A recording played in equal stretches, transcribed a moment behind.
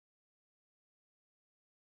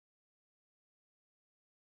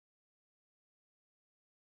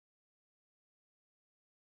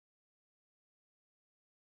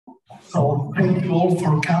So thank you all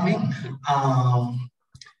for coming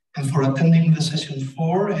and for attending the session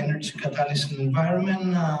 4, Energy Catalysis and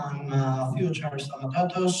Environment. I'm Theocharis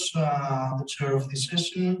Stamatatos, the chair of this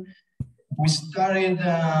session. We started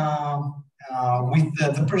with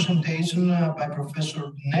the presentation by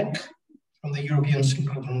Professor Neck from the European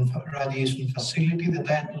Synchrotron Radiation Facility. The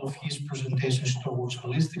title of his presentation is Towards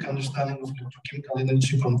Holistic Understanding of Electrochemical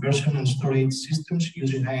Energy Conversion and Storage Systems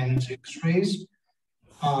using High-Energy X-rays.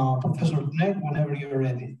 Professor Neck, whenever you're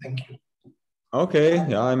ready. Thank you. Okay,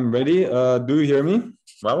 yeah, I'm ready. Do you hear me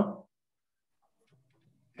well?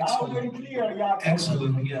 Loud and clear, yeah.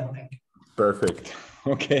 Excellent, yeah, thank you. Perfect.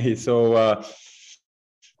 Okay, so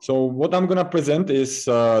what I'm gonna present is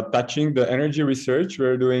touching the energy research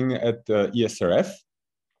we're doing at ESRF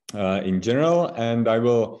in general, and I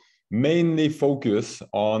will mainly focus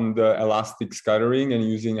on the elastic scattering and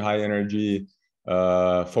using high energy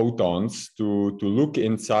photons to look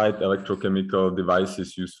inside electrochemical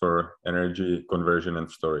devices used for energy conversion and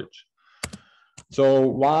storage. So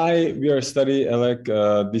why we are studying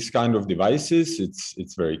this kind of devices?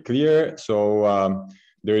 It's very clear. So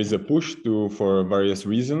there is a push for various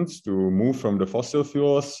reasons to move from the fossil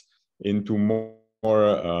fuels into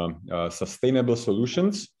more sustainable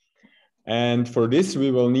solutions. And for this, we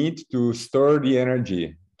will need to store the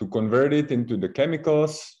energy, to convert it into the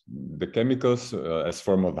chemicals. The chemicals as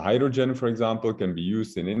form of hydrogen, for example, can be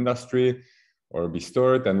used in industry or be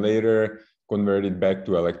stored and later converted back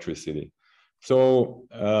to electricity. So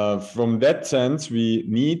from that sense, we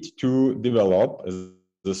need to develop as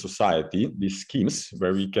a society these schemes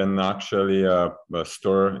where we can actually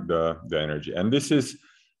store the energy. And this is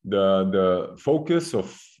the focus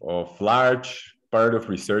of large part of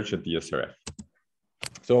research at ESRF.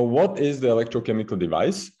 So what is the electrochemical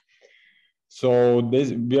device? So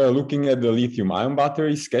we are looking at the lithium-ion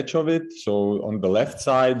battery sketch of it. So on the left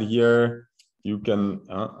side here, you can,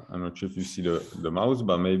 I'm not sure if you see the mouse,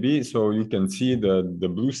 but maybe. So you can see the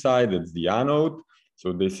blue side, it's the anode.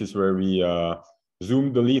 So this is where we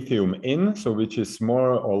zoom the lithium in, so which is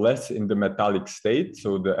more or less in the metallic state.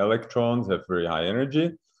 So the electrons have very high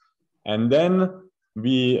energy. And then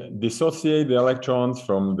we dissociate the electrons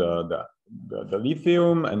from the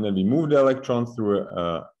lithium, and then we move the electrons through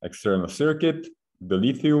an external circuit. The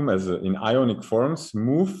lithium, as in ionic forms,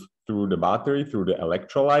 move through the battery, through the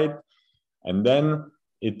electrolyte, and then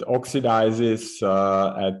it oxidizes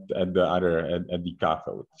at the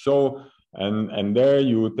cathode. So, and there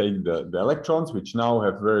you take the electrons, which now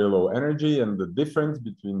have very low energy, and the difference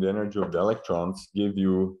between the energy of the electrons give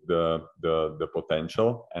you the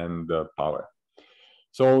potential and the power.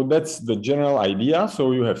 So that's the general idea.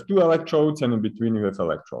 So you have two electrodes and in between you have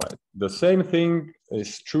electrolyte. The same thing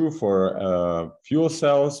is true for fuel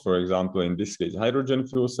cells, for example, in this case, hydrogen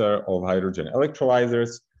fuel cell of hydrogen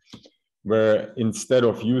electrolyzers, where instead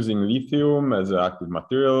of using lithium as an active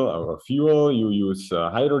material or fuel, you use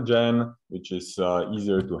hydrogen, which is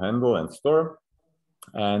easier to handle and store.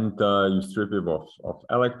 And you strip it of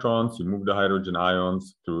electrons, you move the hydrogen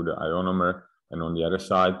ions through the ionomer, and on the other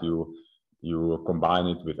side, you combine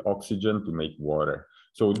it with oxygen to make water.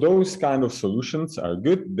 So those kind of solutions are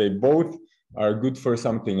good. They both are good for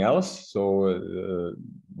something else. So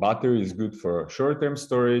battery is good for short-term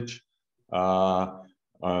storage,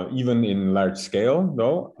 even in large scale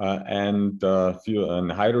though, and fuel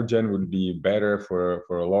and hydrogen would be better for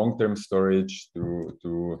long-term storage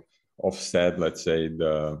to offset, let's say,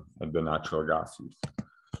 the natural gas use.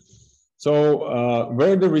 So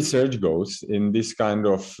where the research goes in this kind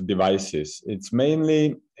of devices, it's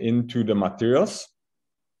mainly into the materials,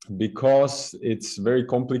 because it's very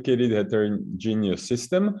complicated heterogeneous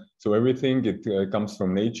system. So everything, it comes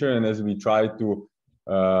from nature, and as we try to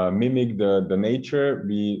mimic the nature,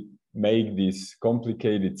 we make these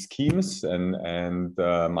complicated schemes and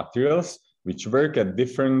materials which work at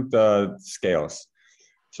different scales.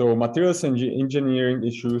 So materials engineering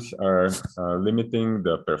issues are limiting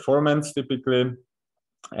the performance typically,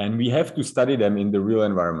 and we have to study them in the real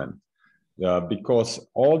environment because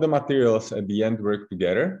all the materials at the end work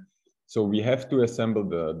together. So we have to assemble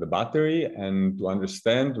the battery, and to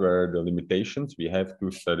understand where the limitations, we have to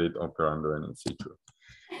study it operando and in situ.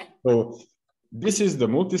 So this is the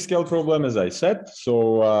multi-scale problem, as I said.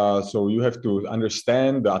 So you have to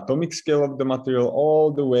understand the atomic scale of the material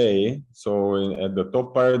all the way. So at the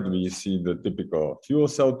top part, we see the typical fuel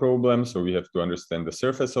cell problem. So we have to understand the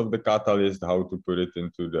surface of the catalyst, how to put it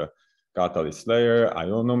into the catalyst layer,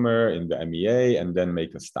 ionomer in the MEA, and then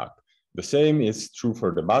make a stack. The same is true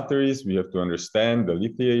for the batteries. We have to understand the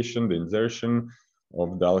lithiation, the insertion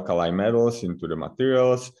of the alkali metals into the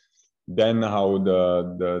materials, then how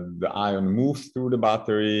the ion moves through the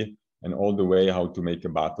battery, and all the way how to make a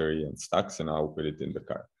battery and stacks and how to put it in the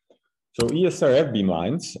car. So ESRF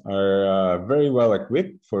beamlines are very well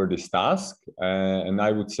equipped for this task. And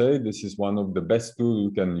I would say this is one of the best tools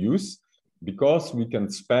you can use because we can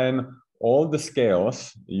span all the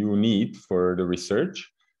scales you need for the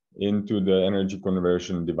research into the energy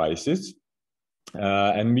conversion devices.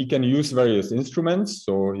 And we can use various instruments.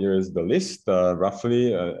 So here is the list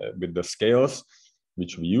roughly with the scales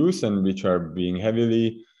which we use and which are being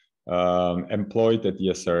heavily employed at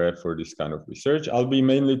ESRF for this kind of research. I'll be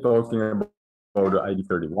mainly talking about the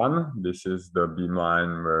ID31. This is the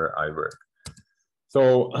beamline where I work.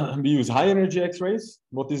 So we use high energy X-rays.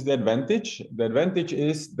 What is the advantage? The advantage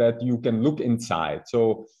is that you can look inside.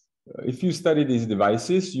 So if you study these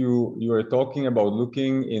devices, you are talking about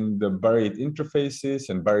looking in the buried interfaces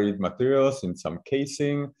and buried materials in some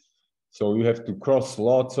casing. So you have to cross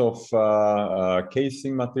lots of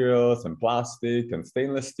casing materials and plastic and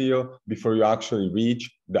stainless steel before you actually reach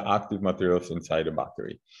the active materials inside the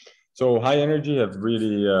battery. So high energy has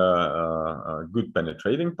really good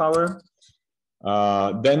penetrating power.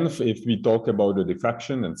 Then if we talk about the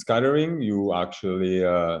diffraction and scattering, you actually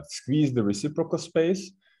squeeze the reciprocal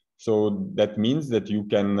space. So that means that you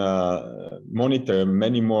can monitor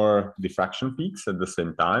many more diffraction peaks at the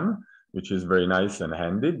same time, which is very nice and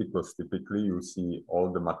handy because typically you see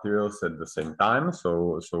all the materials at the same time.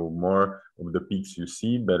 So more of the peaks you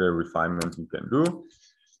see, better refinement you can do.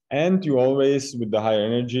 And you always, with the higher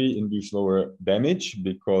energy, induce lower damage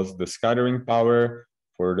because the scattering power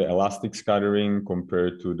for the elastic scattering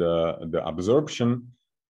compared to the absorption,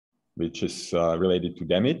 which is related to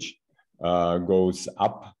damage, goes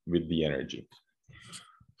up with the energy.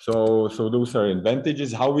 So those are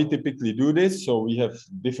advantages. How we typically do this, so we have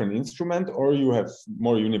different instrument, or you have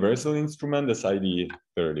more universal instrument, as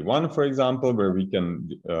ID31, for example, where we can,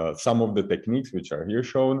 some of the techniques which are here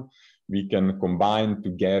shown, we can combine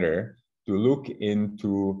together to look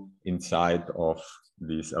inside of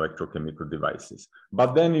these electrochemical devices.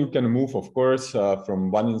 But then you can move, of course, from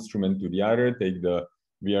one instrument to the other,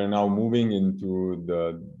 we are now moving into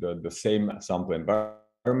the same sample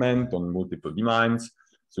environment on multiple beamlines.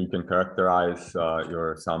 So you can characterize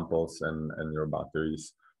your samples and your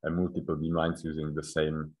batteries and multiple beamlines using the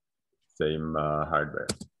same hardware.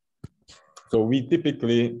 So we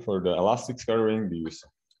typically, for the elastic scattering, we use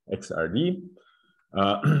XRD.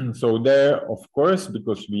 So there, of course,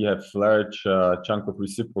 because we have large chunk of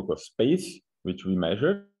reciprocal space, which we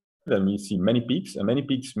measure, then we see many peaks, and many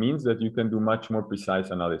peaks means that you can do much more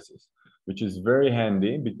precise analysis, which is very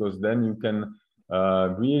handy because then you can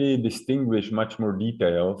really distinguish much more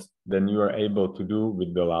details than you are able to do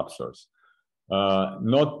with the lab source.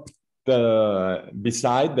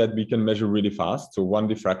 Beside that, we can measure really fast. So one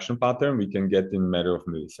diffraction pattern we can get in a matter of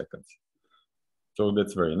milliseconds. So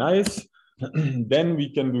that's very nice. Then we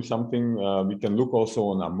can do something, we can look also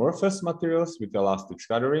on amorphous materials with elastic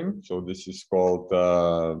scattering. So this is called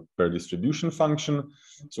per distribution function.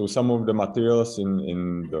 So some of the materials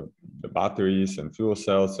in the batteries and fuel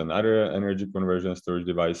cells and other energy conversion storage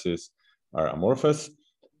devices are amorphous.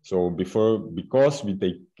 So because we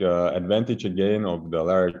take advantage again of the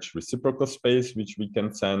large reciprocal space which we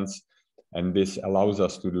can sense, and this allows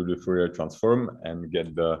us to do the Fourier transform and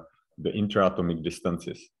get the interatomic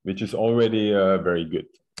distances, which is already very good.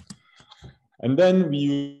 And then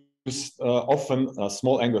we use often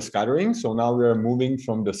small angle scattering. So now we are moving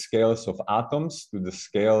from the scales of atoms to the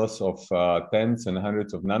scales of tens and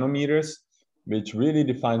hundreds of nanometers, which really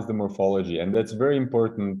defines the morphology. And that's very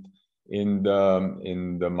important in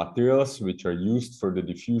the materials which are used for the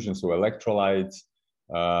diffusion, so electrolytes,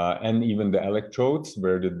 and even the electrodes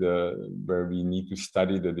where we need to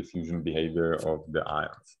study the diffusion behavior of the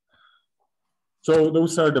ions. So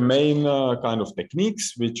those are the main kind of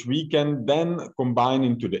techniques which we can then combine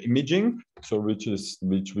into the imaging. So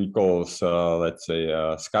which we call, let's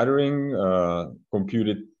say, scattering,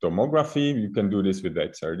 computed tomography. You can do this with the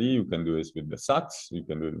XRD, you can do this with the SATs, you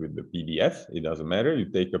can do it with the PDF, it doesn't matter. You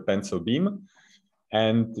take a pencil beam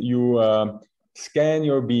and you scan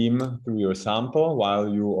your beam through your sample while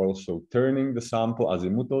you also turning the sample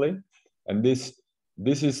azimutally. And this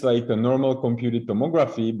is like a normal computed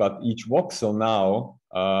tomography, but each voxel now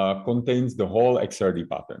contains the whole XRD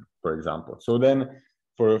pattern, for example. So then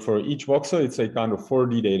for each voxel, it's a kind of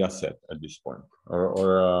 4D data set at this point,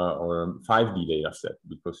 or 5D data set,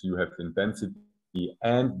 because you have intensity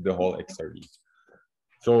and the whole XRD.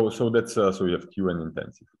 So that's so you have Q and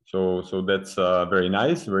intensity. So that's very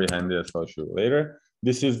nice, very handy, as I'll show you later.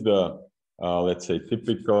 This is the let's say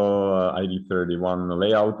typical ID31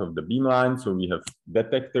 layout of the beamline. So we have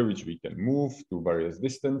detector which we can move to various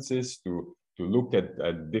distances to look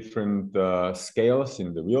at different scales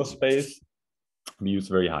in the real space. We use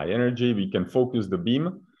very high energy. We can focus the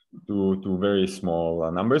beam to very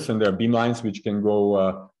small numbers, and there are beam lines which can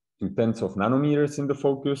go to tens of nanometers in the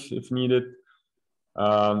focus if needed.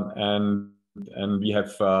 And we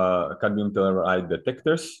have cadmium telluride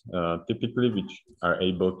detectors, typically, which are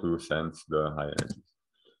able to sense the high energies.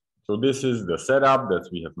 So this is the setup that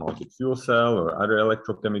we have mounted fuel cell or other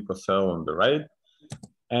electrochemical cell on the right.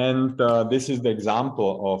 And this is the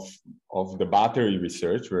example of the battery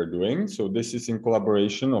research we're doing. So this is in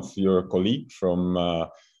collaboration of your colleague from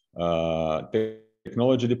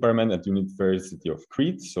technology department at University of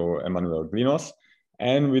Crete, so Emmanuel Glinos,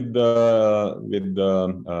 and with the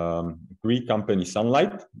Greek company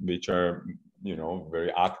Sunlight, which are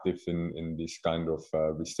very active in this kind of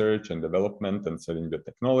research and development and selling the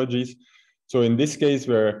technologies. So in this case,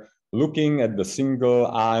 we're looking at the single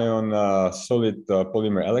ion solid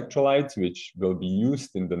polymer electrolytes, which will be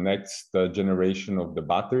used in the next generation of the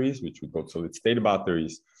batteries, which we call solid state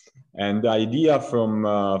batteries. And the idea from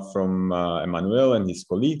Emmanuel and his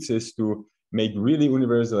colleagues is to make really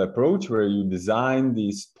universal approach where you design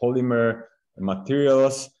these polymer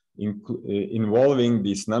materials involving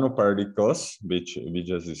these nanoparticles, which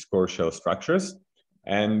has these core shell structures.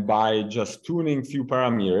 And by just tuning few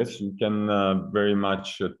parameters, you can very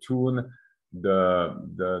much tune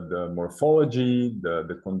the morphology,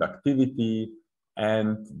 the conductivity,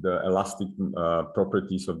 and the elastic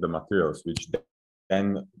properties of the materials, which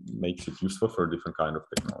then makes it useful for different kind of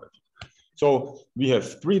technology. So we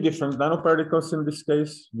have 3 different nanoparticles in this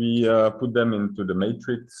case. We put them into the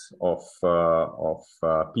matrix of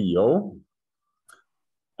PEO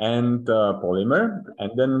and polymer,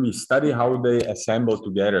 and then we study how they assemble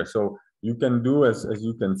together. So you can do as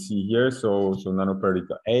you can see here. So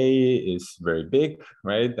nanoparticle A is very big,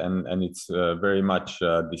 right, and it's very much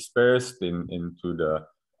dispersed into the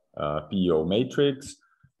PEO matrix.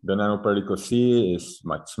 The nanoparticle C is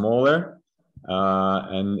much smaller,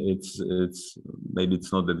 and it's maybe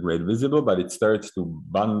it's not that great visible, but it starts to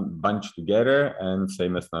bunch together, and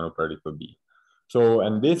same as nanoparticle B. So,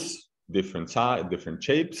 and this different size, different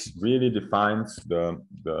shapes really defines the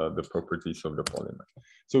properties of the polymer.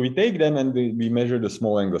 So we take them and we measure the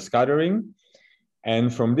small angle scattering,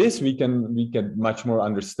 and from this we get much more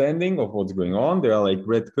understanding of what's going on. There are like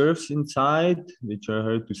red curves inside, which are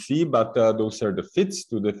hard to see, but those are the fits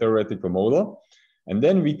to the theoretical model. And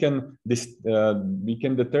then we can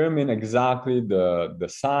determine exactly the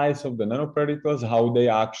size of the nanoparticles, how they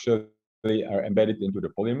actually are embedded into the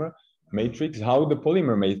polymer matrix, how the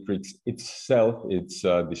polymer matrix itself is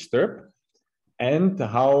disturbed, and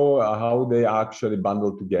how they actually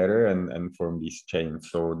bundle together and form these chains.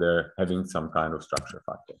 So they're having some kind of structure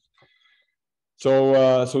factor.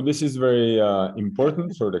 So this is very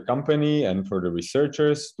important for the company and for the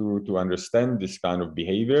researchers to understand this kind of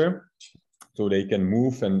behavior, so they can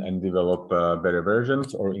move and develop better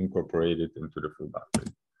versions or incorporate it into the full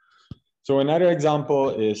battery. So another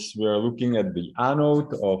example is we are looking at the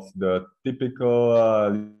anode of the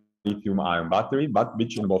typical lithium-ion battery, but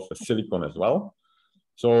which involves a silicon as well.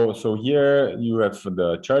 So here you have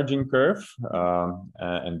the charging curve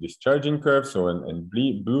and discharging curve. So in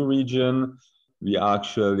blue region, we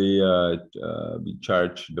actually we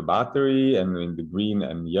charge the battery, and in the green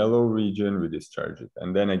and yellow region, we discharge it.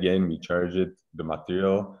 And then again, we charge it, the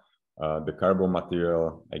material, the carbon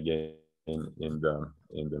material, again in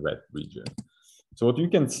the red region. So what you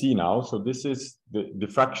can see now, so this is the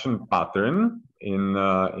diffraction pattern in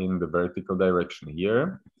the vertical direction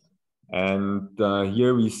here. And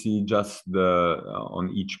here we see just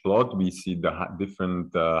on each plot, we see the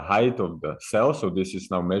different height of the cell. So this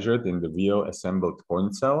is now measured in the real assembled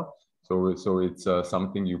point cell. So it's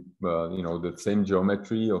something the same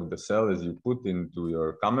geometry of the cell as you put into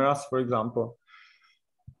your cameras, for example.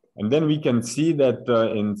 And then we can see that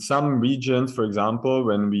in some regions, for example,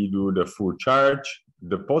 when we do the full charge,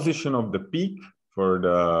 the position of the peak for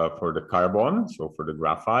the carbon, so for the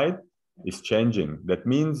graphite, is changing. That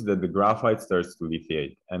means that the graphite starts to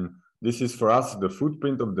lithiate. And this is for us the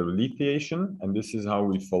footprint of the lithiation, and this is how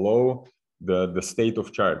we follow the state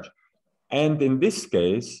of charge. And in this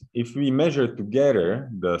case, if we measure together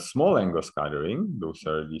the small angle scattering, those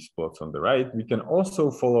are these plots on the right, we can also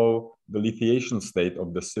follow the lithiation state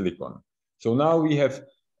of the silicon. So now we have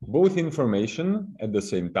both information at the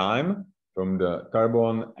same time from the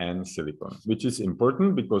carbon and silicon, which is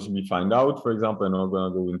important because we find out, for example, and I'm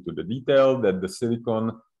going to go into the detail, that the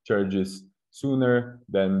silicon charges sooner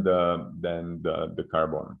than the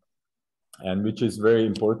carbon, and which is very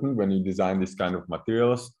important when you design this kind of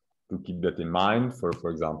materials, to keep that in mind for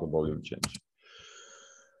example, volume change.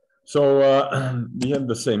 So we have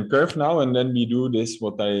the same curve now, and then we do this,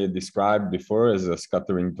 what I described before as a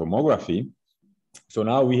scattering tomography. So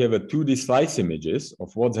now we have a 2D slice images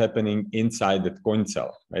of what's happening inside that coin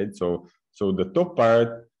cell, right? So the top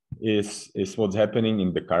part is what's happening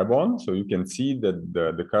in the carbon. So you can see that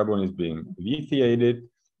the carbon is being lithiated.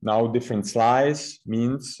 Now different slice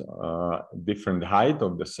means different height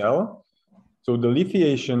of the cell. So the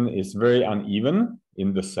lithiation is very uneven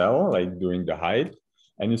in the cell, like during the height,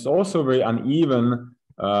 and it's also very uneven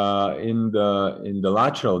in the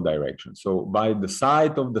lateral direction. So by the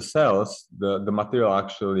side of the cells, the material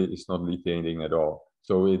actually is not lithiating at all.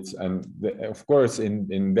 So it's, and of course,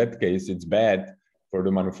 in that case, it's bad for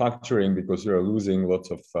the manufacturing because you're losing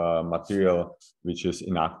lots of material which is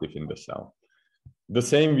inactive in the cell. The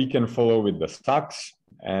same we can follow with the stacks.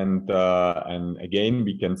 And again,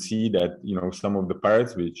 we can see that, you know, some of the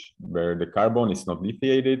parts where the carbon is not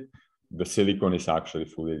lithiated, the silicon is actually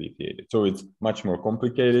fully lithiated. So it's much more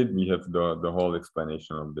complicated. We have the whole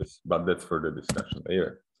explanation of this, but that's for the discussion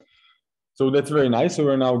later. So that's very nice. So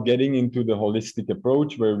we're now getting into the holistic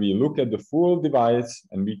approach where we look at the full device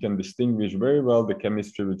and we can distinguish very well the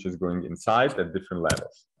chemistry which is going inside at different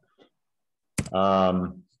levels.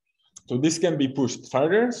 So this can be pushed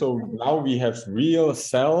further. So now we have real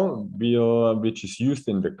cell, which is used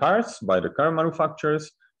in the cars by the car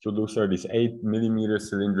manufacturers. So those are these 8mm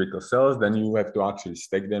cylindrical cells. Then you have to actually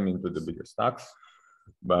stack them into the bigger stacks,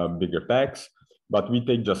 bigger packs. But we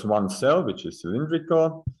take just one cell, which is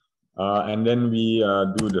cylindrical. And then we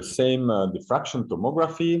do the same diffraction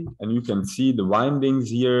tomography. And you can see the windings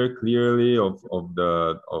here clearly of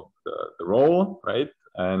the roll, right?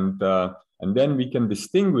 And then we can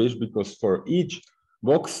distinguish, because for each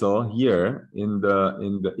voxel here in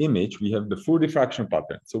the image, we have the full diffraction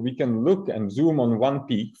pattern. So we can look and zoom on one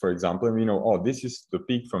peak, for example, and we know, oh, this is the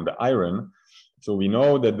peak from the iron. So we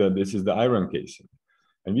know that this is the iron casing.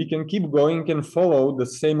 And we can keep going and follow the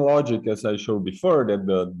same logic as I showed before, that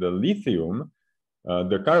the lithium,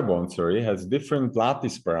 the carbon, sorry, has different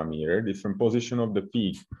lattice parameter, different position of the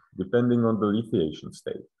peak, depending on the lithiation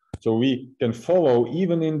state. So we can follow,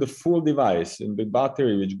 even in the full device, in the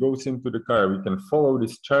battery which goes into the car, we can follow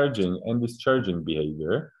this charging and discharging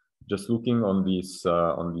behavior, just looking on these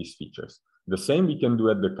features. The same we can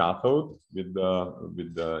do at the cathode with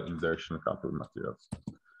the insertion cathode materials.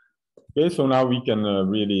 Okay, so now we can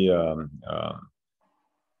really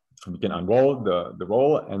we can unroll the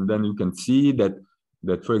roll, and then you can see that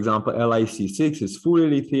for example, LIC6 is fully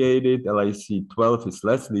lithiated, LIC12 is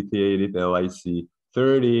less lithiated, LIC30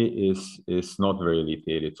 is not very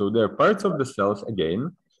lithiated. So there are parts of the cells,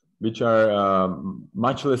 again, which are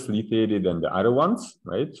much less lithiated than the other ones,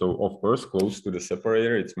 right? So of course, close to the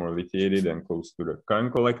separator, it's more lithiated and close to the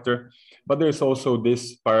current collector. But there's also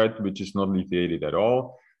this part which is not lithiated at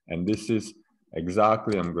all. And this is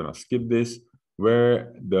exactly, I'm gonna skip this,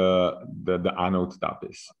 where the anode tap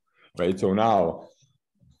is, right? So now,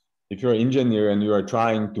 if you're an engineer and you are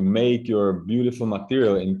trying to make your beautiful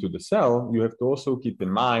material into the cell, you have to also keep in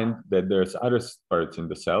mind that there's other parts in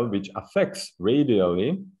the cell which affects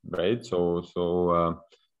radially, right? So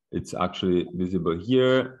it's actually visible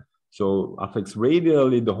here. So affects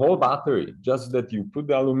radially the whole battery. Just that you put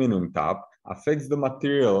the aluminum tap affects the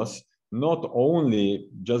materials not only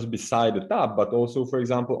just beside the tap, but also, for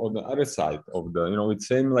example, on the other side of the, you know, it's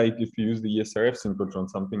same like if you use the ESRF synchrotron,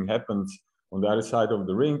 something happens on the other side of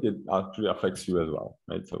the ring, it actually affects you as well,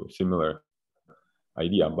 right? So similar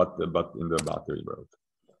idea, but in the battery world.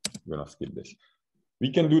 I'm gonna skip this.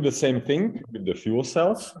 We can do the same thing with the fuel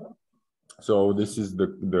cells. So this is the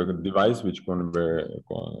device which convert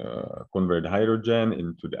hydrogen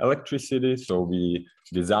into the electricity. So we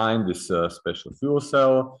designed this special fuel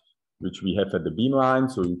cell, which we have at the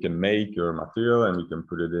beamline. So you can make your material and we can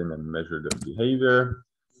put it in and measure the behavior.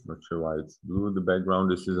 Not sure why it's blue, the background.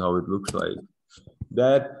 This is how it looks like.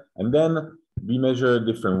 That, and then we measure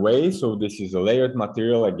different ways. So this is a layered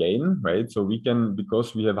material again, right? So we can,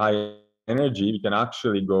 because we have high energy, we can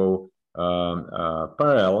actually go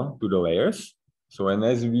parallel to the layers. So, and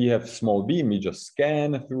as we have small beam, we just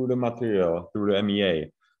scan through the material, through the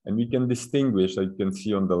MEA, and we can distinguish, like you can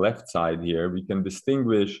see on the left side here, we can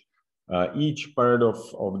distinguish each part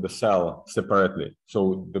of the cell separately.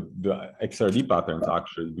 So the XRD patterns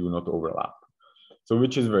actually do not overlap. So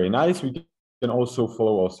which is very nice. We can also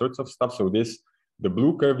follow all sorts of stuff. So the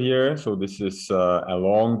blue curve here, so this is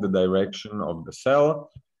along the direction of the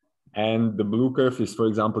cell. And the blue curve is, for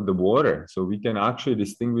example, the water. So we can actually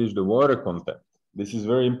distinguish the water content. This is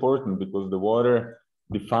very important because the water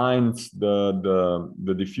defines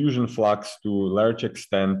the diffusion flux to a large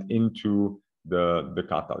extent into the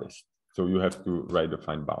catalyst. So you have to write the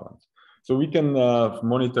fine balance. So we can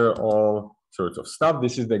monitor all sorts of stuff.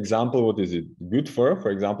 This is the example. What is it good for?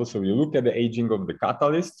 For example, so you look at the aging of the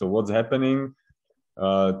catalyst. So what's happening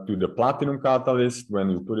to the platinum catalyst when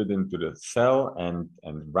you put it into the cell and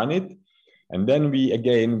run it. And then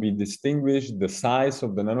we distinguish the size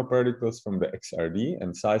of the nanoparticles from the XRD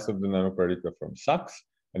and size of the nanoparticle from SUX.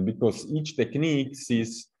 And because each technique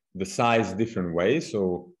sees the size different ways,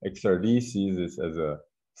 so XRD sees this as a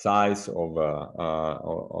size of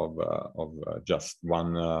just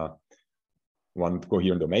one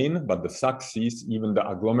coherent domain, but the SUX sees even the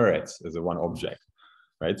agglomerates as a one object.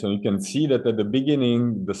 Right, so you can see that at the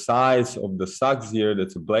beginning, the size of the SUX here,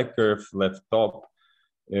 that's a black curve left top,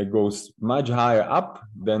 it goes much higher up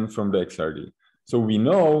than from the XRD. So we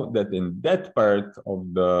know that in that part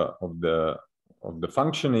of the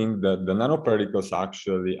functioning, the nanoparticles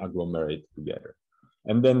actually agglomerate together,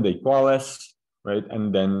 and then they coalesce, right,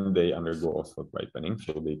 and then they undergo osphate ripening,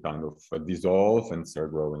 so they kind of dissolve and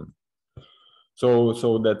start growing.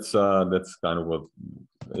 So that's kind of what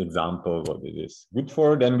example what it is good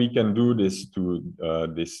for. Then we can do this to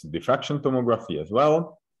this diffraction tomography as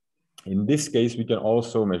well. In this case, we can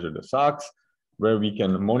also measure the SUX, where we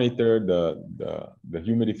can monitor the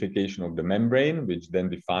humidification of the membrane, which then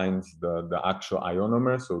defines the actual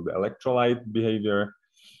ionomer, so the electrolyte behavior.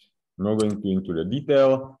 I'm not going into the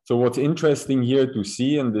detail. So what's interesting here to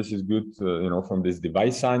see, and this is good, from this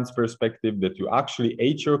device science perspective, that you actually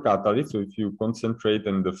age your catalyst. So if you concentrate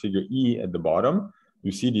on the figure E at the bottom,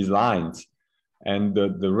 you see these lines, and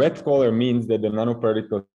the red color means that the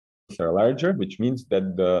nanoparticles are larger, which means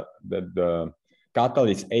that the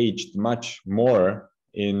catalyst aged much more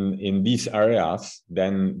in these areas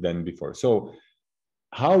than before. So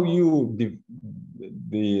how you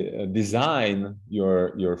design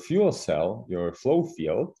your fuel cell, your flow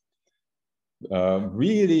field,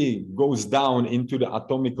 really goes down into the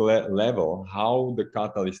atomic level, how the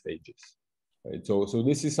catalyst ages. Right? So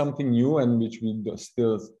this is something new and which we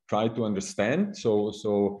still try to understand.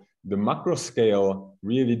 So the macro scale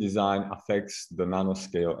really design affects the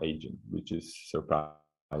nanoscale aging, which is surprising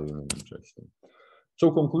and interesting.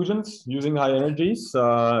 So conclusions: using high energies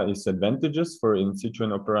is advantageous for in situ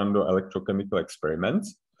and operando electrochemical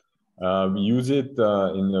experiments. We use it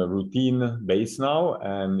in a routine base now,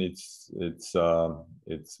 and it's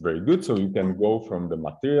very good. So you can go from the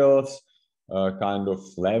materials kind of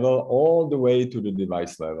level all the way to the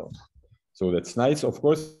device level. So that's nice. Of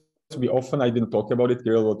course, I didn't talk about it,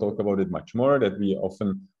 Kirill will talk about it much more, that we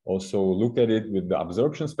often also look at it with the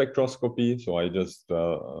absorption spectroscopy. So I just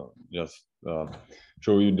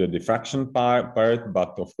show you the diffraction part,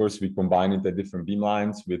 but of course we combine it at different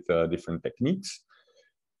beamlines with different techniques.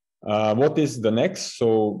 What is the next?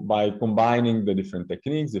 So by combining the different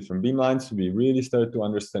techniques, different beamlines, we really start to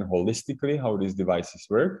understand holistically how these devices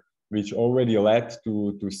work, which already led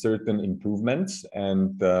to certain improvements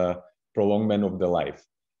and prolongment of the life.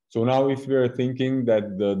 So now if we're thinking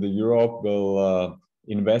that the Europe will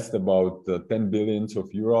invest about 10 billion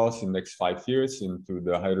euros in the next 5 years into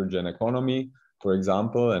the hydrogen economy, for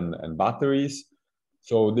example, and batteries.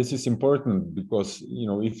 So this is important because,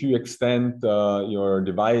 if you extend your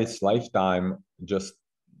device lifetime just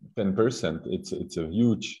 10%, it's a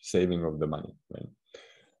huge saving of the money, right?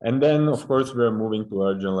 And then, of course, we're moving to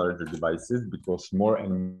larger and larger devices because more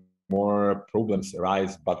and more problems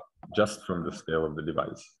arise, but just from the scale of the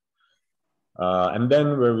device. And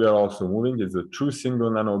then where we are also moving is a true single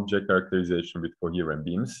nano-object characterization with coherent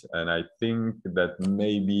beams. And I think that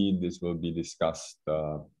maybe this will be discussed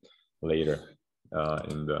later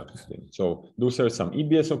in the thing. So those are some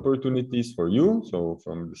EBS opportunities for you. So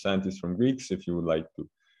from the scientists from Greeks, if you would like to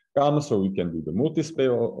come, so we can do the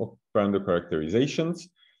multi-scale operando characterizations.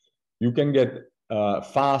 You can get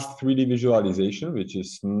fast 3D visualization, which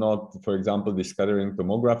is not, for example, the scattering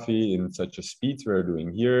tomography in such a speed we're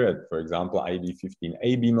doing here. At, for example,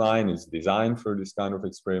 ID15A beamline is designed for this kind of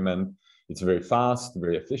experiment. It's very fast,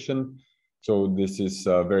 very efficient. So this is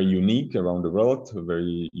very unique around the world, a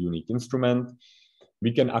very unique instrument.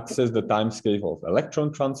 We can access the timescale of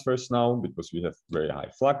electron transfers now because we have very high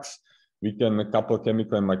flux. We can couple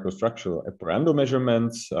chemical and microstructural operando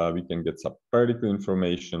measurements. We can get subparticle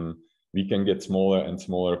information. We can get smaller and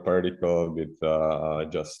smaller particle with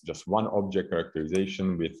just one object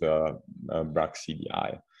characterization with Bragg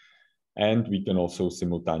CDI. And we can also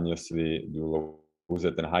simultaneously do low-Z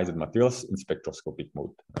and high-Z materials in spectroscopic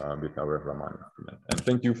mode with our Raman instrument. And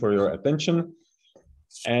thank you for your attention.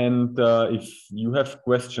 And if you have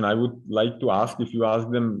questions, I would like to ask if you ask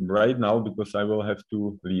them right now, because I will have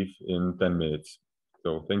to leave in 10 minutes.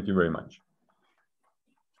 So thank you very much.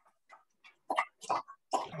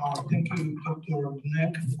 Thank you, Dr.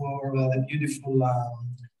 Neck, for the beautiful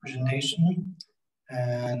presentation.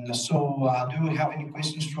 And so, do we have any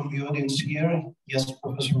questions from the audience here? Yes,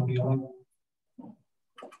 Professor Viola.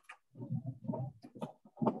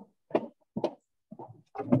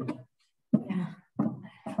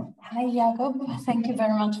 Hi, Jacob. Thank you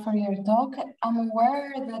very much for your talk. I'm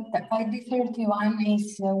aware that the ID31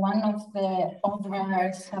 is one of the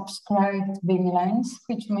oversubscribed beamlines,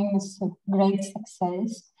 which means great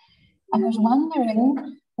success. I was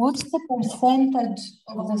wondering, what's the percentage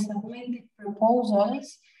of the submitted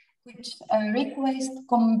proposals which request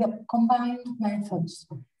combined methods,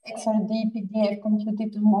 XRD, PDF,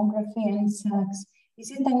 computed tomography, and SACS?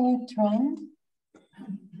 Is it a new trend?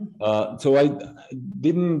 So I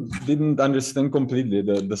didn't understand completely.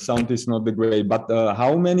 The sound is not the great, but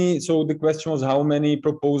how many? So the question was how many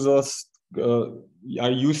proposals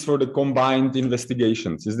are used for the combined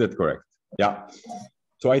investigations? Is that correct? Yeah.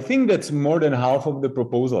 So I think that's more than half of the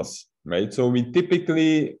proposals, right? So we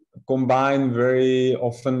typically combine very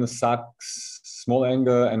often SACS, small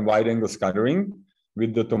angle and wide angle scattering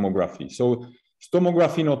with the tomography. So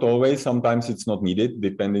tomography, not always, sometimes it's not needed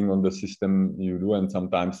depending on the system you do, and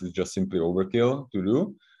sometimes it's just simply overkill to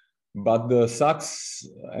do. But the SACS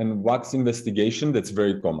and wax investigation, that's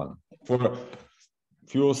very common. For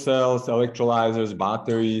fuel cells, electrolyzers,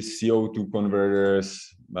 batteries, CO2 converters,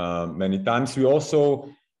 many times. We also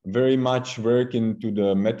very much work into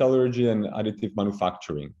the metallurgy and additive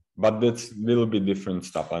manufacturing, but that's a little bit different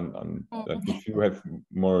stuff. And if you have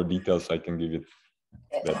more details, I can give it.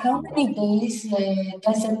 How many days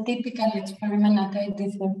does a typical experiment at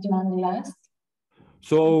ID31 last?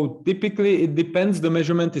 So typically it depends. The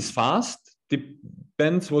measurement is fast.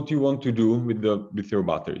 Depends what you want to do with your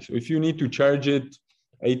battery. So if you need to charge it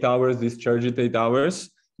 8 hours, discharge it 8 hours,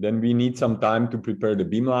 then we need some time to prepare the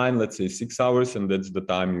beamline, let's say 6 hours, and that's the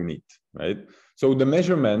time you need, right? So the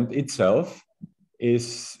measurement itself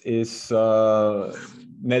is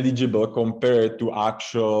negligible compared to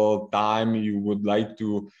actual time you would like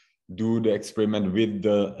to do the experiment with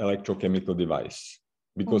the electrochemical device,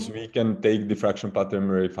 because we can take diffraction pattern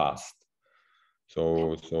very fast.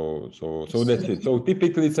 So that's it. So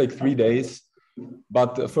typically it's like 3 days.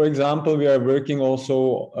 But for example, we are working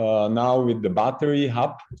also now with the battery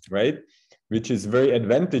hub, right? Which is very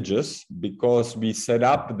advantageous because we set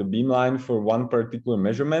up the beamline for one particular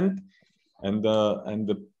measurement, and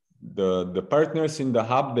the partners in the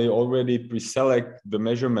hub, they already pre-select the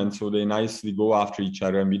measurement, so they nicely go after each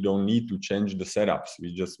other, and we don't need to change the setups.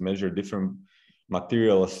 We just measure different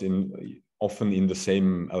materials often in the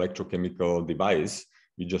same electrochemical device.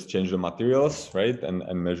 We just change the materials, right, and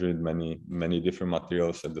measure many different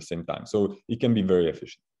materials at the same time. So it can be very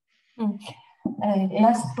efficient.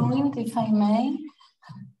 Last point, if I may.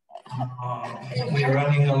 We're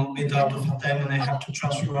running a little bit out of time, and I have to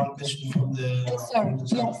transfer one question from the.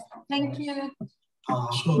 Yes, thank you.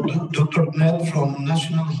 So, Dr. Ned from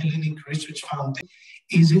National Hellenic Research Foundation,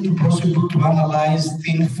 is it possible to analyze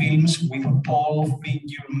thin films with a Paul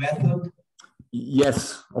figure method?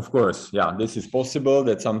 Yes, of course. Yeah, this is possible.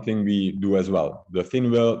 That's something we do as well. The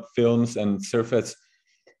thin films and surface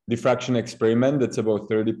diffraction experiment, that's about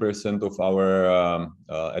 30% of our,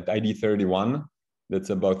 at ID31,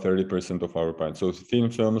 that's about 30% of our part. So thin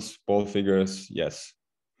films, Paul figures, yes.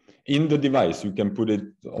 In the device, you can put it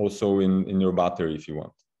also in your battery if you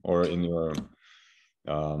want, or in your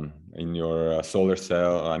solar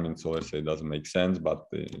cell. I mean, solar cell doesn't make sense, but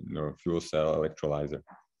in your fuel cell electrolyzer.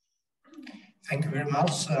 Thank you very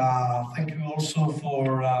much. Thank you also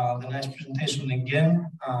for the nice presentation again.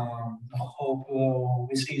 I hope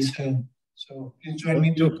we see you soon. So please join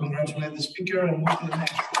me to congratulate the speaker and move to the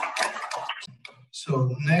next.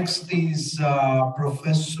 So next is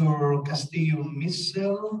Professor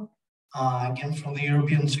Castillo-Michel, again from the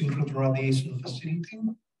European Synchrotron Radiation Facility.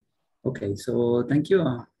 Okay, so thank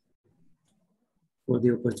you for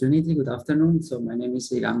the opportunity. Good afternoon. So my name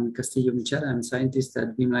is Castillo-Michel. I'm a scientist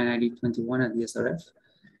at beamline ID21 at ESRF.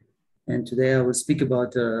 And today I will speak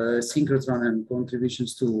about synchrotron and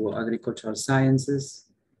contributions to agricultural sciences.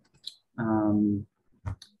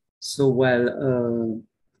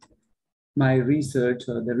 My research,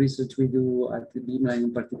 the research we do at the beamline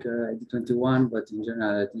in particular ID21, but in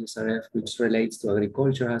general at ESRF, which relates to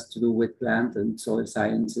agriculture, has to do with plant and soil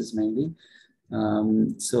sciences mainly.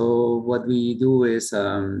 So what we do is,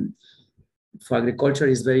 for agriculture,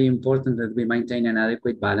 it's very important that we maintain an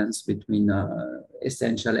adequate balance between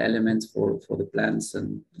essential elements for the plants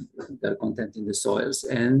and their content in the soils,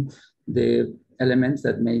 and the elements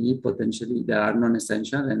that maybe potentially that are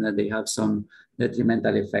non-essential and that they have some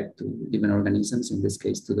detrimental effect to living organisms, in this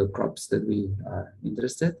case to the crops that we are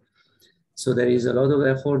interested. So there is a lot of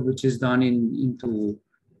effort which is done into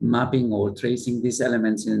mapping or tracing these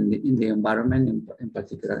elements in the environment, in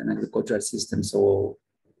particular in agricultural systems. So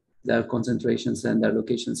their concentrations and their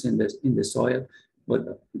locations in the soil,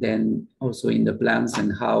 but then also in the plants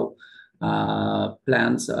and how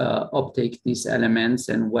plants uptake these elements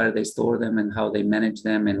and where they store them and how they manage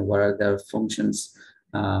them and what are their functions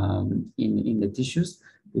in the tissues.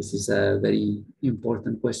 This is a very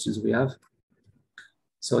important questions we have.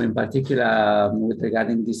 So in particular, with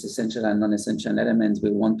regarding these essential and non-essential elements,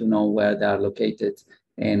 we want to know where they are located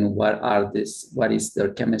and what is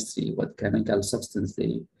their chemistry, what chemical substance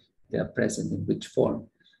they are present in which form.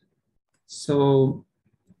 So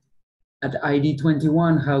at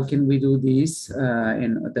ID21, how can we do this?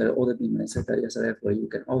 And there are other beamlines at ESRF where you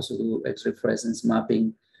can also do X-ray fluorescence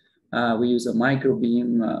mapping. We use a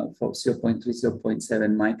microbeam for 0.3,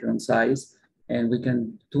 0.7 micron size, and we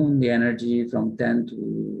can tune the energy from 10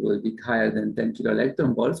 to a bit higher than 10 kilo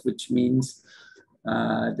electron volts, which means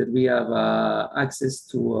that we have access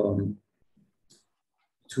to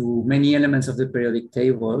many elements of the periodic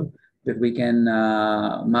table that we can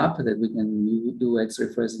map, that we can do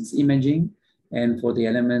X-ray fluorescence imaging. And for the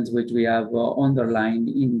elements which we have underlined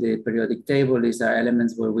in the periodic table, these are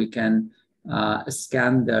elements where we can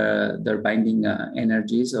scan their binding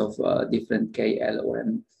energies of different K, L, or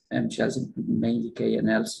M shells, mainly K and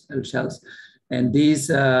L shells. And these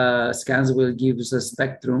scans will give us a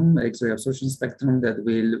spectrum, X-ray absorption spectrum, that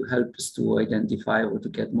will help us to identify or to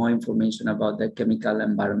get more information about the chemical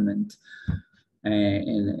environment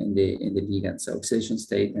in the ligands, oxidation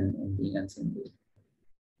state and ligands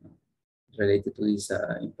related to these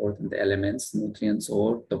important elements, nutrients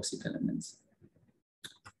or toxic elements.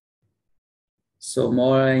 So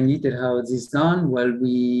more in detail how it is done. Well,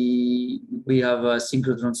 we have a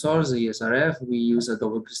synchrotron source, the ESRF. We use a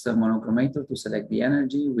double crystal monochromator to select the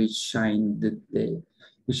energy. We shine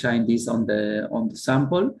this on the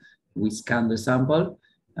sample. We scan the sample.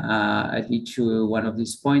 At each one of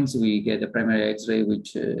these points, we get a primary X-ray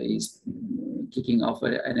which is kicking off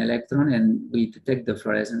an electron, and we detect the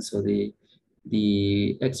fluorescence of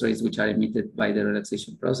the X-rays which are emitted by the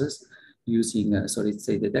relaxation process using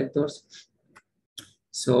solid-state detectors.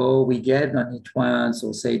 So we get on each one,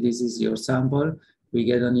 so say this is your sample, we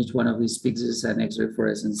get on each one of these peaks an X-ray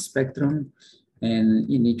fluorescence spectrum. And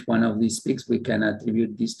in each one of these peaks, we can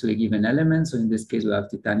attribute this to a given element. So in this case, we have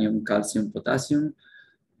titanium, calcium, potassium.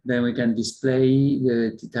 Then we can display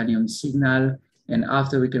the titanium signal. And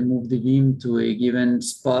after we can move the beam to a given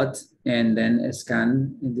spot and then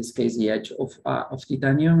scan, in this case, the edge of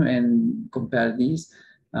titanium and compare these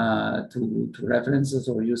to references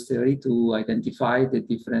or use theory to identify the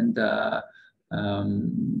different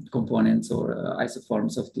components or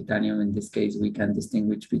isoforms of titanium. In this case, we can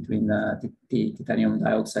distinguish between the titanium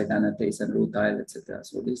dioxide, anatase, and rutile, etc.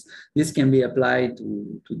 So this can be applied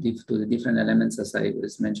to the different elements, as I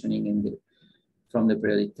was mentioning from the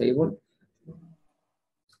periodic table.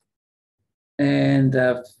 And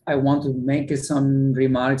I want to make some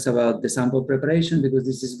remarks about the sample preparation because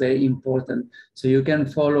this is very important. So you can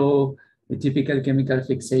follow the typical chemical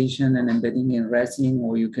fixation and embedding in resin,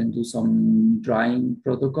 or you can do some drying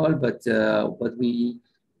protocol. But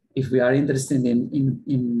if we are interested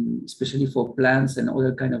in especially for plants and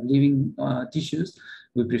other kind of living tissues,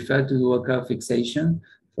 we prefer to do a cryo-fixation.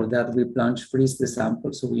 For that, we plunge freeze the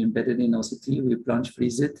sample. So we embed it in OCT, we plunge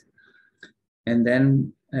freeze it. And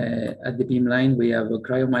then at the beamline, we have a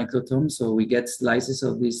cryomicrotome. So we get slices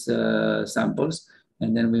of these samples,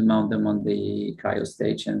 and then we mount them on the cryo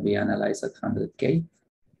stage and we analyze at 100K.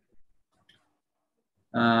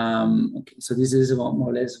 Okay, so this is more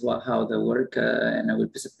or less how they work, and I will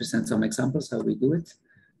present some examples how we do it.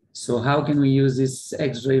 So how can we use this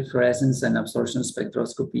X-ray fluorescence and absorption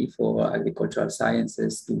spectroscopy for agricultural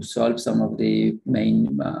sciences to solve some of the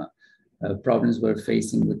main problems we're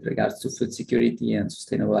facing with regards to food security and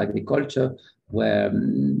sustainable agriculture, where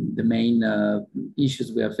the main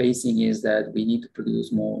issues we are facing is that we need to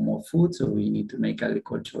produce more food, so we need to make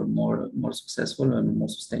agriculture more successful and more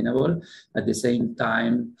sustainable. At the same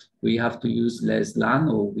time, we have to use less land,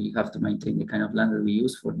 or we have to maintain the kind of land that we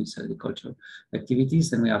use for these agricultural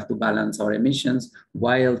activities, and we have to balance our emissions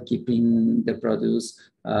while keeping the produce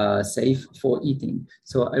safe for eating.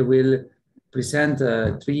 So I will present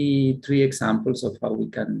three examples of how we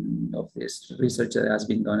can, of this research that has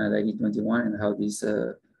been done at ID21 and how this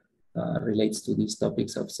relates to these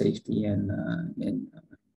topics of safety and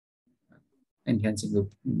enhancing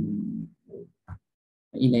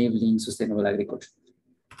enabling sustainable agriculture.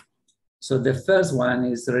 So the first one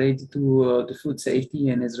is related to food safety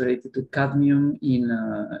and is related to cadmium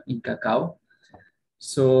in cacao.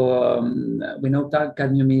 So we know that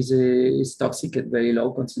cadmium is toxic at very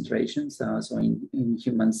low concentrations. So in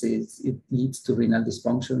humans, it leads to renal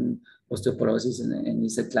dysfunction, osteoporosis, and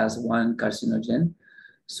is a class 1 carcinogen.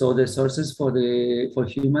 So the sources for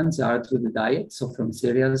humans are through the diet, so from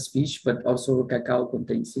cereals, fish, but also cacao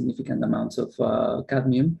contains significant amounts of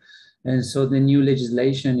cadmium. And so the new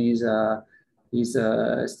legislation is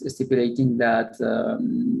stipulating that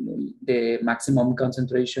the maximum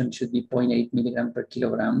concentration should be 0.8 milligram per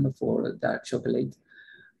kilogram for dark chocolate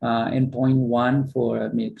and 0.1 for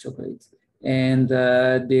milk chocolate. And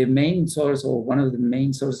the main source, or one of the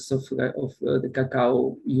main sources of the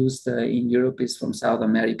cacao used in Europe is from South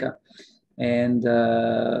America. And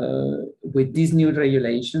with these new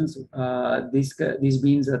regulations, these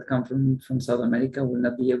beans that come from South America will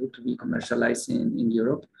not be able to be commercialized in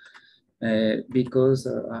Europe. Because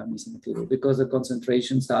the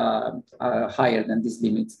concentrations are higher than these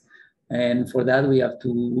limits. And for that, we have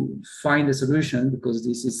to find a solution, because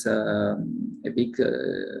this is a big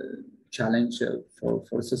challenge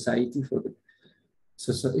for society.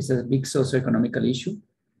 So it's a big socioeconomical issue.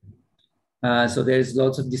 So there's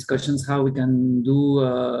lots of discussions how we can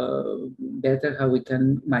do better, how we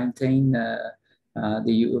can maintain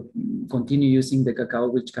continue using the cacao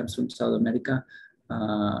which comes from South America,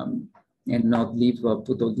 and not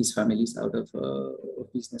put all these families out of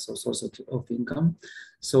business or source of income.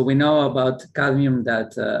 So we know about cadmium,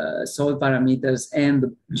 that soil parameters and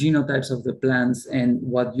the genotypes of the plants and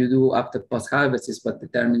what you do after post-harvest is what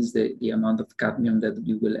determines the amount of cadmium that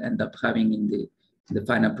you will end up having in the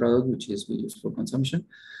final product, which is we use for consumption.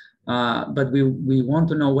 But we want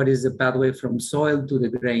to know what is the pathway from soil to the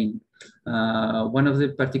grain. One of the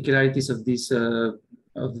particularities of this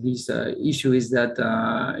issue is that,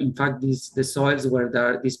 in fact, the soils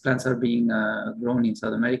where these plants are being grown in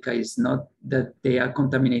South America is not that they are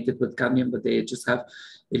contaminated with cadmium, but they just have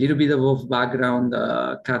a little bit of background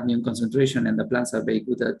cadmium concentration, and the plants are very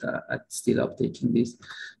good at still uptaking this.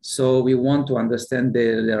 So we want to understand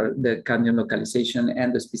the cadmium localization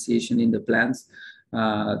and the speciation in the plants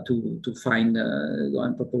to find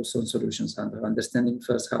and propose some solutions, understanding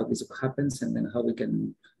first how this happens and then how we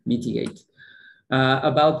can mitigate.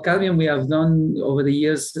 About cadmium, we have done over the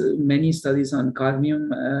years many studies on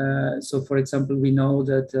cadmium. So, for example, we know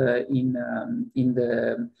that in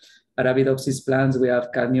the Arabidopsis plants, we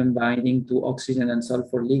have cadmium binding to oxygen and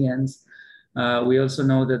sulfur ligands. We also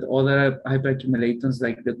know that other hyperaccumulators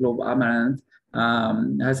like the globe amaranth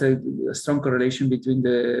has a strong correlation between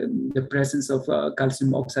the presence of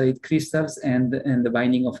calcium oxalate crystals and the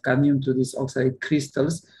binding of cadmium to these oxalate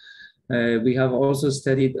crystals. We have also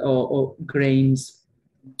studied grains,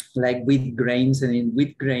 like wheat grains, and in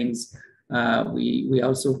wheat grains, we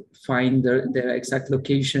also find their exact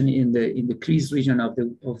location in the crease region of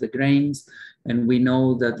the grains, and we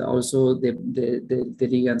know that also the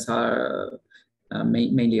ligands are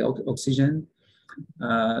mainly oxygen.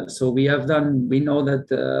 So we know that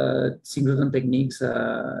synchrotron techniques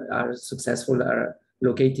are successful at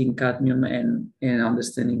locating cadmium and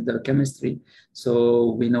understanding the chemistry.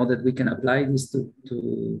 So we know that we can apply this to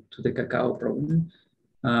the cacao problem.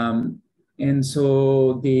 And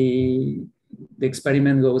so the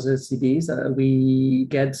experiment goes as it is. We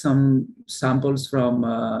get some samples from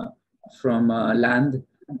land,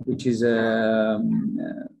 which is for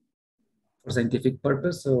scientific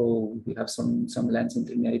purpose. So we have some lands in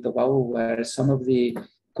Trinidad and Tobago where some of the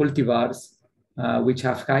cultivars which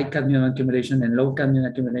have high cadmium accumulation and low cadmium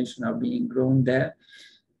accumulation are being grown there.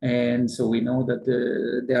 And so we know that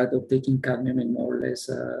they are taking cadmium in more or less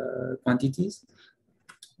quantities.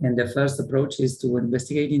 And the first approach is to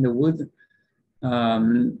investigate in the wood.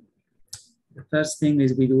 The first thing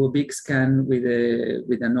is we do a big scan with a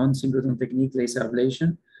non-synchrotron technique, laser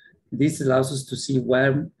ablation. This allows us to see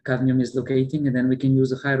where cadmium is locating, and then we can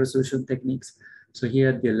use high resolution techniques. So here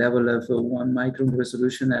at the level of 1 micron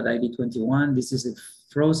resolution at ID21, this is a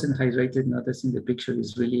frozen hydrated, notice in the picture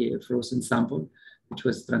is really a frozen sample, which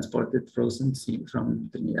was transported frozen from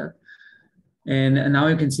Trinidad. And now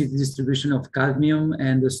you can see the distribution of cadmium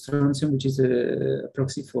and the strontium, which is a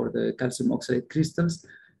proxy for the calcium oxalate crystals.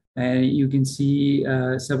 And you can see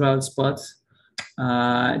several spots.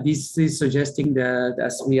 This is suggesting that,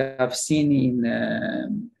 as we have seen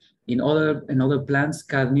in other plants,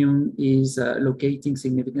 cadmium is locating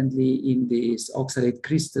significantly in these oxalate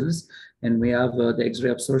crystals, and we have the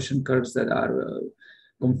X-ray absorption curves that are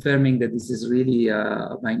confirming that this is really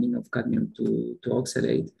a binding of cadmium to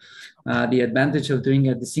oxalate. The advantage of doing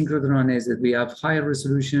it at the synchrotron is that we have higher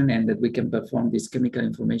resolution and that we can perform this chemical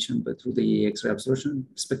information but through the X-ray absorption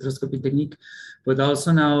spectroscopy technique. But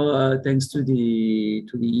also now, thanks to the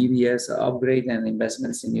EBS upgrade and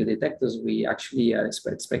investments in new detectors, we actually are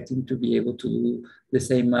expecting to be able to do the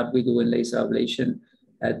same map we do in laser ablation.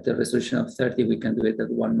 At the resolution of 30, we can do it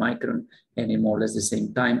at 1 micron and in more or less the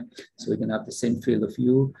same time. So we can have the same field of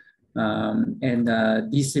view.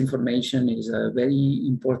 This information is very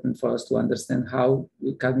important for us to understand how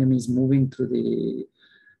cadmium is moving through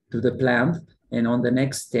the plant. And on the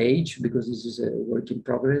next stage, because this is a work in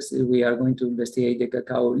progress, we are going to investigate the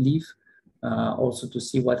cacao leaf, also to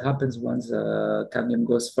see what happens once cadmium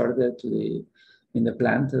goes further in the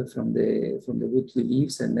plant from the wood to the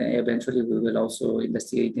leaves, and then eventually we will also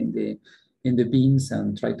investigate in the beans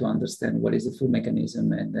and try to understand what is the full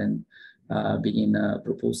mechanism, and then begin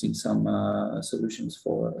proposing some solutions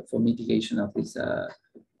for mitigation of this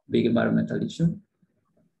big environmental issue.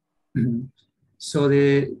 So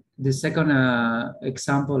the second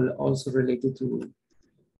example, also related to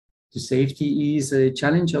safety, is a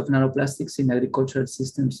challenge of nanoplastics in agricultural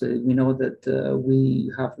systems. We know that we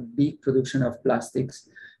have a big production of plastics,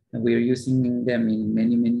 and we are using them in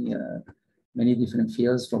many different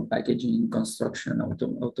fields, from packaging, construction,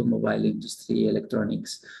 automobile industry,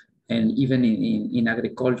 electronics, and even in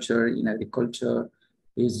agriculture. In agriculture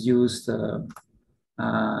is used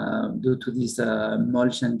due to this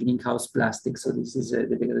mulch and greenhouse plastics. So this is the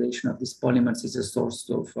degradation of these polymers is a source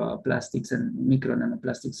of plastics and micro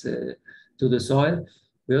nanoplastics to the soil.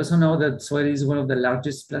 We also know that soil is one of the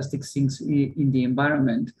largest plastic sinks in the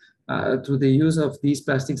environment through the use of these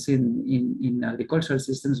plastics in agricultural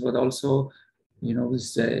systems, but also, you know,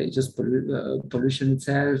 it's just pollution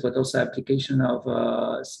itself, but also application of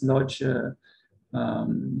sludge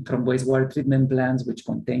from wastewater treatment plants, which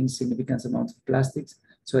contain significant amounts of plastics.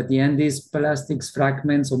 So at the end, these plastics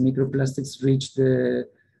fragments or microplastics reach the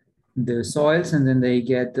soils, and then they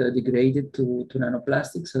get degraded to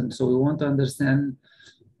nanoplastics. And so we want to understand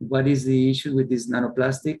what is the issue with these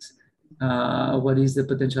nanoplastics, what is the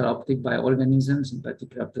potential uptake by organisms, in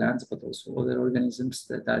particular plants, but also other organisms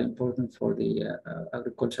that are important for the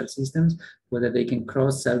agricultural systems, whether they can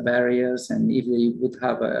cross cell barriers, and if they would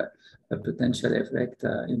have a potential effect,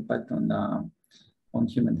 impact on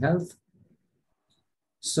human health.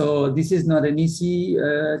 So this is not an easy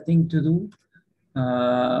thing to do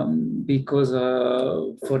because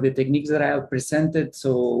for the techniques that I have presented,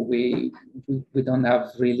 so we don't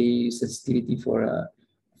have really sensitivity for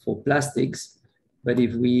plastics. But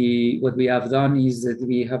what we have done is that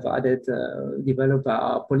we have developed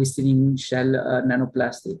a polystyrene shell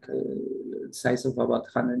nanoplastic, size of about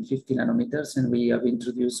 150 nanometers, and we have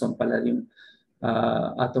introduced some palladium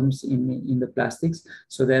atoms in the plastics.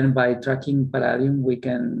 So then by tracking palladium, we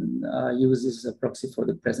can use this as a proxy for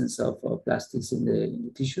the presence of plastics in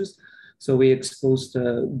the tissues. So we exposed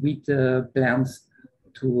wheat plants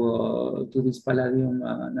to these palladium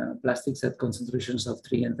nanoplastics at concentrations of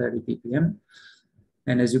 3 and 30 ppm.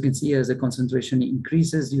 And as you can see, as the concentration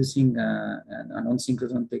increases using a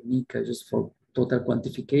non-synchrotron technique just for total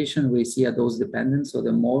quantification, we see a dose dependence. So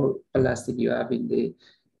the more plastic you have in the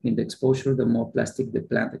exposure, the more plastic the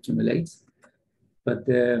plant accumulates. But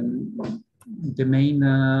the main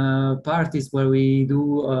part is where we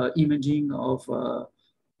do imaging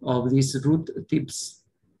of these root tips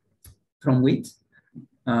from wheat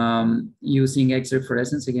using X-ray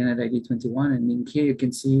fluorescence, again at ID21. And in here you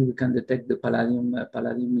can see we can detect the palladium.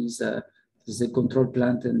 Palladium is a control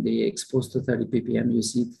plant, and they exposed to 30 ppm. You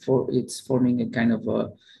see it's forming a kind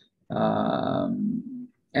of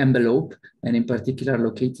envelope, and in particular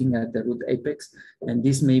locating at the root apex. And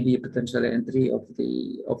this may be a potential entry of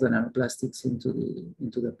the nanoplastics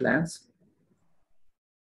into the plants.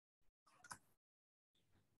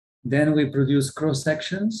 Then we produce cross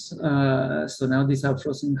sections. So now these are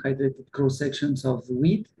frozen hydrated cross sections of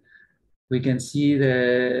wheat. We can see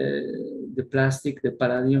the plastic, the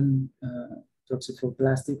palladium toxic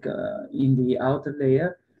plastic in the outer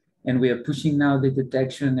layer. And we are pushing now the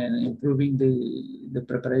detection and improving the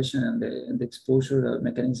preparation and the exposure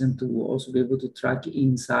mechanism to also be able to track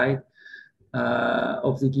inside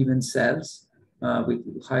of the given cells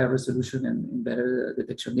with higher resolution and better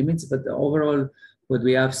detection limits. But overall, what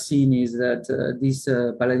we have seen is that these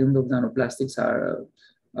palladium nanoplastics are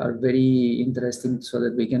very interesting, so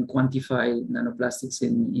that we can quantify nanoplastics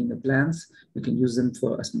in the plants. We can use them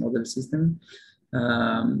as model system.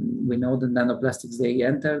 We know that nanoplastics, they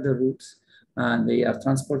enter the roots and they are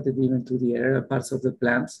transported even to the area parts of the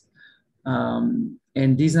plants.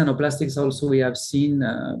 And these nanoplastics also we have seen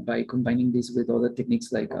by combining this with other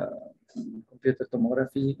techniques like computer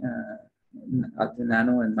tomography at the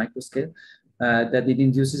nano and micro scale, that it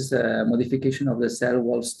induces a modification of the cell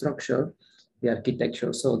wall structure, the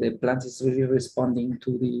architecture. So the plant is really responding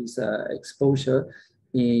to this exposure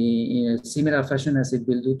in a similar fashion as it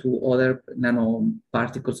will do to other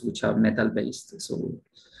nanoparticles which are metal-based. So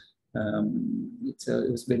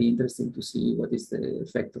it was very interesting to see what is the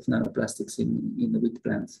effect of nanoplastics in the wheat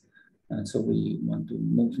plants. And so we want to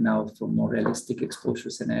move now from more realistic exposure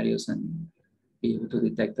scenarios and be able to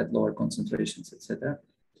detect at lower concentrations, etc.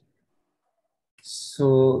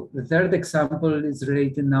 So the third example is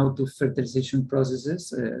related now to fertilization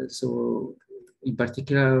processes. So in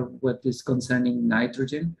particular, what is concerning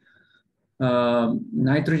nitrogen.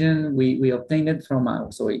 Nitrogen, we obtain it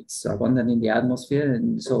from, so it's abundant in the atmosphere.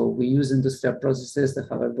 And so we use industrial processes, the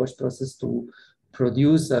Haber-Bosch process, to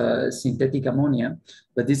produce synthetic ammonia.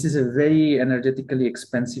 But this is a very energetically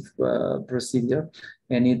expensive procedure.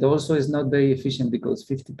 And it also is not very efficient because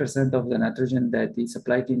 50% of the nitrogen that is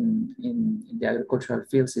applied in the agricultural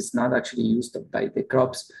fields is not actually used by the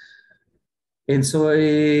crops. And so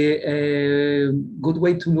a good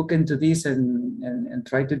way to look into this and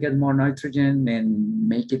try to get more nitrogen and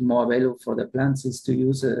make it more available for the plants is to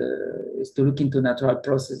use is to look into natural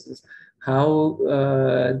processes. How,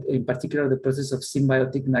 in particular, the process of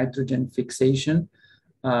symbiotic nitrogen fixation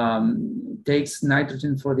takes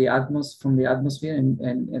nitrogen from the atmosphere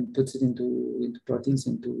and puts it into proteins,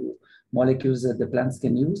 into molecules that the plants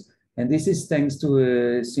can use. And this is thanks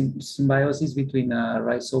to symbiosis between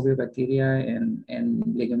rhizobia bacteria and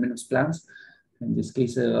leguminous plants, in this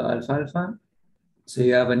case, alfalfa. So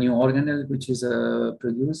you have a new organelle which is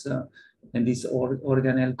produced, and this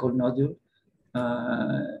organelle called nodule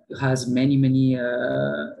has many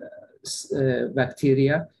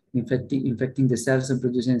bacteria infecting the cells and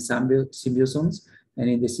producing symbiosomes. And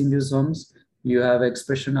in the symbiosomes, you have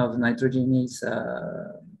expression of nitrogenase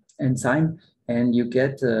enzyme, and you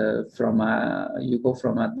get you go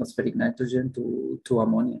from atmospheric nitrogen to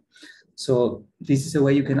ammonia. So this is a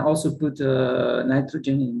way you can also put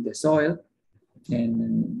nitrogen in the soil,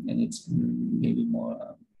 and it's maybe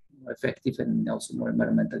more effective and also more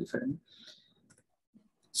environmentally friendly.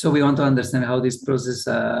 So we want to understand how this process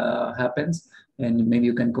happens, and maybe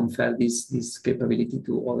you can confer this capability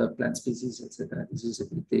to other plant species, etc. This is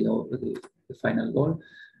the final goal.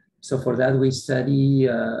 So for that, we study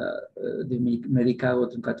the Medicago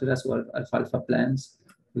truncatura, or alfalfa plants.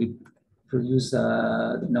 We produce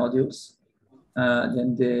the nodules.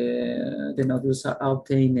 Then the nodules are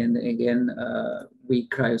obtained, and again, we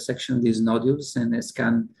cryosection these nodules and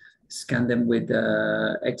scan them with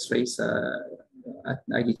X-rays at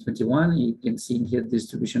ID21. You can see here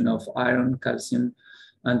distribution of iron, calcium,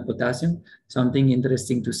 and potassium. Something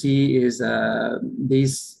interesting to see is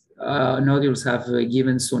these nodules have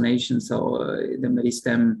given zonation, so the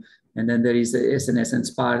meristem, and then there is a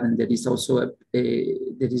senescence part, and there is also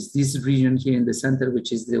there is this region here in the center,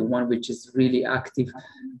 which is the one which is really active,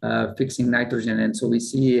 fixing nitrogen. And so we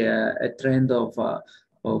see a trend of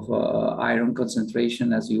iron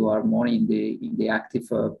concentration as you are more in the active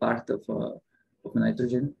part of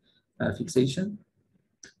nitrogen fixation.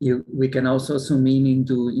 We can also zoom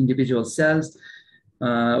into individual cells.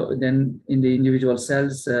 Then in the individual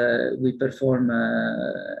cells, we perform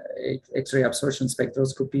X-ray absorption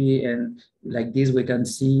spectroscopy, and like this we can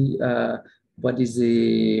see what is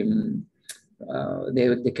the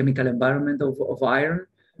chemical environment of iron.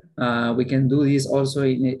 We can do this also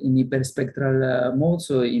in hyperspectral mode,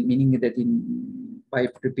 so meaning that by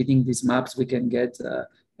repeating these maps we can get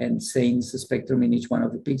and saying the spectrum in each one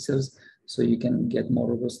of the pixels, so you can get more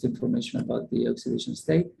robust information about the oxidation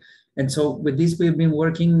state. And so with this, we've been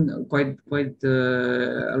working quite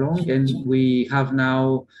along, and we have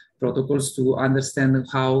now protocols to understand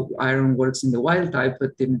how iron works in the wild type.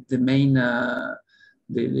 But the main,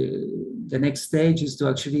 the next stage is to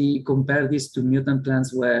actually compare this to mutant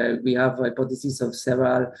plants, where we have hypotheses of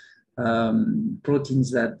several proteins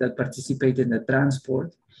that participate in the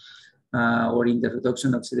transport or in the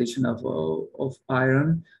reduction oxidation of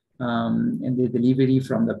iron. And the delivery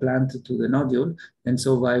from the plant to the nodule. And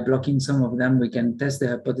so by blocking some of them, we can test the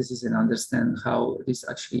hypothesis and understand how this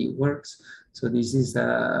actually works. So this is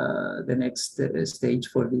the next stage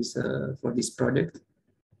for this project.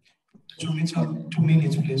 So it's 2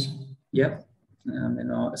 minutes, please. Yeah.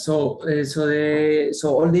 So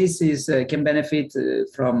all this is can benefit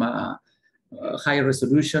from higher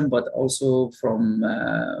resolution, but also from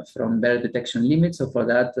better detection limits. So for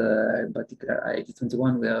that, in particular,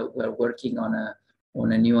 ID21, we are working on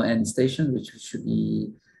a new end station, which should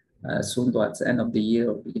be soon towards the end of the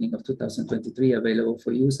year or beginning of 2023 available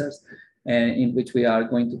for users, and in which we are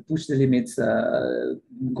going to push the limits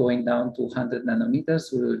going down to 100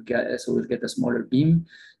 nanometers. We'll get a smaller beam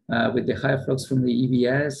with the high flux from the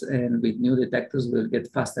EBS, and with new detectors, we'll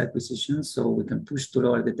get fast acquisition, so we can push to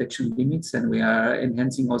lower detection limits. And we are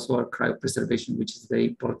enhancing also our cryopreservation, which is very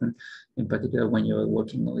important, in particular when you're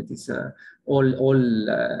working with these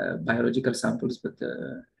all biological samples, but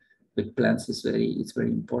with plants it's very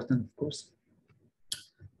important, of course.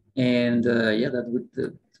 And yeah, that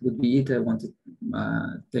would be it. I wanted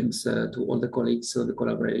thanks to all the colleagues of the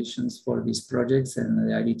collaborations for these projects and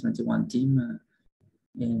the ID21 team,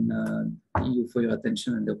 and you for your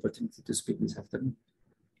attention and the opportunity to speak this afternoon.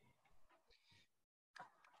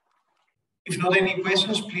 If not any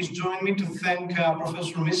questions, please join me to thank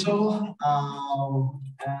Professor Missel.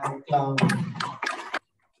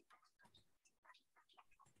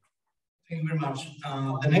 Thank you very much.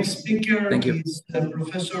 The next speaker is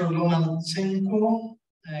Professor Lomantsenko,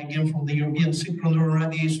 again from the European Synchrotron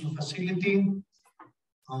Radiation Facility.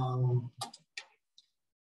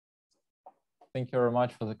 Thank you very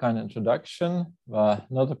much for the kind introduction.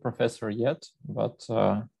 Not a professor yet, but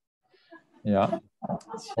yeah,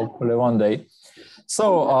 hopefully one day.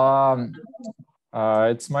 So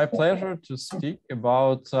it's my pleasure to speak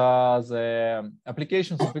about the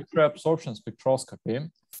applications of X-ray absorption spectroscopy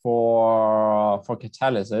for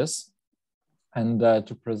catalysis, and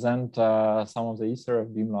to present some of the ESRF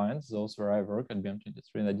beamlines, those where I work at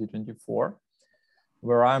BM23 and ID24,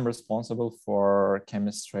 where I'm responsible for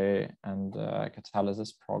chemistry and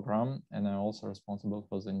catalysis program, and I'm also responsible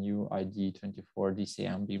for the new ID24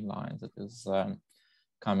 DCM beamline that is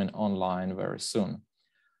coming online very soon.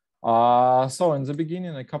 So in the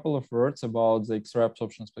beginning, a couple of words about the X-ray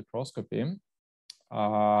absorption spectroscopy.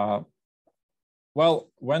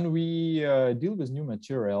 Well, when we deal with new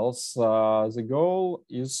materials, the goal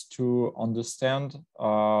is to understand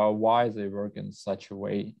why they work in such a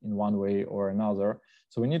way, in one way or another.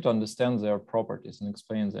 So we need to understand their properties and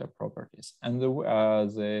explain their properties. And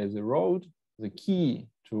the key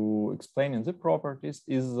to explaining the properties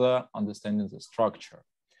is understanding the structure,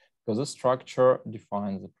 because the structure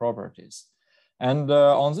defines the properties. And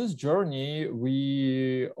on this journey,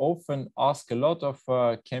 we often ask a lot of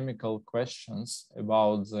chemical questions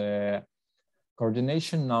about the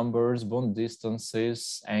coordination numbers, bond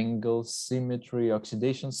distances, angles, symmetry,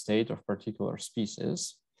 oxidation state of particular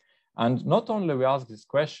species. And not only we ask these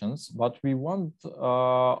questions, but we want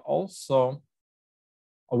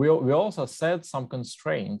we also set some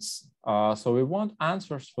constraints. So we want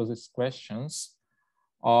answers for these questions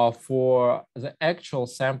for the actual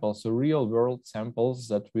samples, the real world samples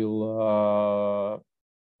that will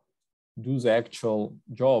do the actual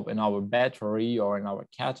job in our battery or in our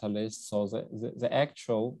catalyst. So the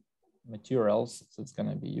actual materials that's going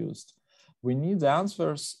to be used. We need the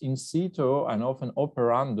answers in situ and often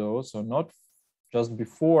operando, so not just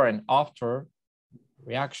before and after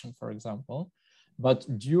reaction, for example, but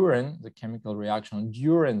during the chemical reaction,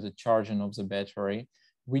 during the charging of the battery.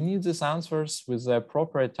 We need these answers with the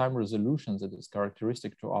appropriate time resolution that is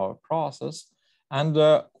characteristic to our process. And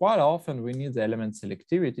quite often we need the element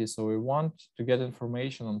selectivity. So we want to get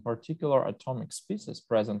information on particular atomic species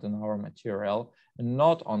present in our material and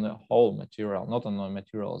not on the whole material, not on the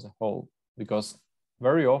material as a whole, because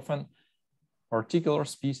very often particular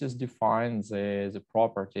species define the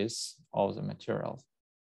properties of the materials.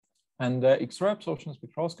 And X-ray absorption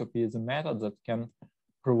spectroscopy is a method that can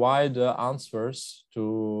provide answers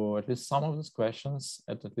to at least some of these questions,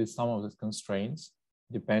 at least some of these constraints,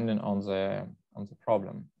 depending on the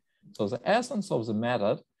problem. So the essence of the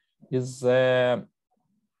method is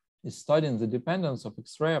studying the dependence of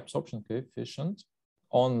X-ray absorption coefficient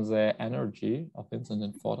on the energy of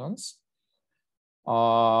incident photons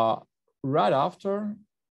right after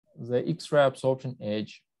the X-ray absorption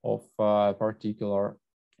edge of a particular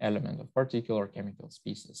element, of particular chemical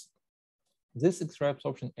species. These X-ray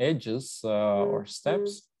absorption edges or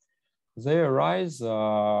steps, they arise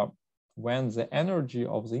when the energy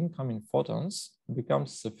of the incoming photons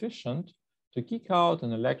becomes sufficient to kick out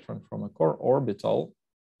an electron from a core orbital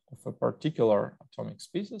of a particular atomic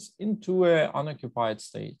species into unoccupied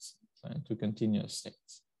states, so into continuous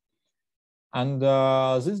states. And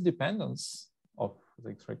this dependence of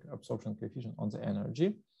the X-ray absorption coefficient on the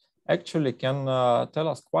energy actually can tell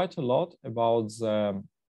us quite a lot about the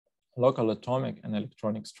local atomic and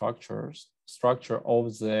electronic structure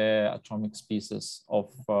of the atomic species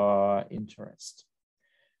of interest.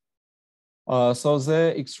 So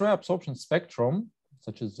the X-ray absorption spectrum,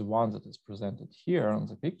 such as the one that is presented here on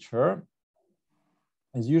the picture,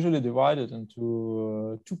 is usually divided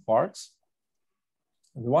into two parts.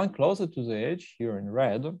 The one closer to the edge, here in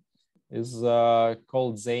red, is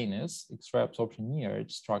called ZANIS, X-ray absorption near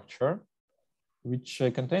edge structure, which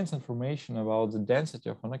contains information about the density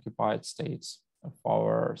of unoccupied states of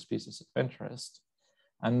our species of interest,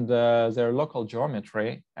 and their local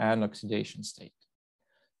geometry and oxidation state.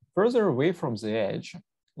 Further away from the edge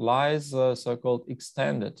lies a so-called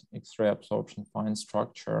extended X-ray absorption fine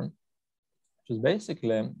structure, which is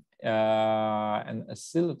basically an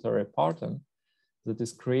oscillatory pattern that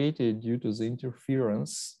is created due to the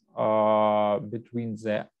interference between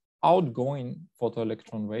the outgoing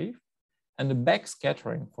photoelectron wave and the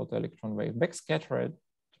backscattering photoelectron wave, backscattered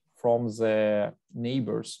from the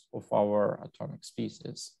neighbors of our atomic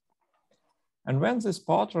species. And when this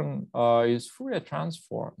pattern is Fourier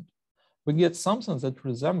transformed, we get something that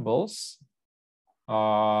resembles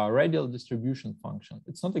radial distribution function.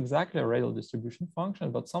 It's not exactly a radial distribution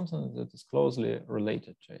function, but something that is closely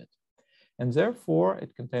related to it. And therefore,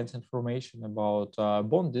 it contains information about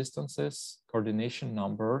bond distances, coordination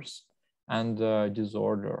numbers, and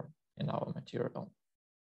disorder in our material.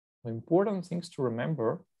 The important things to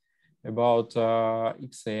remember about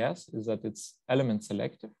XAS is that it's element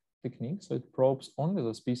selective technique. So it probes only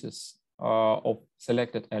the species of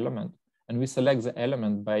selected element. And we select the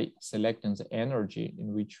element by selecting the energy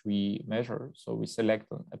in which we measure. So we select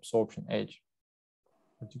an absorption edge,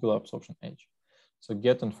 particular absorption edge. So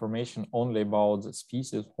get information only about the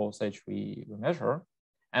species whose edge we measure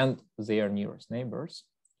and their nearest neighbors.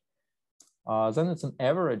 Then it's an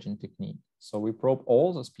averaging technique. So we probe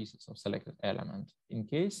all the species of selected element. In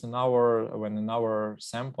case when in our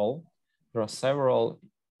sample, there are several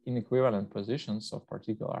inequivalent positions of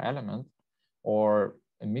particular element or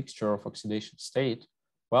a mixture of oxidation state,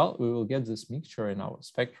 well, we will get this mixture in our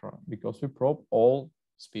spectra because we probe all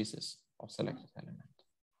species of selected element.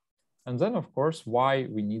 And then, of course, why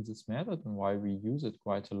we need this method and why we use it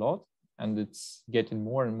quite a lot. And it's getting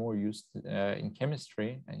more and more used in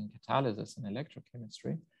chemistry and in catalysis and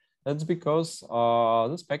electrochemistry. That's because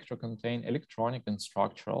the spectra contain electronic and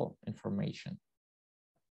structural information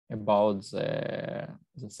about the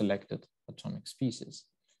selected atomic species.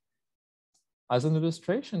 As an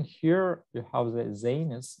illustration here, you have the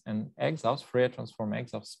ZANIS and EXAFS, Fourier transform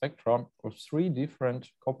EXAFS spectrum of 3 different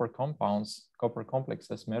copper compounds, copper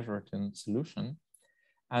complexes measured in solution.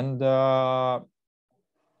 And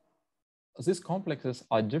these complexes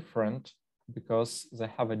are different because they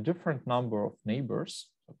have a different number of neighbors.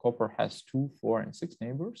 So copper has 2, 4, and 6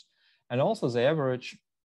 neighbors. And also the average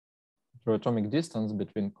atomic distance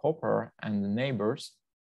between copper and the neighbors,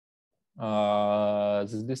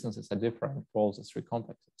 these distances are different for all the 3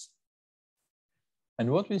 complexes.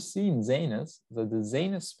 And what we see in ZANIS, that the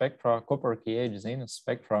ZANIS spectra, copper KH ZANIS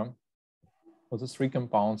spectra for the 3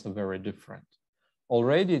 compounds are very different.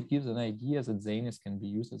 Already it gives an idea that ZANIS can be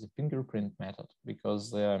used as a fingerprint method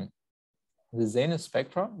because the ZANIS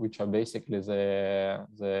spectra, which are basically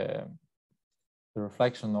the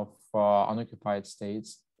reflection of unoccupied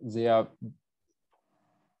states, they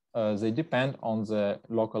depend on the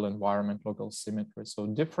local environment, local symmetry. So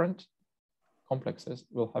different complexes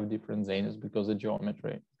will have different ZANIS because the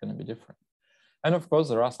geometry is going to be different. And of course,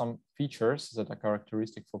 there are some features that are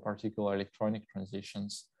characteristic for particular electronic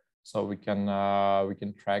transitions. So we can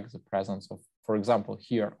track the presence of, for example,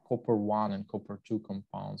 here, copper 1 and copper 2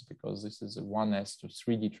 compounds, because this is a 1s to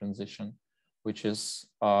 3D transition, which is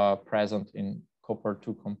present in copper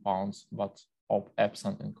 2 compounds, but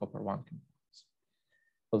absent in copper 1 compounds.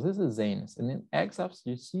 So this is ZANIS. And in EXAFS,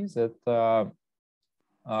 you see that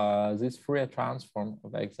this Fourier transform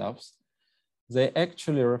of EXAFS, they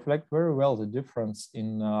actually reflect very well the difference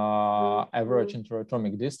in average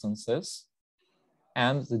interatomic distances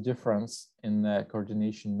and the difference in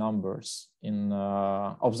coordination numbers in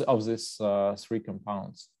of these 3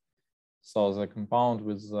 compounds. So the compound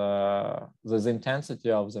with the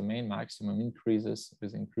intensity of the main maximum increases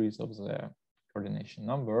with increase of the coordination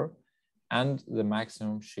number, and the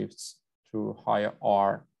maximum shifts to higher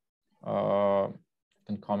R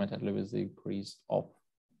concomitantly with the increase of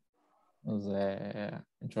the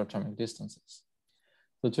interatomic distances.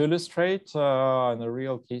 So to illustrate in the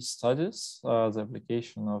real case studies, the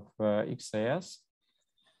application of XAS,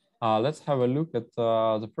 let's have a look at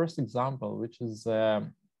the first example, which is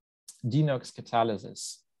DeNOx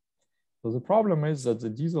catalysis. So the problem is that the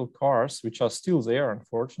diesel cars, which are still there,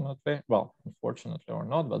 unfortunately, well, unfortunately or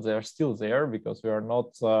not, but they are still there because we are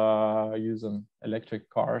not using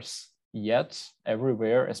electric cars yet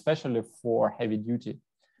everywhere, especially for heavy duty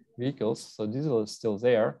vehicles. So diesel is still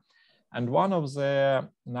there. And one of the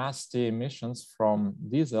nasty emissions from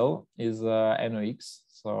diesel is NOx,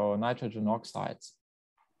 so nitrogen oxides,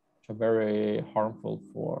 which are very harmful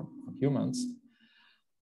for humans.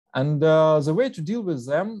 And the way to deal with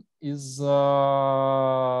them is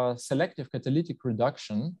selective catalytic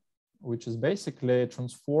reduction, which is basically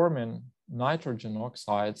transforming nitrogen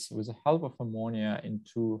oxides with the help of ammonia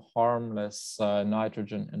into harmless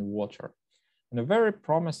nitrogen and water. And a very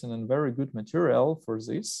promising and very good material for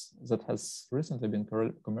this that has recently been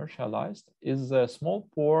commercialized is a small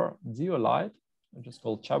pore zeolite, which is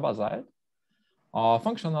called chabazite,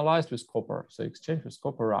 functionalized with copper, so exchange with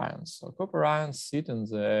copper ions. So copper ions sit in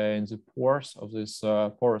the pores of this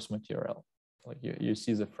porous material. Like you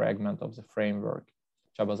see the fragment of the framework,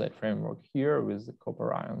 chabazite framework here with the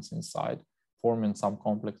copper ions inside, forming some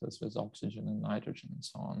complexes with oxygen and nitrogen and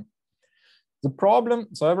so on. The problem,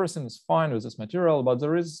 so everything is fine with this material, but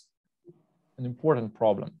there is an important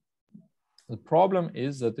problem. The problem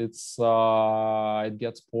is that it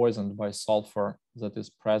gets poisoned by sulfur that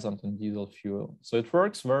is present in diesel fuel. So it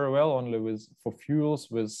works very well only for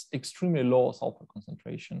fuels with extremely low sulfur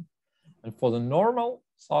concentration. And for the normal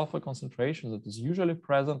sulfur concentration that is usually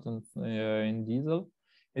present in diesel,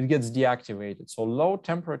 it gets deactivated. So low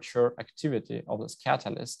temperature activity of this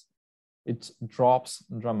catalyst, it drops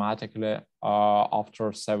dramatically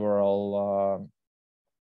after several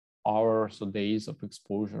hours or days of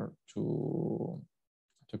exposure to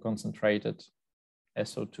concentrated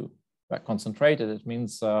SO2. By concentrated, it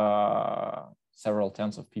means several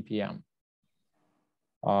tens of ppm.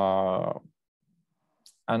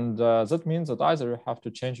 And that means that either you have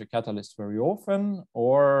to change your catalyst very often,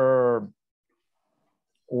 or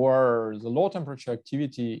the low temperature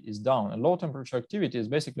activity is down. And low temperature activity is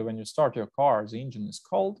basically when you start your car, the engine is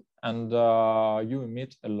cold, and you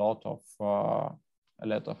emit a lot of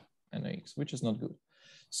NOx, which is not good.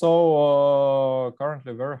 So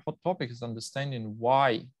currently, a very hot topic is understanding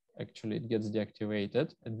why actually it gets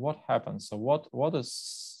deactivated and what happens. So what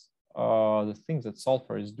is the thing that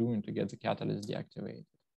sulfur is doing to get the catalyst deactivated?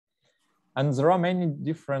 And there are many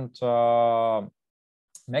different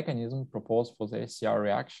mechanism proposed for the SCR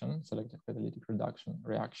reaction, selective catalytic reduction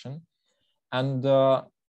reaction. And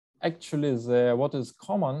actually what is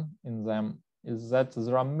common in them is that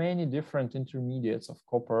there are many different intermediates of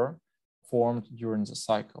copper formed during the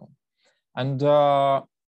cycle. And our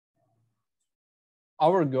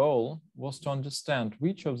goal was to understand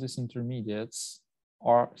which of these intermediates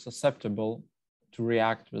are susceptible to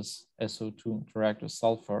react with SO2, to react with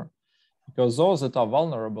sulfur. Because those that are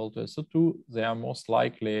vulnerable to SO2, they are most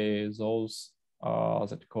likely those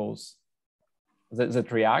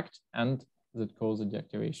that react and that cause the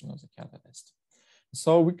deactivation of the catalyst.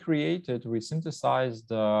 So we synthesized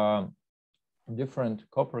different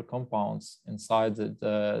copper compounds inside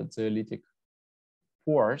the zeolitic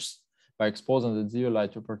pores by exposing the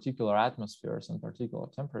zeolite to particular atmospheres and particular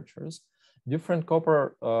temperatures. Different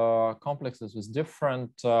copper complexes with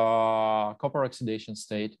different copper oxidation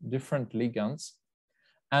state, different ligands.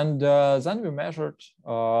 And then we measured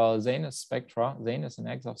Zenes and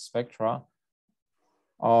EXAF spectra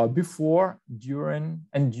before, during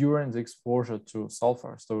the exposure to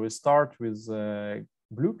sulfur. So we start with a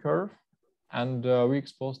blue curve, and we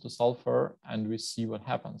expose to sulfur, and we see what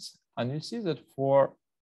happens. And you see that for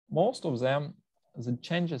most of them, the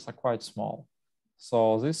changes are quite small.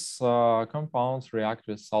 So these compounds react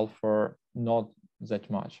with sulfur not that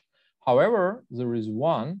much. However, there is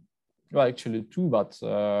one, well, actually two, but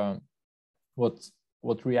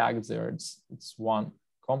what reacts there, it's one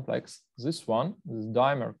complex, this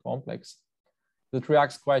dimer complex, that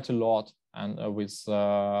reacts quite a lot and with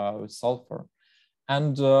sulfur.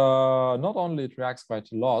 And not only it reacts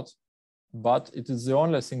quite a lot, but it is the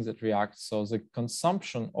only thing that reacts. So the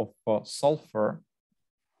consumption of sulfur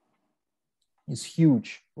is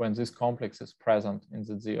huge when this complex is present in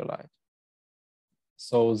the zeolite.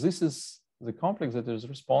 So this is the complex that is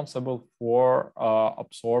responsible for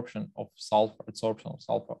absorption of sulfur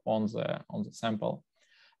on the sample.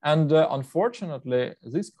 And unfortunately,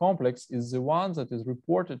 this complex is the one that is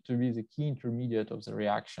reported to be the key intermediate of the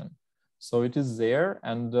reaction. So it is there,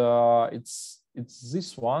 and it's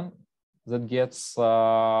this one that gets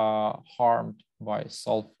harmed by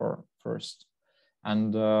sulfur first.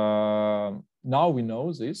 And now we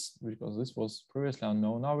know this, because this was previously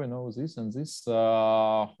unknown. Now we know this, and this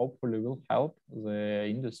hopefully will help the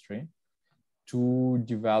industry to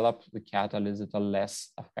develop the catalysts that are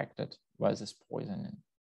less affected by this poisoning.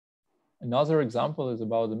 Another example is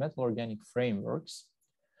about the metal organic frameworks.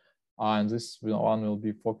 And this one will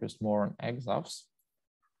be focused more on EXAFs.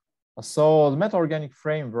 So the metal-organic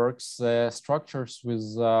frameworks, structures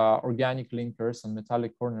with organic linkers and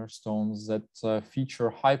metallic cornerstones that feature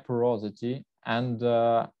high porosity and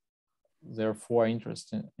therefore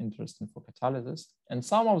interesting for catalysis. And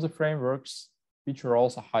some of the frameworks feature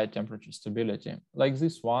also high temperature stability, like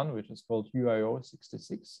this one, which is called UIO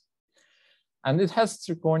 66. And it has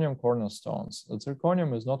zirconium cornerstones. The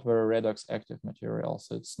zirconium is not very redox active material,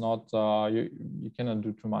 so it's not, you cannot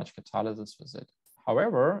do too much catalysis with it.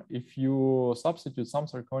 However, if you substitute some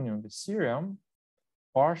zirconium with cerium,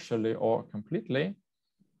 partially or completely,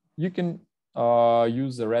 you can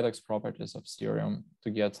use the redox properties of cerium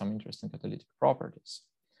to get some interesting catalytic properties.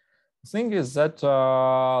 The thing is that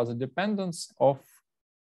the dependence of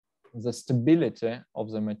the stability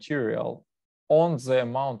of the material on the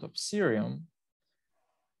amount of cerium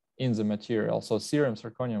in the material, so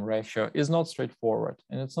cerium-zirconium ratio, is not straightforward,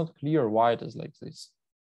 and it's not clear why it is like this.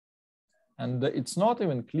 And it's not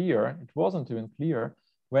even clear, it wasn't even clear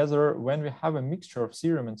whether when we have a mixture of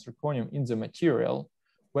cerium and zirconium in the material,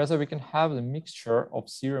 whether we can have the mixture of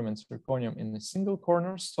cerium and zirconium in a single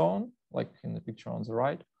cornerstone, like in the picture on the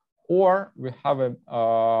right, or we have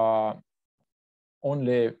a,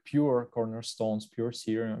 only pure cornerstones, pure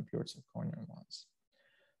cerium and pure zirconium ones.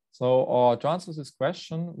 So to answer this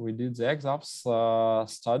question, we did the EXAFS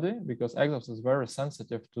study, because EXAFS is very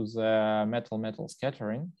sensitive to the metal-metal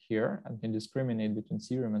scattering here and can discriminate between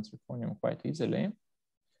cerium and zirconium quite easily.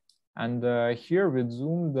 And here we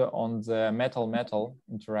zoomed on the metal-metal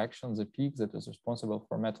interaction, the peak that is responsible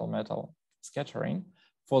for metal-metal scattering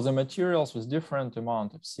for the materials with different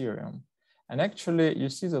amount of cerium. And actually, you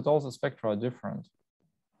see that all the spectra are different.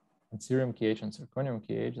 And cerium KH and zirconium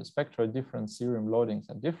KH, the spectra are different, cerium loadings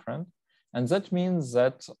are different. And that means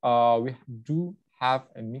that we do have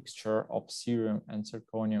a mixture of cerium and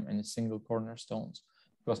zirconium in a single cornerstones,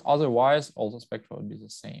 because otherwise all the spectra would be the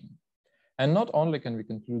same. And not only can we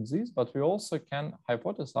conclude this, but we also can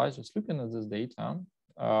hypothesize, just looking at this data.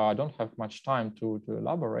 I don't have much time to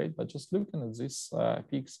elaborate, but just looking at these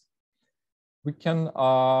peaks, we can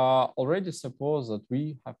already suppose that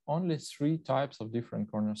we have only 3 types of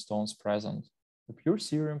different cornerstones present: the pure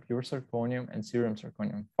cerium, pure zirconium, and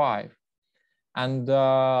cerium-zirconium 5. And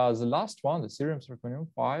the last one, the cerium-zirconium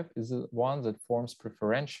 5, is the one that forms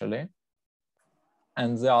preferentially,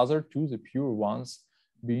 and the other 2, the pure ones,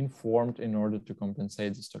 being formed in order to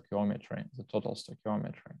compensate the stoichiometry, the total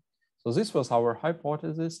stoichiometry. So this was our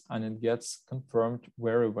hypothesis, and it gets confirmed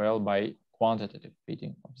very well by quantitative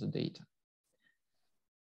fitting of the data.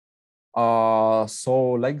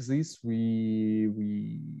 So like this,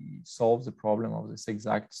 we solved the problem of this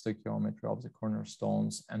exact stoichiometry of the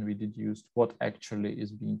cornerstones, and we deduced what actually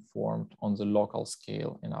is being formed on the local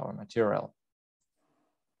scale in our material.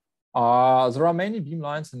 There are many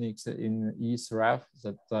beamlines in ESRF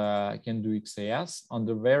that can do XAS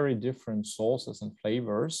under very different sources and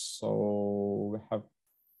flavors. So we have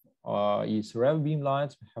ESRF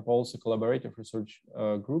beamlines. We have also collaborative research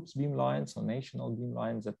groups beamlines or national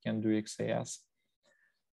beamlines that can do XAS.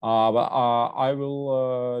 But I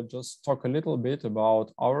will just talk a little bit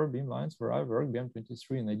about our beamlines where I work,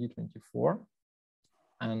 BM23 and ID24.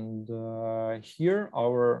 And here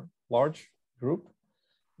our large group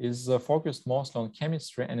is focused mostly on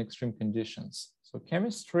chemistry and extreme conditions. So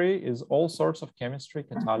chemistry is all sorts of chemistry,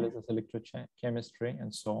 catalysis, electrochemistry,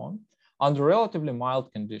 and so on, under relatively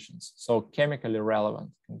mild conditions. So chemically relevant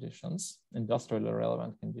conditions, industrially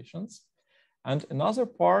relevant conditions. And another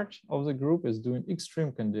part of the group is doing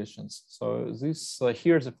extreme conditions. So this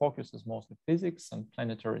here the focus is mostly physics and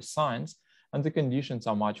planetary science, and the conditions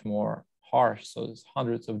are much more harsh. So it's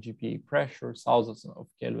hundreds of GPa pressure, thousands of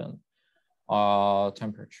Kelvin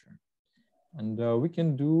temperature. And we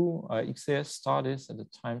can do XAS studies at the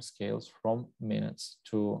time scales from minutes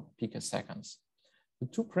to picoseconds. The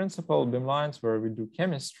 2 principal beamlines where we do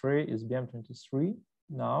chemistry is BM23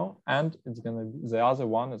 now, and it's gonna be, the other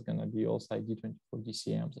one is gonna be also ID24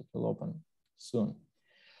 DCM that will open soon.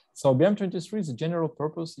 So BM23 is a general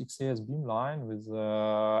purpose XAS beamline with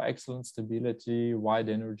excellent stability, wide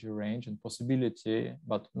energy range, and possibility,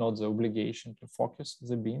 but not the obligation, to focus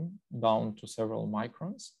the beam down to several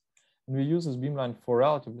microns. And we use this beamline for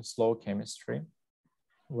relatively slow chemistry,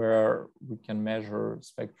 where we can measure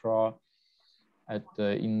spectra at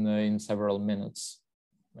in several minutes,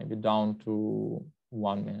 maybe down to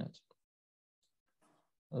 1 minute.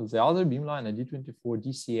 The other beamline, ID24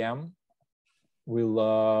 DCM, will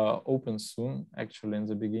open soon, actually in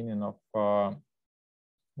the beginning of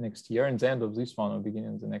next year, in the end of this one or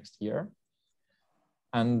beginning of the next year.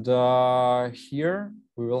 And here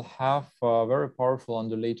we will have a very powerful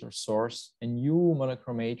undulator source, a new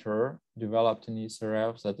monochromator developed in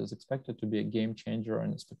ESRF that is expected to be a game changer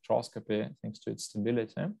in spectroscopy thanks to its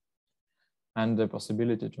stability and the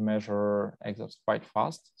possibility to measure EXAFs quite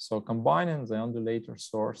fast. So combining the undulator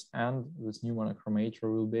source and this new monochromator,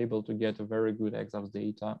 we'll be able to get a very good EXAFs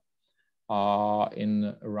data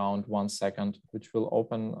in around 1 second, which will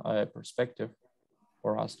open a perspective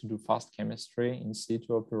for us to do fast chemistry in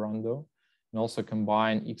situ operando, and also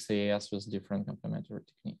combine XAS with different complementary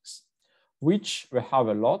techniques, which we have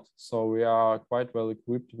a lot. So we are quite well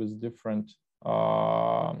equipped with different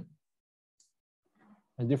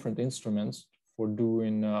instruments for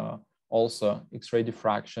doing also X-ray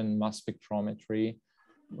diffraction, mass spectrometry,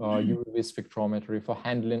 UV spectrometry, for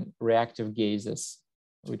handling reactive gases,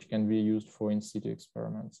 which can be used for in situ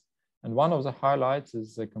experiments. And one of the highlights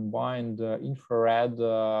is the combined infrared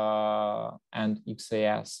and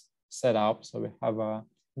XAS setup. So we have an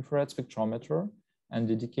infrared spectrometer and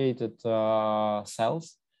dedicated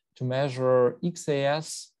cells to measure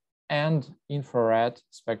XAS and infrared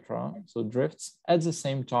spectra, so drifts at the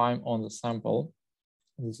same time on the sample.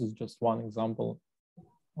 This is just one example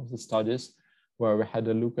of the studies where we had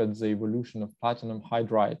a look at the evolution of platinum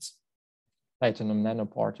hydrides, platinum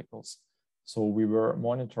nanoparticles. So we were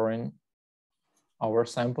monitoring our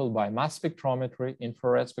sample by mass spectrometry,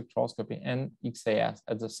 infrared spectroscopy, and XAS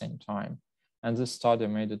at the same time. And this study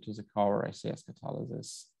made it to the cover ICS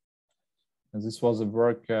Catalysis. And this was a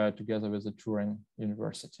work together with the Turin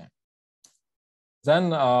University.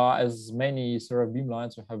 Then, as many ESRF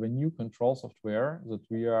beamlines, we have a new control software that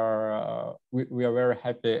we are very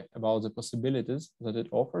happy about the possibilities that it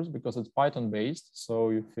offers, because it's Python-based.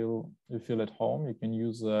 So you feel at home. You can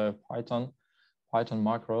use Python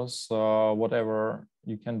macros, whatever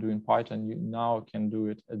you can do in Python, you now can do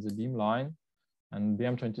it at the beamline. And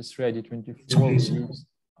BM23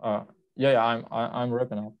 ID24. I'm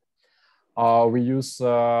wrapping up. We use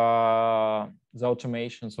the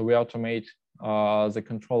automation, so we automate the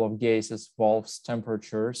control of gases, valves,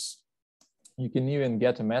 temperatures. You can even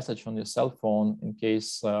get a message on your cell phone in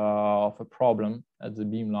case of a problem at the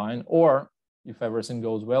beamline, or if everything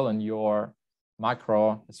goes well and your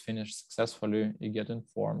macro is finished successfully, you get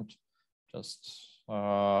informed just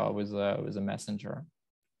with a messenger.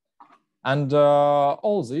 And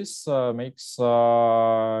all this makes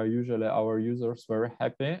usually our users very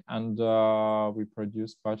happy, and we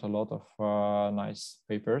produce quite a lot of nice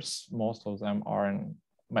papers. Most of them are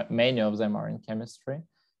many of them are in chemistry,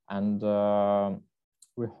 and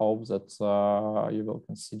we hope that you will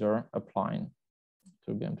consider applying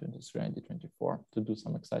to BM23 and D24 to do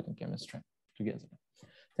some exciting chemistry together.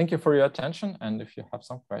 Thank you for your attention, and if you have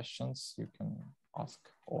some questions, you can ask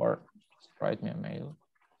or just write me a mail.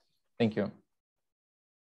 Thank you.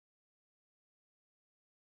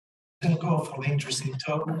 Thank you for the interesting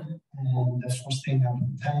talk and the staying up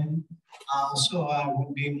in time. So I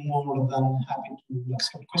would be more than happy to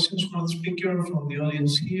accept questions from the speaker, from the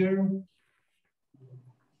audience here.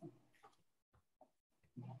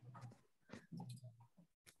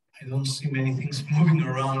 I don't see many things moving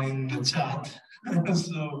around in the chat.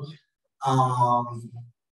 So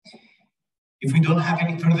if we don't have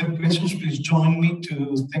any further questions, please join me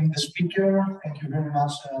to thank the speaker. Thank you very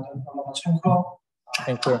much, Dr. Lomachenko.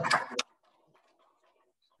 Thank you.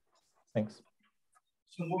 Thanks.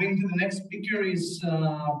 So moving to the next speaker is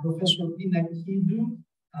Professor Pinakidou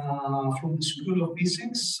from the School of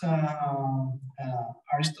Physics,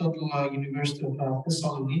 Aristotle University of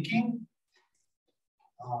Thessaloniki.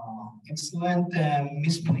 Excellent.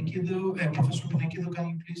 Ms. Pinakidou, Professor Pinakidou, can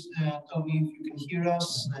you please tell me if you can hear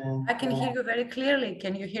us? I can hear you very clearly.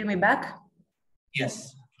 Can you hear me back?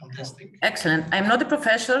 Yes, fantastic. Excellent. I'm not a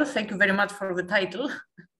professor. Thank you very much for the title.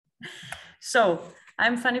 So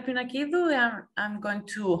I'm Fanny Pinakidou, and I'm going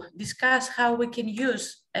to discuss how we can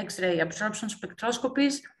use X-ray absorption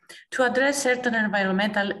spectroscopies to address certain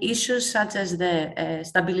environmental issues, such as the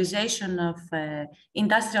stabilization of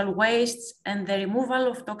industrial wastes and the removal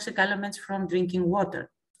of toxic elements from drinking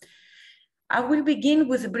water. I will begin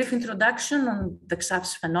with a brief introduction on the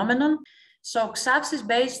GrSUN phenomenon. So GrSUN is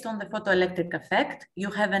based on the photoelectric effect.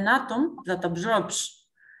 You have an atom that absorbs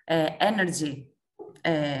energy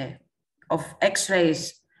of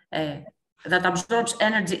X-rays, that absorbs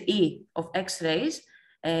energy E of X-rays,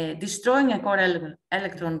 destroying a core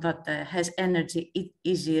electron that has energy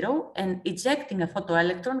E0 and ejecting a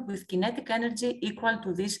photoelectron with kinetic energy equal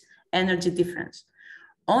to this energy difference.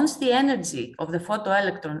 Once the energy of the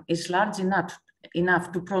photoelectron is large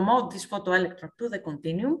enough to promote this photoelectron to the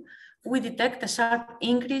continuum, we detect a sharp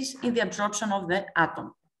increase in the absorption of the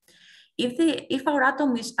atom. If our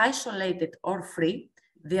atom is isolated or free,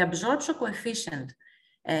 the absorption coefficient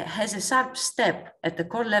has a sharp step at the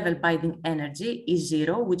core level binding energy,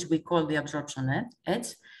 E0, which we call the absorption edge,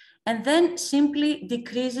 and then simply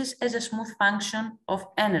decreases as a smooth function of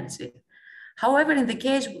energy. However, in the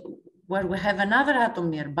case where we have another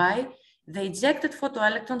atom nearby, the ejected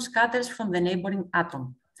photoelectron scatters from the neighboring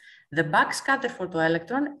atom. The backscattered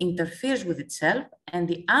photoelectron interferes with itself, and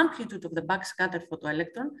the amplitude of the backscattered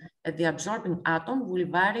photoelectron at the absorbing atom will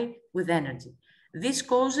vary with energy. This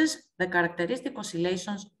causes the characteristic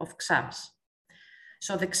oscillations of XAPS.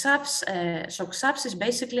 So the XAPS is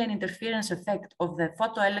basically an interference effect of the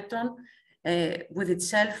photoelectron with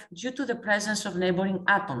itself due to the presence of neighboring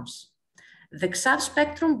atoms. The XAPS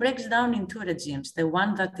spectrum breaks down in two regimes. The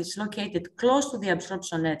one that is located close to the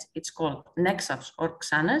absorption edge, it's called NEXAPS or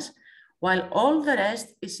XANAs, while all the rest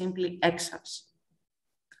is simply XAPS.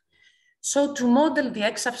 So to model the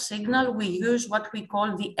XAPS signal, we use what we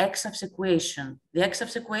call the XAPS equation. The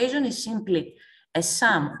XAPS equation is simply a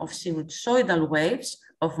sum of sinusoidal waves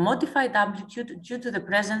of modified amplitude due to the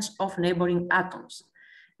presence of neighboring atoms.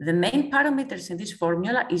 The main parameters in this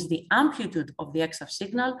formula is the amplitude of the XAPS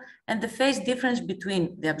signal and the phase difference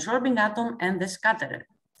between the absorbing atom and the scatterer.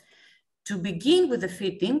 To begin with the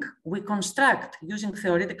fitting, we construct, using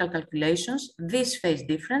theoretical calculations, this phase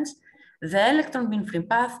difference, the electron beam free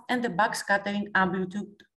path, and the backscattering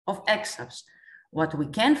amplitude of XAPS. What we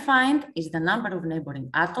can find is the number of neighboring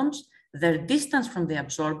atoms, their distance from the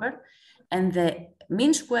absorber, and the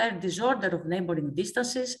mean square disorder of neighboring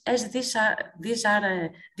distances, as these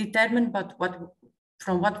are determined by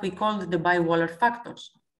from what we call the bipolar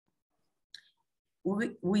factors.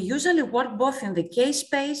 We usually work both in the K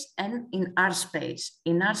space and in R space.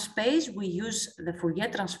 In R space, we use the Fourier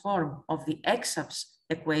transform of the XAPS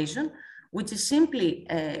equation, which simply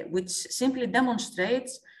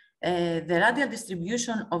demonstrates the radial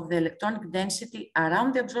distribution of the electronic density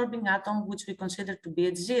around the absorbing atom, which we consider to be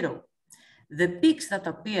at 0. The peaks that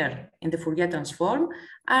appear in the Fourier transform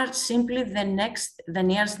are simply the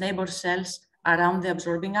nearest neighbor cells around the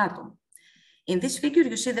absorbing atom. In this figure,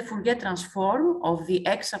 you see the Fourier transform of the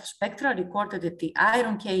XAPS spectra recorded at the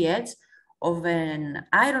iron K edge of an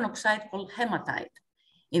iron oxide called hematite.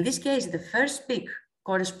 In this case, the first peak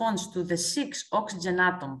corresponds to the 6 oxygen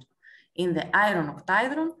atoms in the iron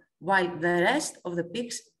octahedron, while the rest of the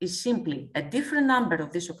peaks is simply a different number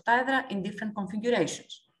of these octahedra in different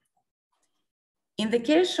configurations. In the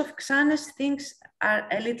case of XANAs, things are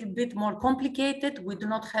a little bit more complicated. We do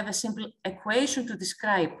not have a simple equation to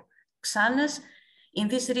describe XANAs. In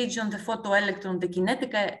this region, the photoelectron, the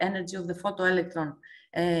kinetic energy of the photoelectron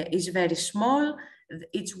is very small.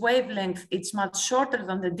 Its wavelength is much shorter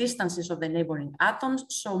than the distances of the neighboring atoms,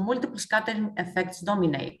 so multiple scattering effects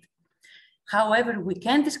dominate. However, we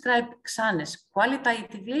can describe XANAs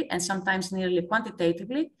qualitatively and sometimes nearly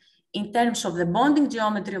quantitatively in terms of the bonding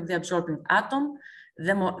geometry of the absorbing atom,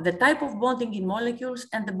 the type of bonding in molecules,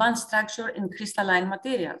 and the band structure in crystalline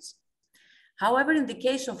materials. However, in the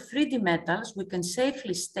case of 3D metals, we can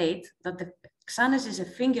safely state that the XANAs is a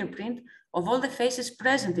fingerprint of all the phases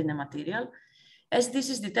present in a material, as this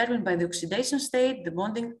is determined by the oxidation state, the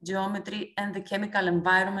bonding geometry, and the chemical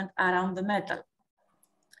environment around the metal.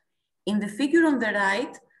 In the figure on the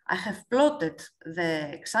right, I have plotted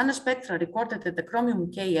the XANA spectra recorded at the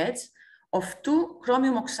chromium K edge of 2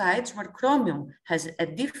 chromium oxides where chromium has a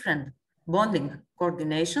different bonding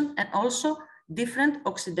coordination and also different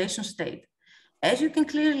oxidation state. As you can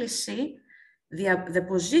clearly see, the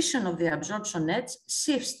position of the absorption edge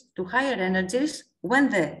shifts to higher energies when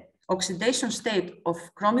the oxidation state of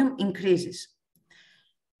chromium increases.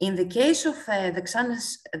 In the case of the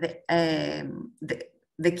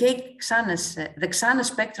XANA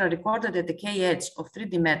spectra recorded at the K edge of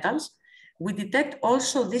 3D metals, we detect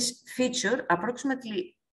also this feature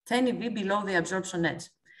approximately 10 eV below the absorption edge.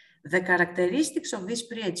 The characteristics of this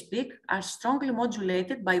pre-edge peak are strongly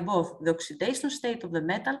modulated by both the oxidation state of the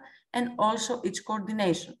metal and also its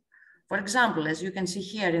coordination. For example, as you can see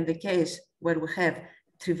here in the case where we have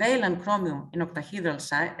trivalent chromium in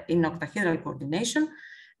octahedral coordination,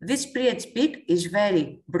 this pre-edge peak is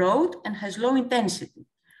very broad and has low intensity.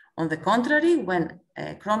 On the contrary, when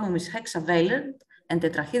chromium is hexavalent and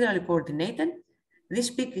tetrahedrally coordinated,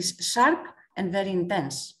 this peak is sharp and very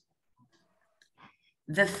intense.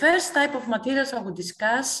 The first type of materials I will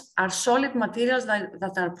discuss are solid materials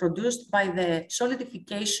that are produced by the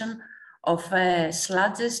solidification of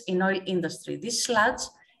sludges in oil industry. This sludge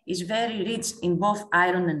is very rich in both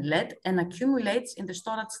iron and lead and accumulates in the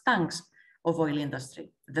storage tanks of oil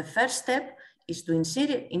industry. The first step is to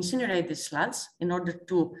incinerate the sludge in order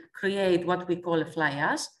to create what we call a fly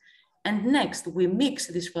ash. And next, we mix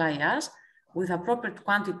this fly ash with appropriate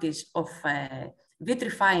quantities of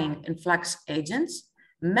vitrifying and flux agents,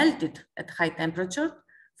 melted at high temperature,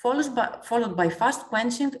 followed by fast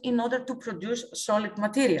quenching in order to produce solid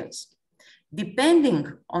materials.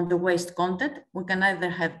 Depending on the waste content, we can either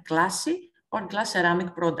have glassy or glass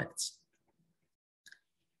ceramic products.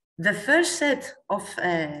 The first set of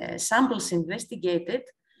samples investigated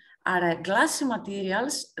are glassy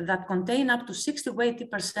materials that contain up to 60 to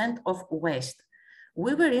 80% of waste.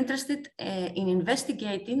 We were interested in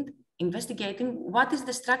investigating what is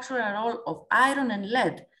the structural role of iron and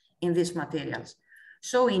lead in these materials.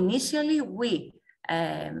 So initially we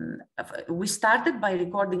started by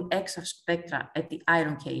recording EXRF spectra at the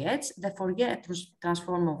iron K edge, the Fourier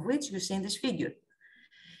transform of which you see in this figure.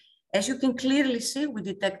 As you can clearly see, we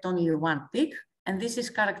detect only one peak, and this is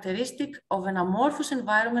characteristic of an amorphous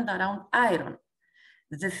environment around iron.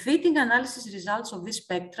 The fitting analysis results of this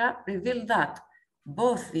spectra reveal that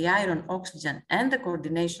both the iron oxygen and the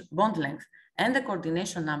coordination bond length and the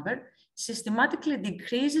coordination number systematically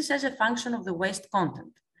decreases as a function of the waste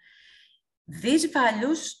content. These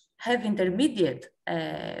values have intermediate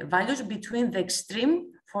values between the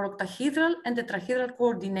extreme for octahedral and tetrahedral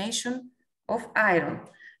coordination of iron.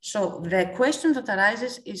 So the question that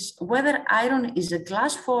arises is whether iron is a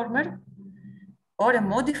glass former or a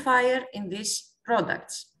modifier in these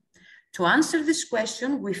products. To answer this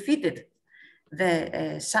question, we fitted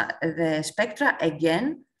the spectra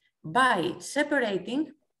again by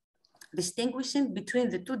distinguishing between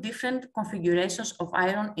the two different configurations of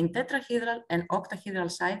iron in tetrahedral and octahedral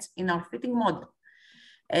sites in our fitting model.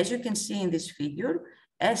 As you can see in this figure,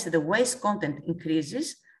 as the waste content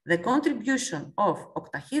increases, the contribution of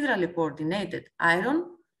octahedrally coordinated iron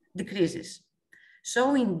decreases.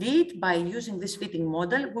 So indeed, by using this fitting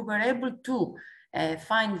model, we were able to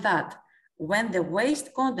find that when the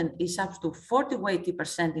waste content is up to 40 to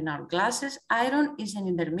 80% in our glasses, iron is an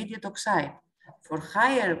intermediate oxide. For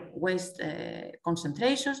higher waste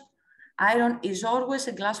concentrations, iron is always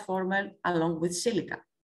a glass former along with silica.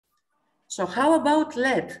 So how about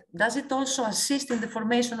lead? Does it also assist in the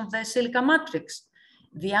formation of the silica matrix?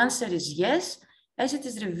 The answer is yes, as it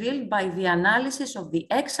is revealed by the analysis of the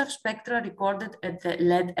EXRF spectra recorded at the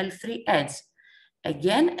lead L3 edge.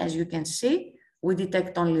 Again, as you can see, we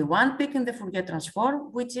detect only one peak in the Fourier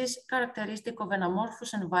transform, which is characteristic of an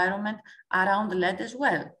amorphous environment around lead as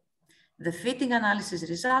well. The fitting analysis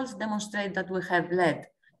results demonstrate that we have lead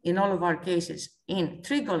in all of our cases in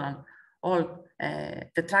trigonal or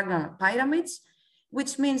tetragonal pyramids,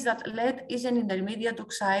 which means that lead is an intermediate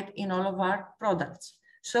oxide in all of our products.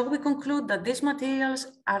 So we conclude that these materials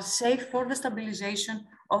are safe for the stabilization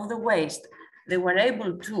of the waste. They were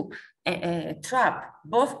able to trap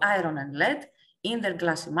both iron and lead in their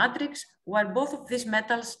glassy matrix, where both of these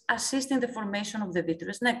metals assist in the formation of the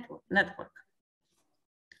vitreous network.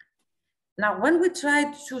 Now, when we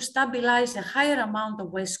tried to stabilize a higher amount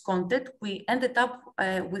of waste content, we ended up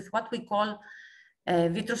with what we call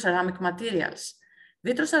vitroceramic materials.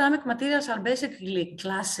 Vitroceramic materials are basically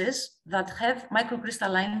glasses that have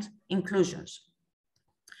microcrystalline inclusions.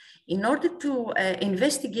 In order to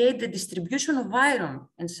investigate the distribution of iron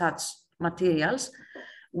in such materials,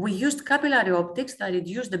 we used capillary optics that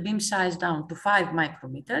reduced the beam size down to 5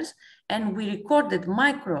 micrometers, and we recorded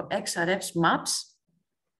micro XRF maps,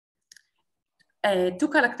 two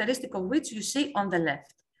characteristics of which you see on the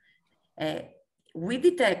left. We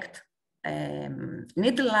detect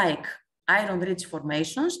needle-like iron-rich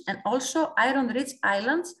formations and also iron-rich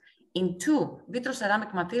islands in two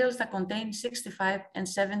vitroceramic materials that contain 65 and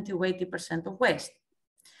 70 to 80% of waste.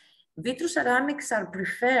 Vitroceramics are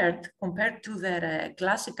preferred compared to their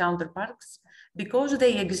glassy counterparts because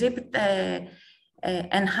they exhibit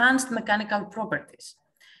enhanced mechanical properties.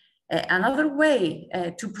 Another way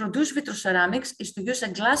to produce vitroceramics is to use a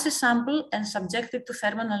glassy sample and subject it to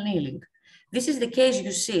thermal annealing. This is the case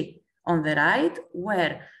you see on the right,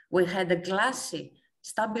 where we had a glassy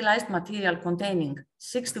stabilized material containing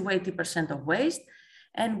 60 to 80% of waste,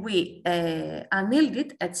 and we annealed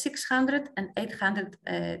it at 600 and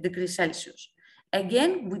 800 degrees Celsius.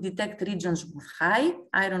 Again, we detect regions with high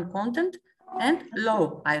iron content and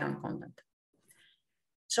low iron content.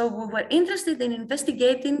 So we were interested in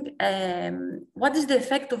investigating what is the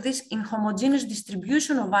effect of this inhomogeneous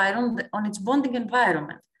distribution of iron on its bonding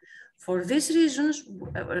environment. For this reason,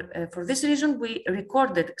 we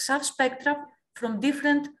recorded XRF spectra from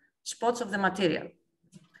different spots of the material.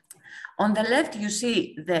 On the left, you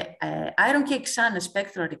see the iron GrSUN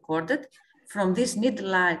spectra recorded from these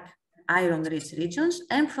needle-like iron-rich regions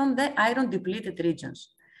and from the iron-depleted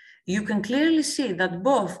regions. you can clearly see that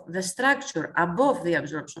both the structure above the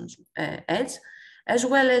absorption edge, as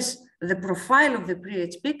well as the profile of the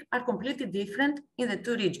pre-edge peak, are completely different in the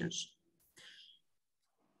two regions.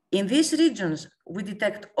 In these regions, we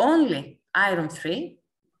detect only iron-3,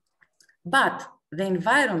 but the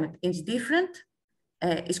environment is different,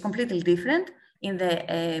 is completely different. In the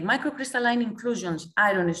microcrystalline inclusions,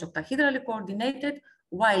 iron is octahedrally coordinated,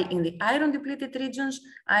 while in the iron-depleted regions,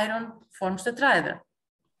 iron forms tetraeder.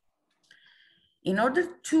 In order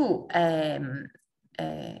to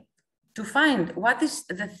find what is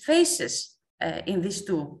the phases in these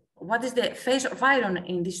two, what is the phase of iron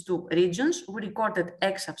in these two regions, we recorded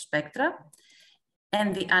XF spectra,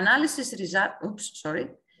 and the analysis result,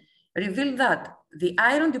 revealed that the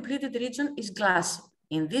iron-depleted region is glassy.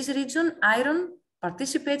 In this region, iron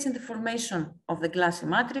participates in the formation of the glassy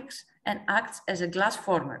matrix and acts as a glass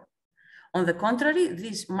former. On the contrary,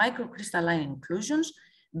 these microcrystalline inclusions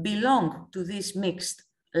belong to this mixed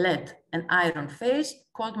lead and iron phase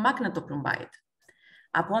called magnetoplumbite.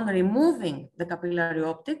 Upon removing the capillary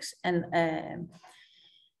optics and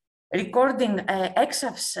recording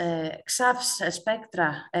XF's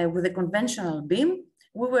spectra with a conventional beam,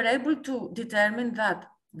 we were able to determine that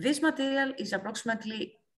this material is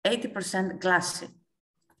approximately 80% glassy.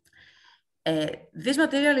 This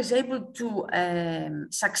material is able to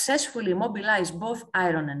successfully mobilize both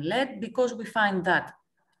iron and lead because we find that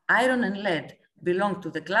iron and lead belong to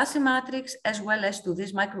the glassy matrix as well as to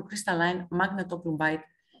these microcrystalline magnetoplumbite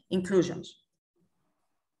inclusions.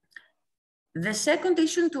 The second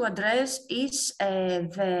issue to address is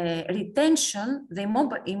the retention, the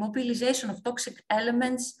immobilization of toxic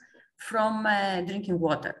elements from drinking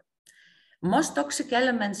water. Most toxic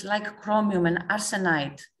elements like chromium and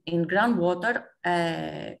arsenite in groundwater,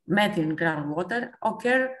 met in groundwater,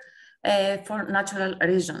 occur for natural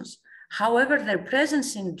reasons. However, their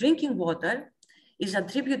presence in drinking water is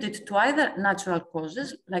attributed to either natural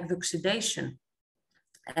causes like the oxidation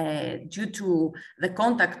due to the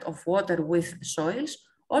contact of water with soils,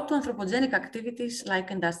 or to anthropogenic activities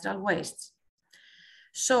like industrial wastes.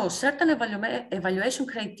 So certain evaluation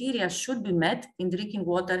criteria should be met in drinking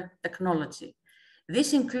water technology.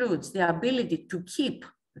 This includes the ability to keep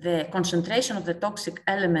the concentration of the toxic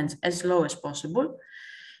elements as low as possible,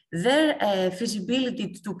 their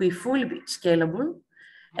feasibility to be fully scalable,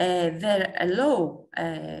 their low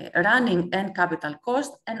running and capital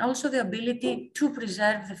cost, and also the ability to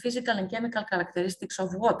preserve the physical and chemical characteristics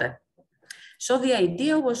of water. So the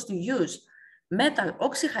idea was to use metal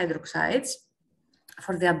oxyhydroxides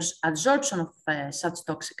for the absorption of such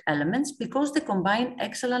toxic elements because they combine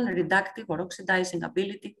excellent reductive or oxidizing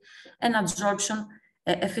ability and absorption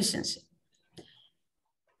efficiency.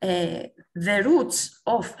 The routes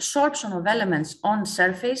of sorption of elements on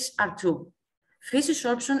surface are two: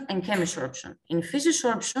 physisorption and chemisorption. In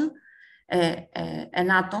physisorption, an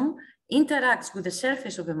atom interacts with the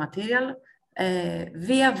surface of a material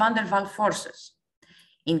via van der Waals forces.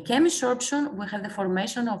 In chemisorption, we have the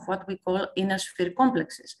formation of what we call inner sphere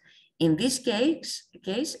complexes. In this case,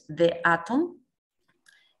 the atom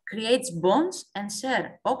creates bonds and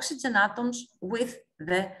share oxygen atoms with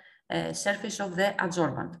the surface of the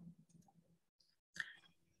adsorbent.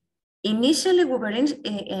 Initially, we were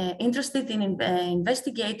interested in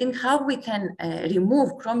investigating how we can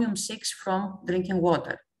remove chromium-6 from drinking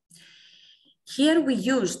water. Here we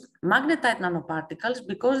used magnetite nanoparticles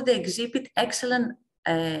because they exhibit excellent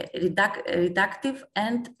reductive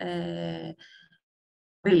and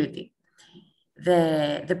ability.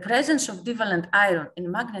 The presence of divalent iron in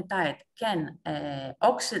magnetite can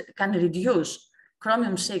reduce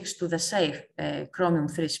chromium-6 to the safe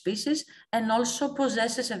chromium-3 species, and also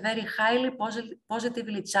possesses a very highly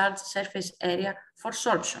positively charged surface area for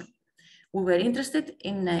sorption. We were interested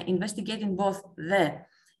in investigating both the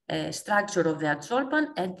structure of the adsorbent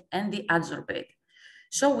and the adsorbate.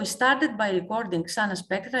 So we started by recording GrSUN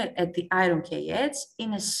spectra at the iron K edge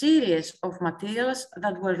in a series of materials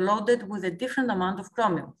that were loaded with a different amount of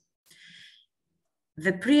chromium.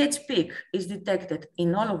 The pre-edge peak is detected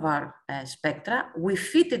in all of our spectra. We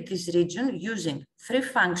fitted this region using 3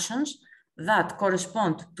 functions that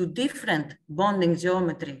correspond to different bonding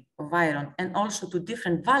geometry of iron and also to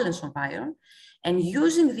different valence of iron. And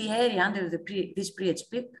using the area under this pre-edge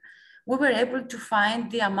peak, we were able to find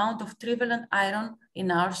the amount of trivalent iron in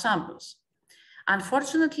our samples.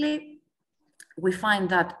 Unfortunately, we find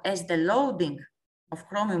that as the loading of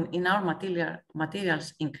chromium in our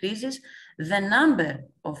materials increases, the number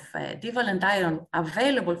of divalent iron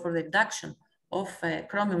available for the reduction of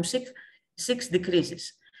chromium-6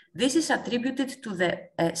 decreases. This is attributed to the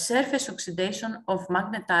surface oxidation of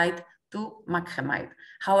magnetite to macrhemite.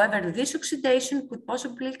 However, this oxidation could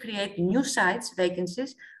possibly create new sites,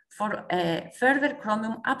 vacancies, for further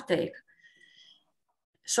chromium uptake.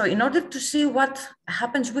 So in order to see what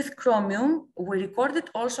happens with chromium, we recorded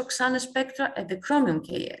also GrSUN spectra at the chromium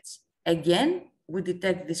KH. Again, we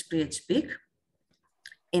detect this pH peak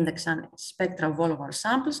in the GrSUN spectra of all of our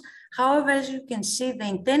samples. However, as you can see, the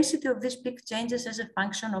intensity of this peak changes as a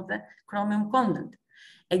function of the chromium content.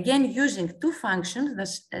 Again, using two functions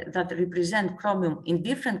that represent chromium in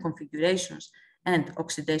different configurations and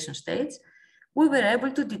oxidation states, we were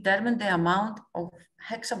able to determine the amount of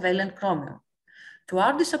hexavalent chromium. To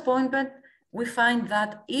our disappointment, we find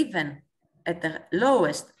that even at the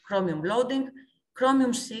lowest chromium loading,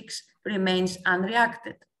 chromium-6 remains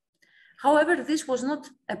unreacted. However, this was not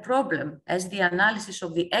a problem, as the analysis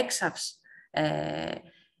of the EXAFS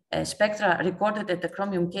spectra recorded at the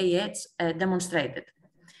chromium KH demonstrated.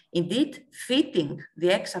 Indeed, fitting the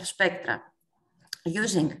EXAFS spectra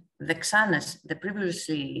using the GrSUN, the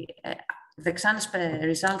GrSUN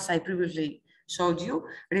results I previously showed you,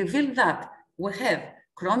 revealed that we have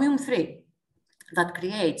chromium-3 that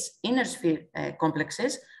creates inner sphere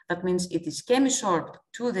complexes. That means it is chemisorbed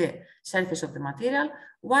to the surface of the material,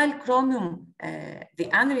 while chromium, the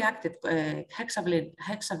unreacted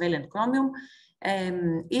hexavalent chromium,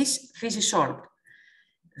 is physisorbed.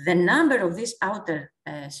 The number of these outer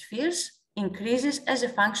spheres increases as a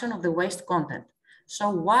function of the waste content. So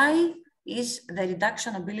why is the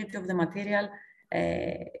reduction ability of the material,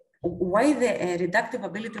 why the reductive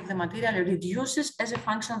ability of the material reduces as a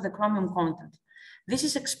function of the chromium content? This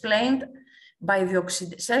is explained by the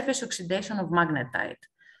surface oxidation of magnetite.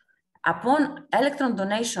 Upon electron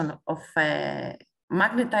donation of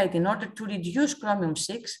magnetite in order to reduce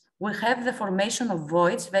chromium-6, we have the formation of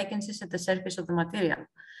voids, vacancies at the surface of the material.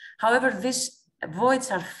 However, these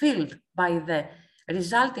voids are filled by the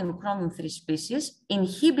resulting chromium-3 species,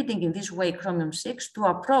 inhibiting in this way chromium-6 to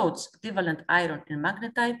approach divalent iron and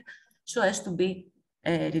magnetite so as to be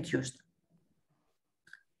reduced.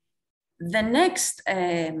 The next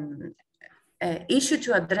issue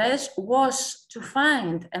to address was to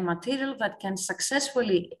find a material that can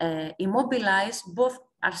successfully immobilize both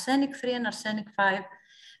arsenic-3 and arsenic-5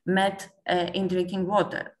 met in drinking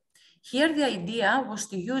water. Here, the idea was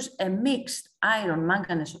to use a mixed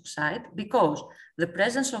iron-manganese oxide because the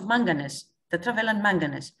presence of manganese, tetravalent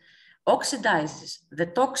manganese, oxidizes the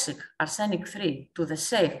toxic arsenic-3 to the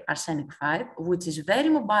safe arsenic-5, which is very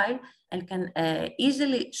mobile and can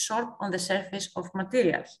easily sorb on the surface of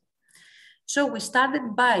materials. So we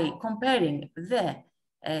started by comparing the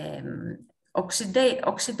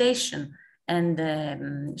oxidation and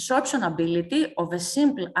sorption ability of a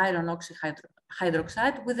simple iron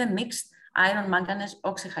oxyhydroxide with a mixed iron manganese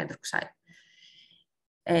oxyhydroxide.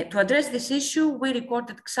 To address this issue, we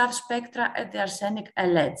recorded XAV spectra at the arsenic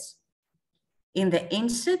LEDs. In the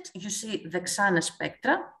inset, you see the GrSUN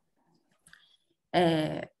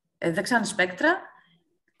spectra,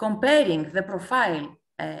 comparing the profile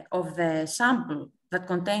of the sample that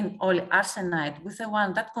contained only arsenide with the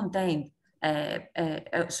one that contained,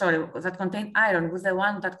 that contained iron with the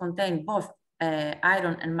one that contained both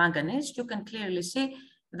iron and manganese. You can clearly see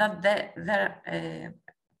that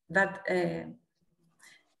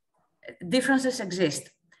differences exist.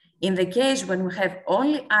 In the case when we have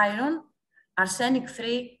only iron,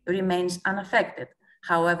 arsenic-3 remains unaffected.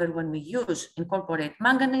 However, when we incorporate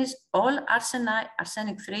manganese, all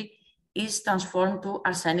arsenic-3 is transformed to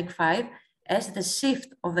arsenic-5 as the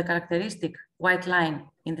shift of the characteristic white line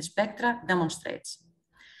in the spectra demonstrates.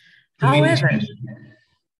 However,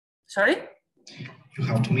 sorry? You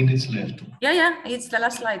have 2 minutes left. Yeah, it's the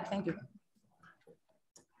last slide, thank you.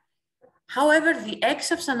 However, the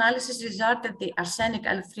EXAFS analysis result at the arsenic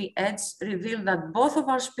L3 edge revealed that both of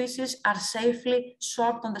our species are safely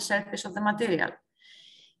sorbed on the surface of the material.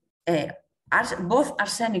 Both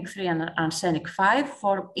arsenic-3 and arsenic-5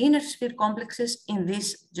 form inner sphere complexes in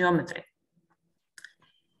this geometry.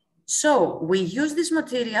 So we use this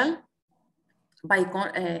material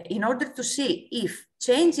in order to see if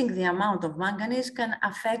changing the amount of manganese can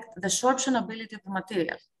affect the sorption ability of the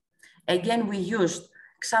material. Again, we used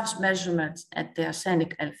XAVS measurements at the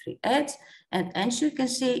arsenic L3 edge, and as you can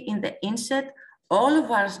see in the inset, all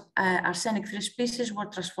of our arsenic-3 species were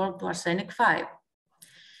transformed to arsenic-5.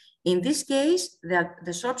 In this case,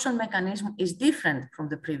 the sorption mechanism is different from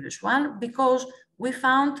the previous one because we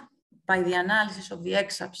found by the analysis of the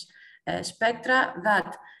EXAFS spectra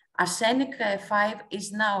that arsenic-5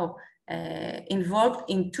 is now involved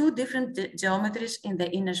in 2 different geometries in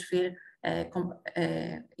the inner sphere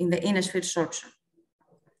sorption.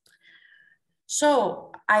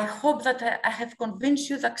 So I hope that I have convinced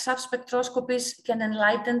you that XAP spectroscopies can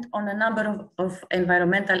enlighten on a number of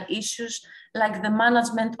environmental issues, like the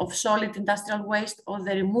management of solid industrial waste or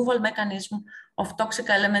the removal mechanism of toxic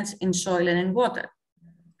elements in soil and in water.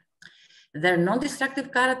 Their non-destructive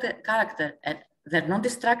character and their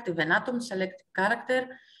non-destructive and atom-selective character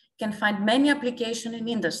can find many applications in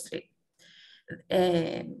industry.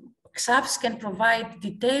 XAPs can provide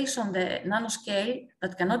details on the nanoscale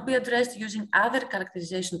that cannot be addressed using other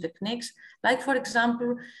characterization techniques, like, for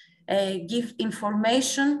example, give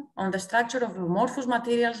information on the structure of amorphous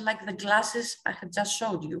materials like the glasses I have just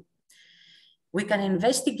showed you. We can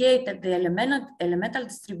investigate the elemental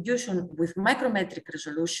distribution with micrometric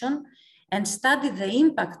resolution and study the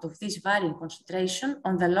impact of this varying concentration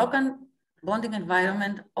on the local bonding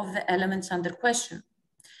environment of the elements under question.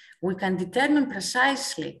 We can determine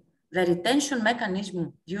precisely the retention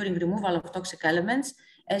mechanism during removal of toxic elements,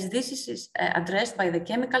 as this is addressed by the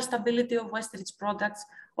chemical stability of waste-rich products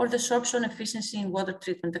or the sorption efficiency in water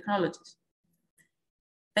treatment technologies.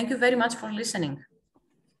 Thank you very much for listening.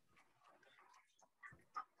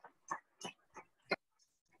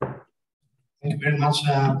 Thank you very much,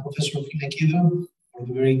 Professor Finakidou, for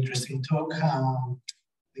the very interesting talk.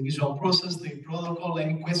 The visual process, the protocol,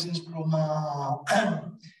 any questions from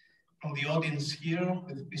the audience here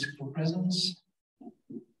with physical presence?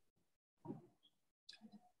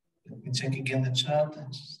 Let me check again the chat.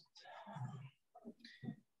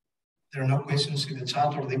 There are no questions in the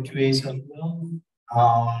chat or the QAs as well.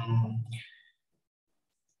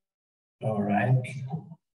 All right.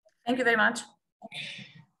 Thank you very much.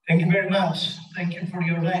 Thank you very much. Thank you for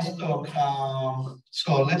your nice talk.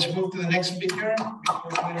 So let's move to the next speaker.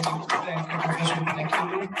 Thank you, Professor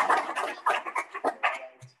Finakidou.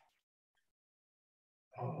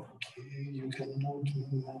 Okay, you can move to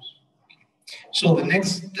the next. So the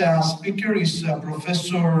next speaker is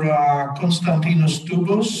Professor Konstantinos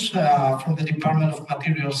Toubos from the Department of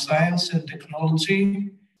Material Science and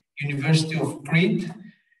Technology, University of Crete.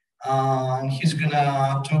 And he's going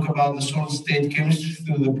to talk about the solid-state chemistry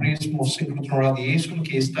through the prism of synchrotron radiation,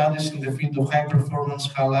 case studies in the field of high-performance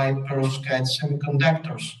halide perovskite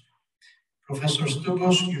semiconductors. Professor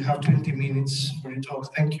Toubos, you have 20 minutes for your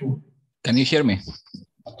talk. Thank you. Can you hear me?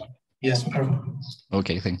 Yes, perfect.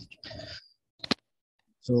 Okay, thanks.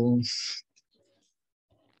 So,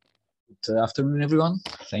 good afternoon, everyone.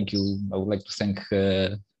 Thank you. I would like to thank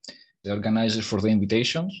the organizers for the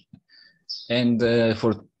invitation. And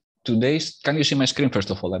for today's, can you see my screen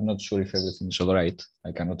first of all? I'm not sure if everything is all right.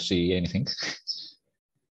 I cannot see anything.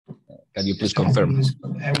 Can you please confirm?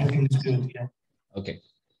 Everything is good, yeah. Okay.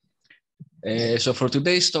 So for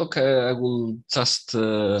today's talk, I will just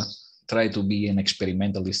try to be an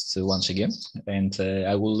experimentalist once again, and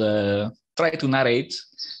I will try to narrate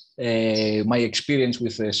my experience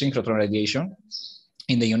with synchrotron radiation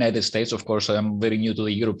in the United States. Of course, I'm very new to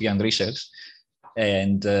the European research,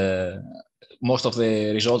 and most of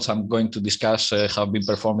the results I'm going to discuss have been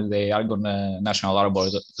performed in the Argonne National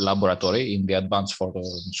Laboratory in the Advanced Photon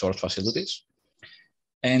Source facilities.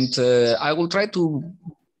 And I will try to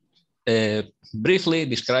briefly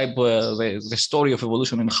describe the story of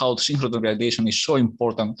evolution and how synchrotron radiation is so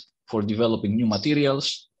important for developing new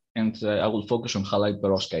materials. And I will focus on halide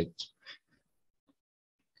perovskite.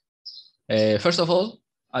 First of all,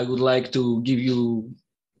 I would like to give you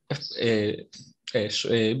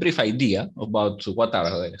a brief idea about what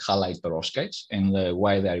are halide perovskites and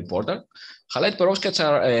why they are important. Halide perovskites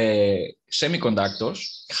are semiconductors,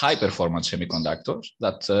 high-performance semiconductors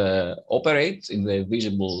that operate in the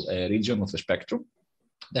visible region of the spectrum.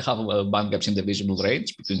 They have band gaps in the visible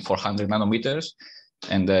range between 400 nanometers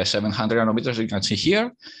and 700 nanometers, you can see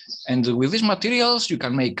here. And with these materials, you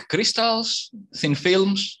can make crystals, thin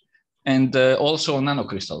films, and also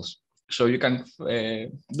nanocrystals. So you can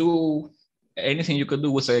do anything you could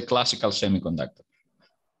do with a classical semiconductor.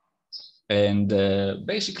 And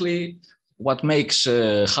basically, what makes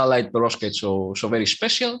halide perovskite so very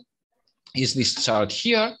special is this chart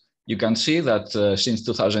here. You can see that since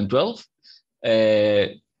 2012,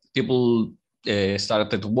 people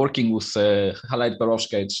started working with halide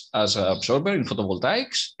perovskites as an absorber in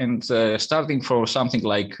photovoltaics, and starting from something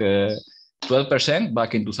like 12%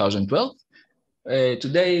 back in 2012.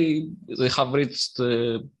 Today, they have reached,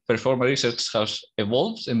 performer research has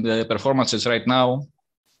evolved, and the performances right now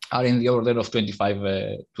are in the order of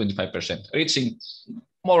 25%, reaching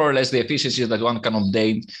more or less the efficiency that one can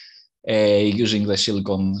obtain using the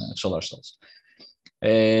silicon solar cells.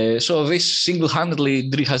 So this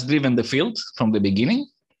single-handedly has driven the field from the beginning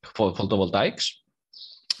for photovoltaics.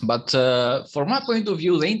 But from my point of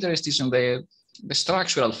view, the interest is in the the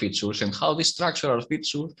structural features and how these structural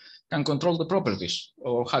features can control the properties,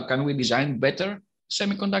 or how can we design better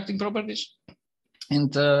semiconducting properties.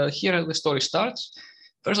 And here the story starts.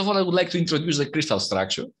 First of all, I would like to introduce the crystal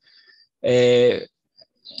structure. The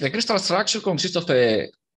crystal structure consists of a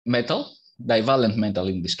metal, divalent metal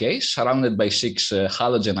in this case, surrounded by 6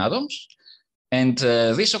 halogen atoms. And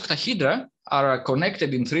these octahedra are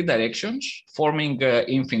connected in 3 directions, forming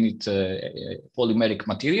infinite polymeric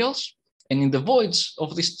materials. And in the voids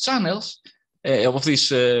of these channels, of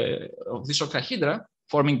this octahedra,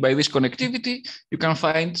 forming by this connectivity, you can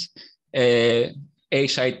find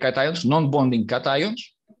A-side cations, non-bonding cations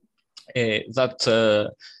that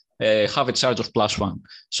have a charge of +1.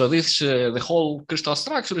 So this, the whole crystal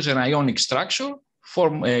structure is an ionic structure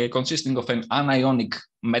consisting of an anionic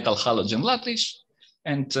metal halogen lattice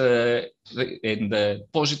and the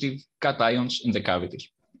positive cations in the cavities.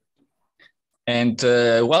 And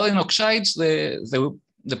while in oxides,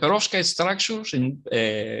 the perovskite structures in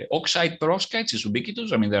oxide perovskites is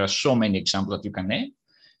ubiquitous. I mean, there are so many examples that you can name.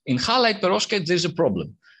 In halide perovskites, there's a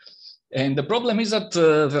problem. And the problem is that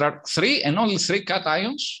there are 3 and only 3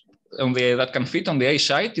 cations that can fit on the A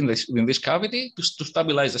side in this cavity to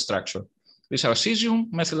stabilize the structure. These are cesium,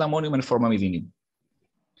 methylammonium, and formamidinium.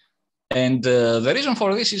 And the reason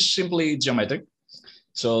for this is simply geometric.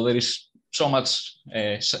 So there is so much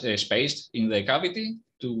space in the cavity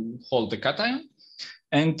to hold the cation.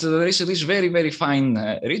 And there is this very, very fine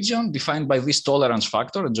region defined by this tolerance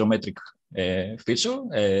factor, a geometric feature,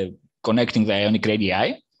 connecting the ionic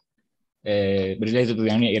radii, related to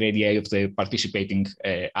the ionic radii of the participating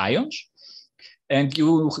ions. And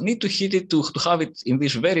you need to hit it to have it in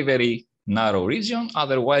this very, very narrow region.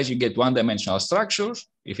 Otherwise, you get one-dimensional structures.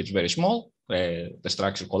 If it's very small, the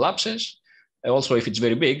structure collapses. Also, if it's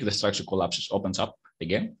very big, the structure collapses, opens up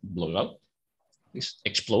again, blows out. This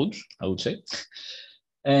explodes, I would say.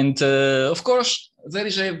 And of course, there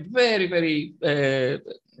is a very, very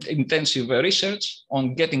intensive research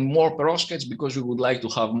on getting more perovskites because we would like to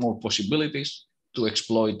have more possibilities to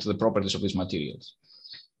exploit the properties of these materials.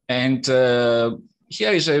 And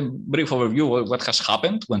here is a brief overview of what has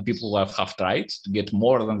happened when people have tried to get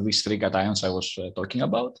more than these 3 cations I was talking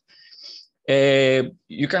about.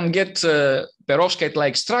 You can get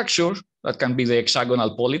perovskite-like structure that can be the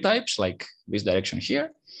hexagonal polytypes, like this direction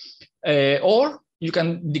here, or you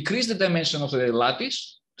can decrease the dimension of the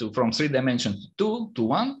lattice from 3 dimensions to 2 to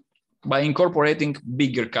 1 by incorporating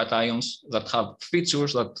bigger cations that have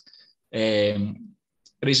features that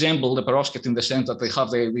resemble the perovskite in the sense that they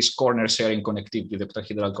have this corner sharing connectivity, the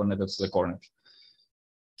octahedral connected to the corners.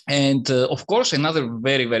 And of course, another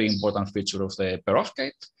very, very important feature of the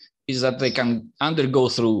perovskite is that they can undergo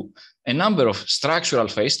through a number of structural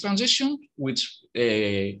phase transitions, which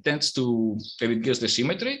tends to reduce the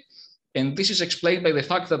symmetry. And this is explained by the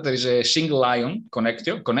fact that there is a single ion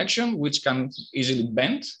connection, which can easily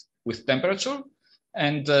bend with temperature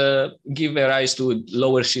and give a rise to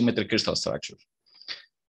lower symmetry crystal structures.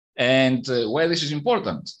 And why this is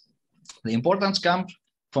important? The importance comes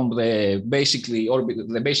from the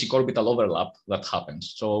basic orbital overlap that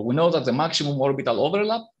happens. So we know that the maximum orbital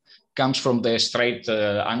overlap comes from the straight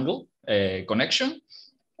angle connection.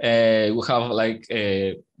 We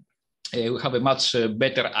have a much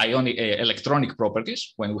better ionic electronic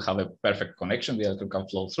properties when we have a perfect connection. The electron can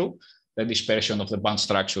flow through. The dispersion of the band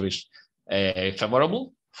structure is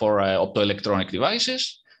favorable for optoelectronic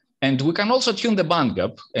devices. And we can also tune the band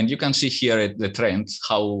gap. And you can see here the trend,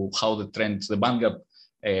 how the band gap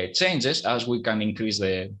changes as we can increase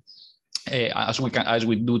as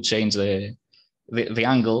we do change the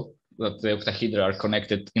angle that the octahedra are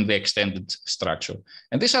connected in the extended structure.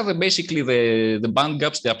 And these are basically the band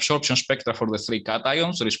gaps, the absorption spectra for the 3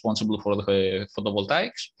 cations responsible for the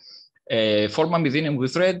photovoltaics. Formamidinium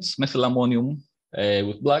with red, methylammonium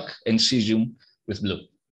with black, and cesium with blue,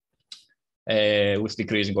 with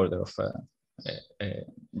decreasing order of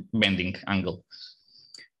bending angle.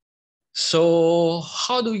 So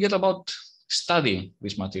how do we get about studying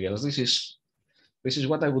these materials? This is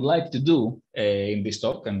what I would like to do in this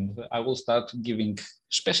talk, and I will start giving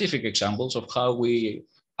specific examples of how we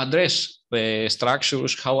address the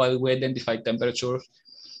structures, how we identify temperatures.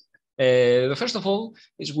 The first of all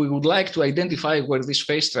is we would like to identify where these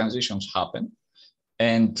phase transitions happen.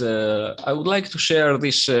 And I would like to share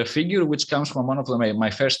this figure, which comes from one of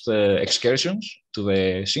my first excursions to the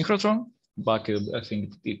synchrotron back, I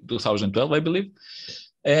think, 2012, I believe.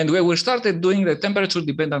 And where we started doing the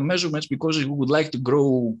temperature-dependent measurements because we would like to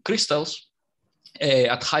grow crystals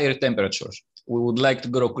at higher temperatures. We would like to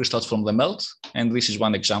grow crystals from the melt, and this is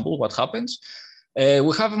one example what happens.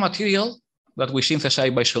 We have a material that we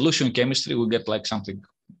synthesize by solution chemistry. We get like something,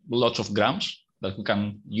 lots of grams that we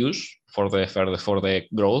can use for the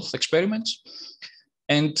growth experiments.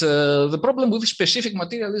 And the problem with this specific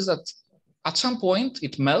material is that at some point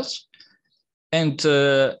it melts, and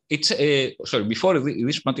before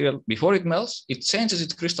it melts, it changes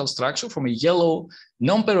its crystal structure from a yellow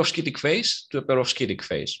non-perovskitic phase to a perovskitic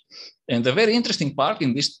phase. And the very interesting part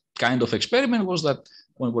in this kind of experiment was that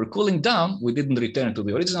when we're cooling down, we didn't return to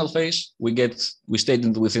the original phase. We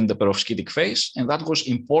stayed within the perovskitic phase, and that was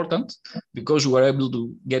important because we were able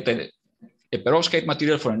to get a perovskite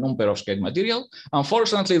material for a non-perovskite material.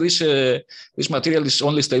 Unfortunately, this material is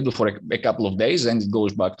only stable for a couple of days, and it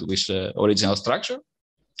goes back to this original structure.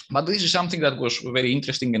 But this is something that was very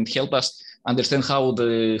interesting and helped us understand how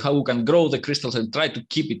we can grow the crystals and try to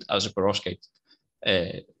keep it as a perovskite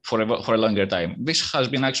for a longer time. This has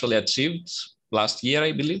been actually achieved last year,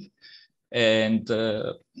 I believe, and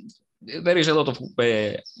there is a lot of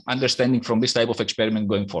understanding from this type of experiment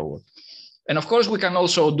going forward. And of course, we can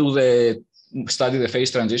also study the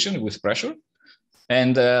phase transition with pressure,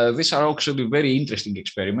 and these are actually very interesting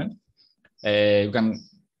experiment. You can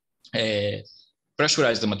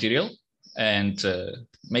pressurize the material and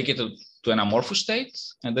make it to an amorphous state,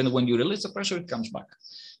 and then when you release the pressure, it comes back.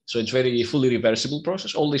 So it's very fully reversible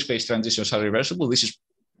process. All these phase transitions are reversible. This is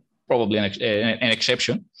probably an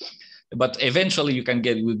exception, but eventually you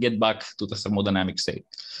get back to the thermodynamic state.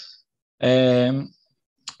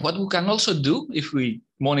 What we can also do, if we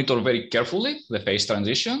monitor very carefully the phase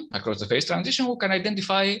transition, across the phase transition, we can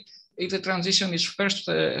identify if the transition is first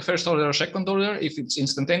order or second order, if it's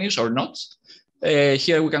instantaneous or not.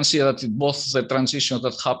 Here we can see that both the transitions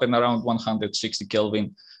that happen around 160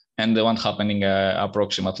 Kelvin and the one happening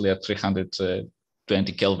approximately at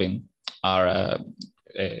 320 Kelvin are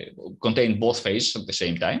contain both phases at the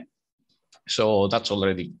same time. So that's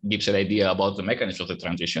already gives an idea about the mechanism of the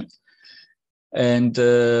transition. And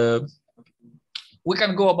we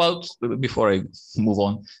can go about, before I move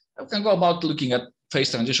on, we can go about looking at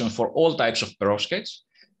phase transition for all types of perovskites.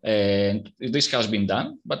 And this has been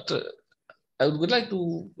done, but I would like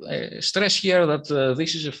to stress here that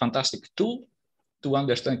this is a fantastic tool to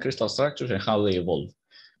understand crystal structures and how they evolve.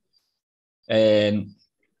 And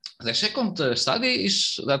the second study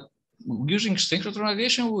is that using synchrotron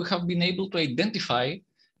radiation, we have been able to identify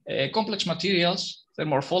complex materials, their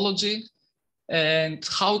morphology, and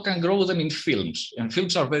how we can grow them in films. And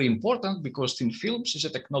films are very important because thin films is a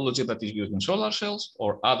technology that is used in solar cells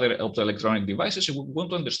or other optoelectronic devices. And we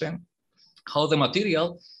want to understand how the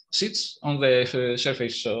material sits on the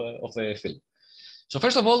surface of the film. So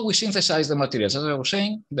first of all, we synthesize the materials. As I was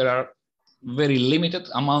saying, there are very limited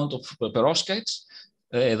amount of perovskites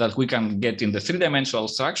that we can get in the three-dimensional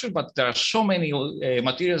structure, but there are so many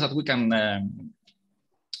materials that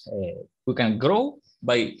we can grow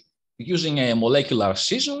by using molecular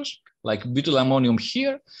scissors, like butyl ammonium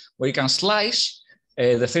here, where you can slice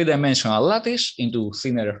the three-dimensional lattice into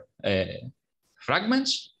thinner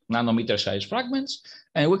fragments, nanometer-sized fragments,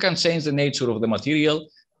 and we can change the nature of the material,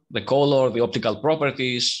 the color, the optical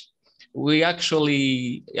properties. We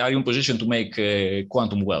actually are in position to make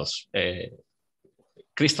quantum wells,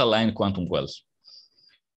 crystalline quantum wells.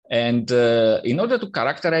 And in order to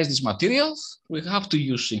characterize these materials, we have to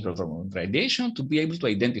use synchrotron radiation to be able to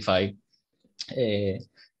identify,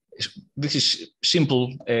 this is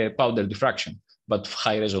simple powder diffraction, but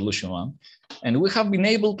high resolution one. And we have been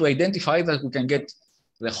able to identify that we can get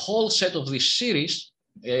the whole set of this series.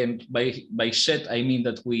 And by set, I mean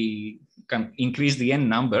that we can increase the n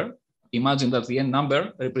number. Imagine that the n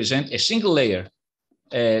number represents a single layer.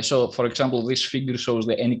 So for example, this figure shows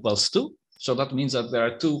the n equals 2. So that means that there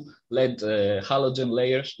are two lead halogen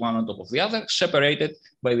layers, one on top of the other, separated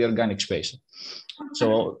by the organic spacer.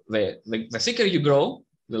 So the thicker you grow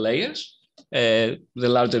the layers, the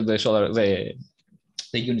larger the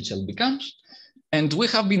unit cell becomes. And we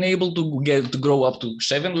have been able to grow up to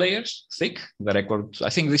 7 layers thick. The record, I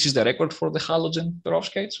think this is the record for the halogen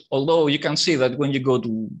perovskites. Although you can see that when you go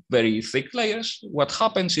to very thick layers, what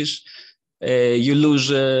happens is you lose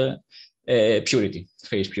purity,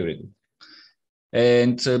 phase purity.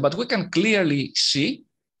 And but we can clearly see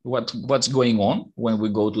what's going on when we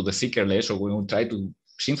go to the thicker layers or when we try to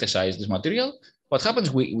synthesize this material. What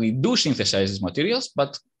happens, we do synthesize these materials,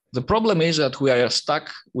 but the problem is that we are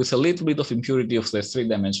stuck with a little bit of impurity of the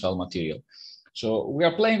three-dimensional material. So we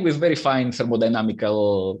are playing with very fine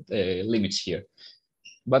thermodynamical limits here.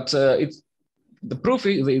 But the proof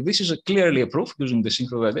is, this is clearly a proof using the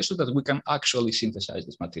synchrotron radiation that we can actually synthesize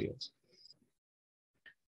these materials.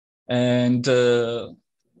 And the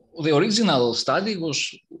original study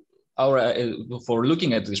was for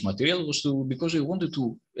looking at this material was because we wanted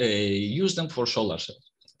to use them for solar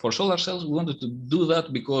cells. For solar cells, we wanted to do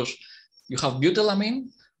that because you have butylamine,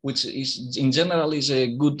 which is in general is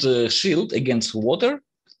a good shield against water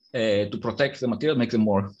to protect the material, make them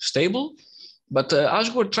more stable. But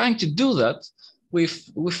as we're trying to do that, we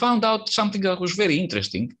found out something that was very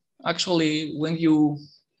interesting. Actually, when you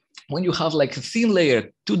have like a thin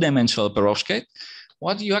layer, two-dimensional perovskite,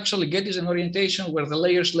 what you actually get is an orientation where the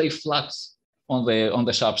layers lay flat on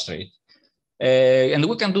the substrate. And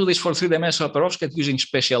we can do this for three-dimensional perovskite using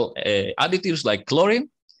special additives like chlorine,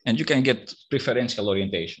 and you can get preferential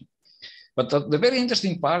orientation. But the very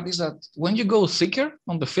interesting part is that when you go thicker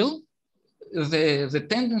on the film, the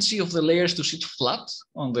tendency of the layers to sit flat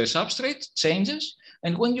on the substrate changes.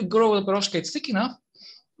 And when you grow the perovskite thick enough,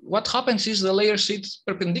 what happens is the layer sits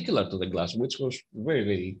perpendicular to the glass, which was very,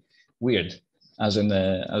 very weird as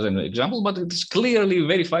an example, but it's clearly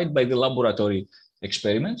verified by the laboratory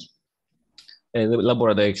experiments, the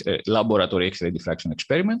laboratory X-ray diffraction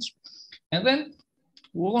experiments. And then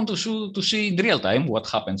we want to see in real time what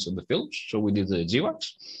happens in the films. So we did the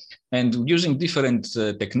GWAX, and using different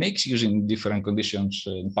techniques, using different conditions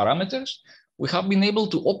and parameters, we have been able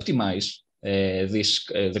to optimize the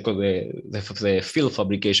film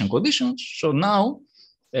fabrication conditions. So now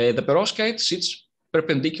the perovskite sits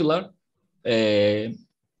perpendicular to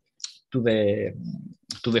the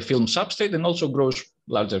film substrate and also grows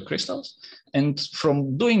larger crystals. And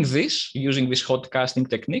from doing this, using this hot casting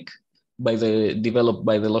technique developed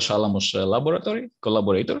by the Los Alamos laboratory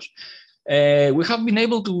collaborators, we have been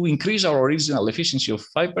able to increase our original efficiency of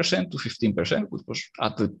 5% to 15%, which was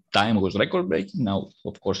at the time was record-breaking. Now,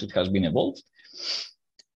 of course, it has been evolved.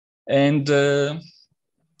 And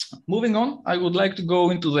moving on, I would like to go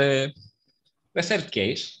into the third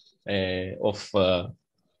case of why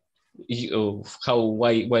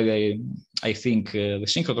I think the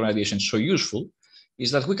synchrotron radiation is so useful,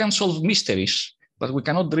 is that we can solve mysteries that we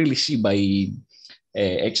cannot really see by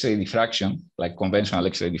X-ray diffraction, like conventional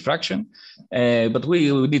X-ray diffraction, but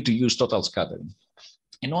we need to use total scattering.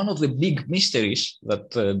 And one of the big mysteries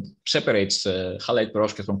that separates halide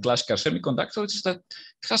perovskite from classical semiconductors is that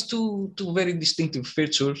it has two very distinctive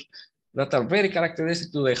features that are very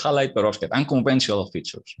characteristic to the halide perovskite, unconventional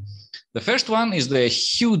features. The first one is the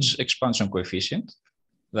huge expansion coefficient,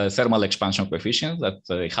 the thermal expansion coefficient that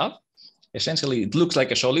they have. Essentially, it looks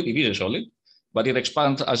like a solid, it is a solid, but it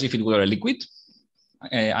expands as if it were a liquid,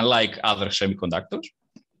 unlike other semiconductors.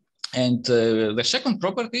 And the second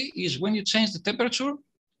property is when you change the temperature,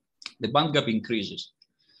 the band gap increases,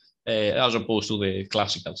 as opposed to the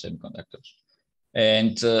classical semiconductors.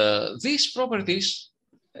 And these properties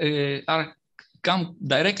come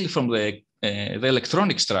directly from the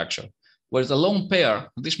electronic structure, where the lone pair,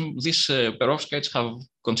 these perovskites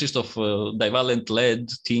consist of divalent lead,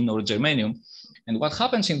 tin, or germanium. And what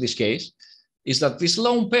happens in this case is that this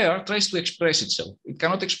lone pair tries to express itself. It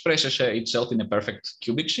cannot express itself in a perfect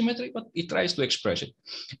cubic symmetry, but it tries to express it.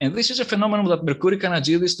 And this is a phenomenon that Mercuri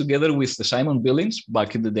Kanadzidis, together with Simon Billings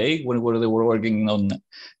back in the day when they were working on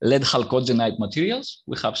lead chalcogenide materials,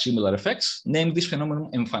 we have similar effects, named this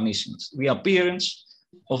phenomenon emphaniscence, the appearance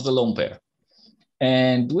of the lone pair.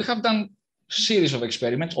 And we have done a series of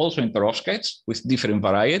experiments also in perovskites with different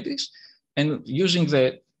varieties, and using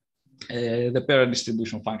the pair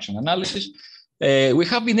distribution function analysis, we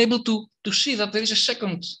have been able to see that there is a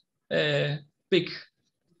second peak,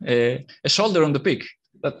 a solder on the peak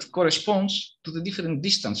that corresponds to the different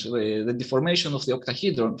distance, the deformation of the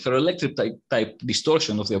octahedron, ferroelectric type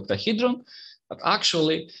distortion of the octahedron, that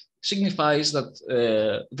actually signifies that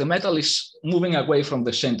the metal is moving away from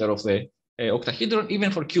the center of the octahedron, even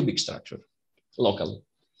for cubic structure, locally.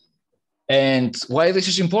 And why this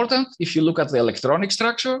is important? If you look at the electronic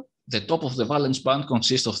structure, the top of the valence band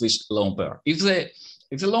consists of this lone pair. If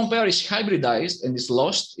the lone pair is hybridized and is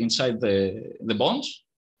lost inside the bonds,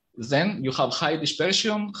 then you have high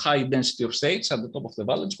dispersion, high density of states at the top of the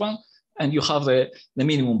valence band, and you have the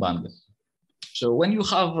minimum bandwidth. So when you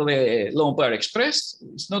have the lone pair expressed,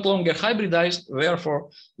 it's no longer hybridized, therefore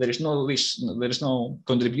there is no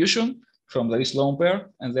contribution from this lone pair,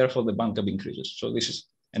 and therefore the band gap increases. So this is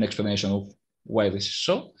an explanation of why this is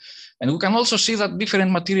so. And we can also see that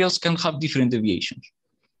different materials can have different deviations.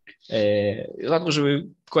 That was a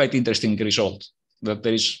quite interesting result, that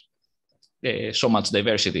there is so much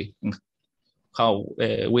diversity in how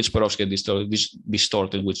which perovskite is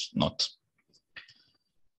distorted, which not.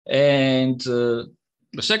 And the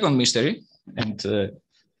second mystery, and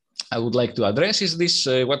I would like to address, is this: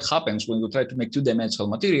 what happens when you try to make two-dimensional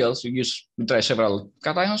materials? You try several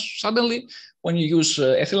cations. Suddenly, when you use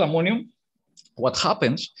ethyl ammonium, what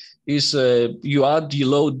happens is you add, you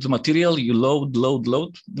load the material, you load,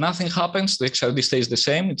 nothing happens. The XRD stays the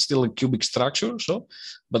same. It's still a cubic structure,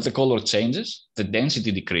 but the color changes, the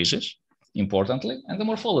density decreases, importantly, and the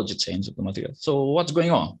morphology changes of the material. So what's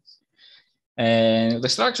going on? And the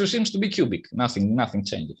structure seems to be cubic, nothing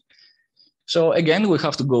changes. So again, we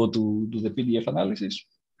have to go to the PDF analysis.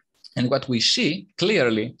 And what we see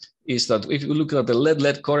clearly is that if you look at the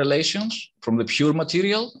lead-lead correlations from the pure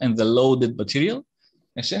material and the loaded material,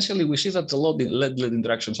 essentially we see that the lead-lead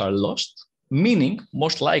interactions are lost, meaning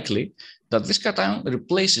most likely that this cation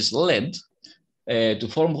replaces lead to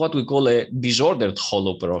form what we call a disordered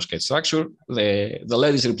hollow perovskite structure. The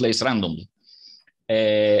lead is replaced randomly.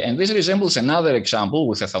 And this resembles another example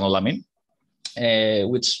with ethanolamine,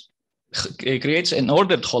 which creates an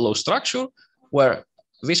ordered hollow structure where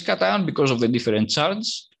this cation, because of the different charge,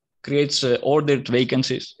 creates ordered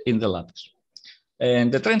vacancies in the lattice.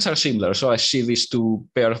 And the trends are similar. So I see these two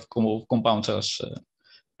pair of compounds as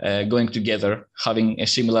going together, having a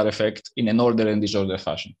similar effect in an ordered and disordered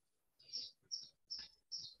fashion.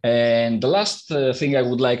 And the last thing I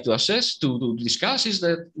would like to assess, to discuss, is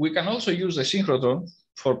that we can also use the synchrotron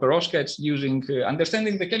for perovskites using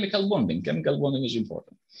understanding the chemical bonding. Chemical bonding is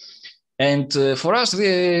important. And for us,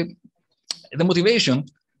 the motivation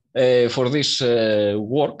for this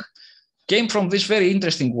work came from this very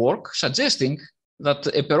interesting work suggesting that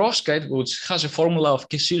a perovskite, which has a formula of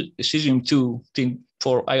cesium-2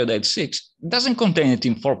 tin-4 iodide 6, doesn't contain a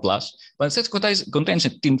tin-4+, but instead contains a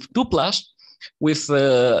tin-2+ with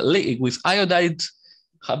iodide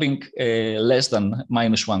having less than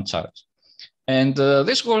 -1 charge. And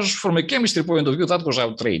this was, from a chemistry point of view, that was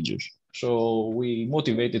outrageous. So we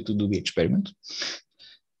motivated to do the experiment.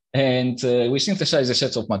 And we synthesized a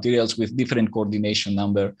set of materials with different coordination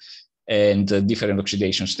number and different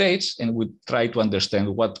oxidation states. And we try to understand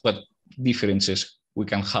what differences we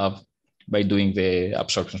can have by doing the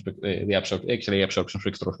X-ray absorption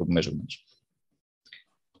spectroscopy measurements.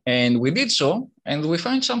 And we did so, and we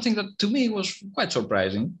found something that to me was quite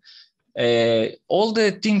surprising. All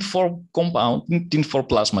the tin-4 compound,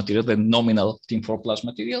 tin-4+ material, the nominal tin-4+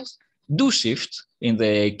 materials, do shift in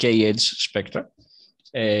the K-edge spectra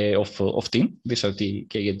of tin. These are the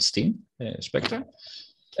K-edge tin spectra.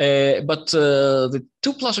 But the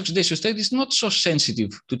 2+ oxidation state is not so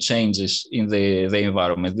sensitive to changes in the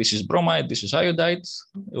environment. This is bromide, this is iodide,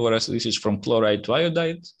 whereas this is from chloride to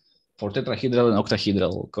iodide for tetrahedral and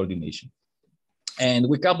octahedral coordination. And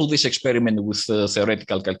we coupled this experiment with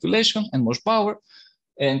theoretical calculation and most power.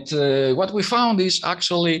 And what we found is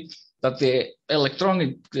actually that the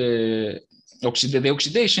electronic the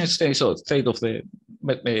oxidation state of the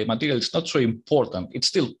material is not so important. It's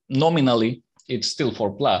still nominally, it's still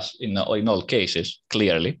 4+ in all cases,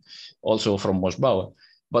 clearly, also from Mossbauer.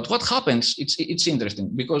 But what happens, it's interesting,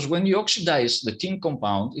 because when you oxidize the tin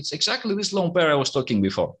compound, it's exactly this lone pair I was talking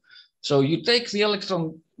before. So you take the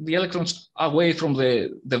electrons away from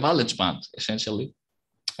the valence band, essentially.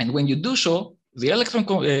 And when you do so, the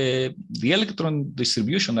electron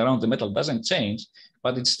distribution around the metal doesn't change,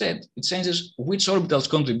 but instead it changes which orbitals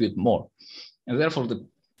contribute more. And therefore,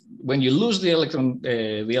 when you lose the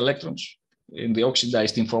electrons in the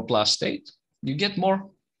oxidized in 4+ state, you get more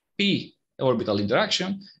p orbital interaction.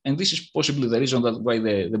 And this is possibly the reason why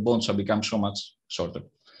the bonds have become so much shorter.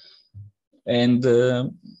 And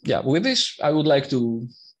yeah, with this, I would like to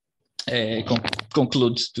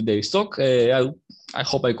conclude today's talk. I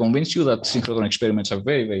hope I convinced you that synchrotron experiments are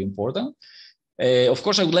very, very important. Of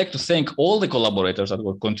course, I would like to thank all the collaborators that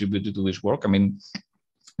were contributed to this work. I mean,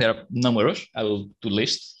 there are numerous. I will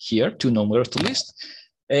list here, too numerous to list.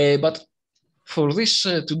 But for this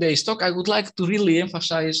today's talk, I would like to really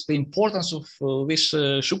emphasize the importance of these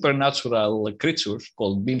supernatural creatures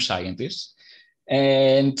called beam scientists,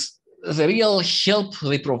 and the real help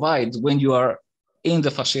they provide when you are in the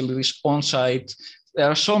facilities on site. They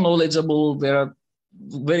are so knowledgeable. They are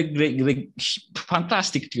very great,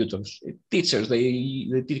 fantastic tutors, teachers.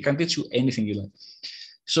 They can teach you anything you like.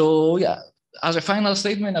 So yeah, as a final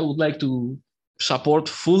statement, I would like to support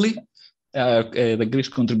fully the Greek's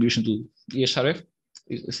contribution to ESRF.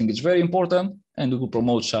 I think it's very important, and we will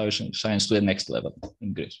promote science to the next level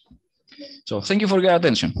in Greece. So thank you for your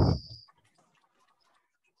attention.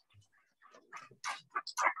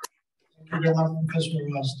 Thank you very much,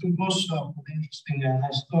 Professor Stympos, for the interesting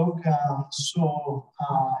nice talk.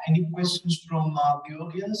 Any questions from the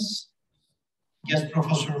audience? Yes,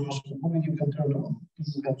 Professor Moskopouli, you can turn on.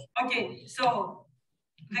 Okay, so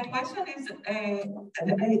the question is,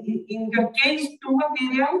 in your case, two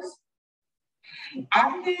materials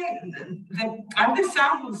Are the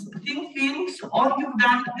samples thin films, or you've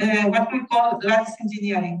done what we call lattice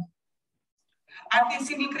engineering? Are they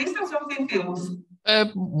single crystals or thin films?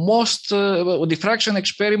 Most diffraction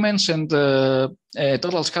experiments and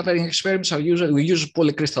total scattering experiments are usually, we use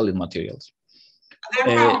polycrystalline materials.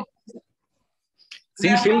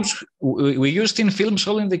 Thin films, we use thin films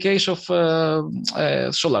only in the case of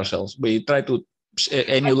solar cells. We try to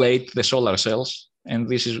emulate the solar cells. And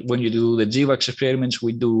this is when you do the GVAX experiments,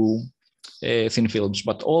 we do thin films,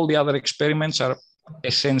 but all the other experiments are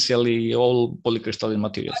essentially all polycrystalline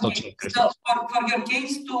materials. Okay. So for your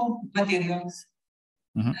case 2 materials,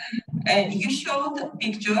 you showed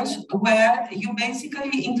pictures where you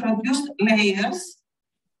basically introduced layers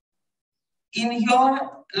in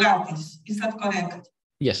your lattice. Is that correct?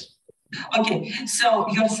 Yes. Okay. So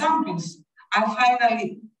your samples are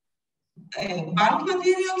finally bulk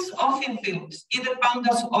materials or thin films, either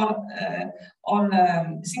pandas or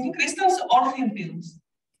single crystals or thin films.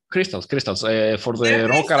 Crystals. For the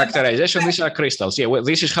raw characterization, these are crystals. Yeah, well,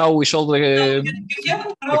 this is how we solve the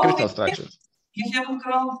crystal structure. You haven't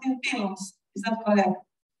grown thin films, is that correct?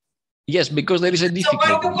 Yes, because there is a difficulty.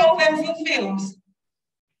 So why do you call them thin films?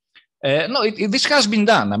 No, this has been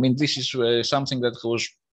done. I mean, this is something that was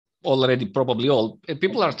already probably old.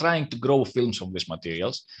 People are trying to grow films of these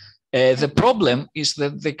materials. The problem is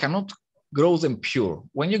that they cannot grow them pure.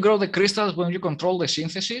 When you grow the crystals, when you control the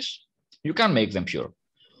synthesis, you can make them pure.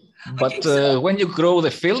 But when you grow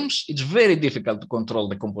the films, it's very difficult to control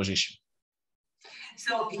the composition.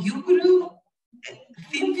 So you grew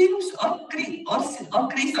thin films or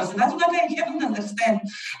crystals. That's what I haven't understand,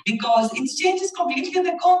 because it changes completely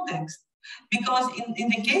the context. Because in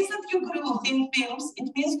the case that you grew thin films, it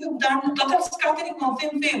means you've done total scattering on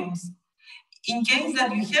thin films. In case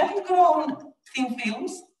that you haven't grown thin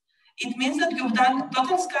films, it means that you've done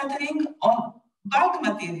total scattering on bulk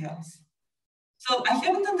materials. So I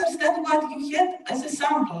haven't understood what you had as a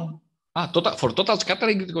sample. For total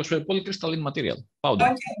scattering, it was polycrystalline material,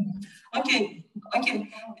 powder. Okay.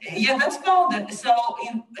 Yeah, that's powder. So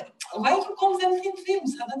why you call them thin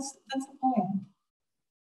films? So that's the point.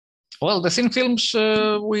 Well, the thin films,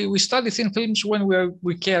 we study thin films when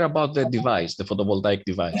we care about the device, the photovoltaic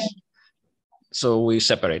device. So we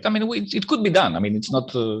separate. I mean, it could be done. I mean, it's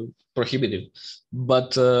not prohibitive,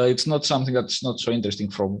 but it's not something that's not so interesting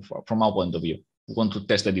from our point of view. We want to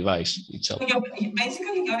test the device itself. So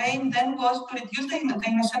basically, your aim then was to reduce the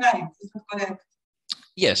dimensionality. Is that correct?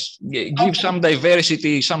 Yes, give some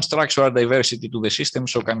diversity, some structural diversity to the system.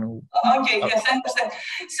 So can. Okay. Yes, I understand.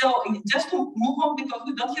 So just to move on, because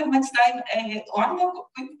we don't have much time. One more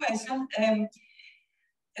quick question.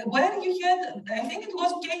 Where you had, I think it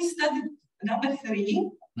was case study number 3,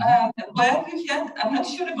 where you had, I'm not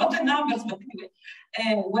sure about the numbers, but anyway,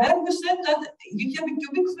 where you said that you have a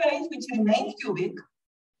cubic phase which remained cubic.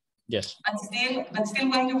 Yes. But still,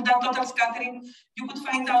 when you've done total scattering, you could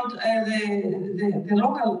find out the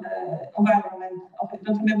local environment. I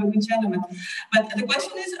don't remember which element. But the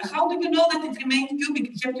question is, how do you know that it remained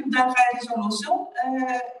cubic? Have you done high resolution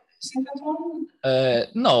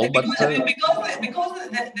synchrotron? No, but because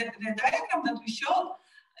the diagram that we showed,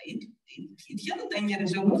 it hadn't any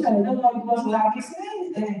resolution. I don't know, it was like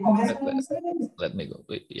let me go.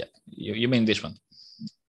 Yeah, you mean this one?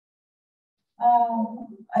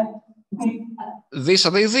 This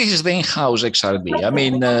is the in-house XRD. I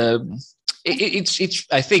mean,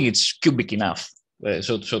 I think it's cubic enough,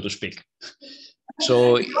 so to speak.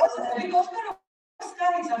 So because the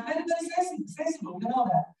studies are very sensible, you know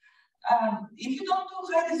that. If you don't do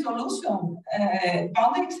high resolution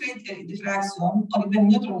boundary X-ray diffraction, or even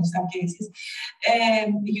neutron in some cases,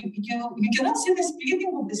 you cannot see the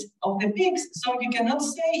splitting of the peaks, so you cannot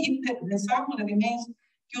say if the sample remains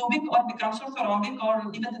cubic or becomes orthorhombic or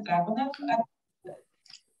even tetragonal.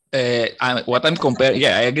 What I'm comparing,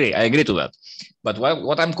 yeah, I agree to that. But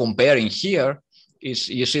what I'm comparing here is,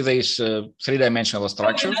 you see this 3-dimensional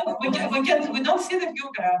structure. We don't see the view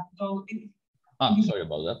graph. So sorry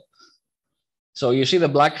about that. So you see the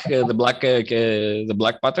black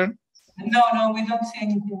pattern? No, we don't see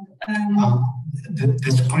anything.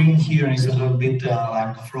 The screen here is a little bit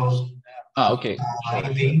like frozen. Okay.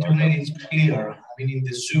 In the internet, it's clear. I mean, in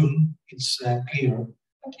the Zoom, it's clear.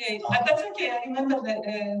 Okay, but that's okay. I remember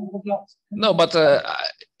the blocks. No, but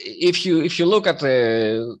if you look at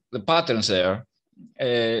the patterns there,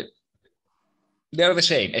 they're the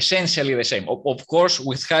same, essentially the same. Of course,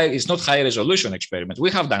 with it's not high resolution experiments.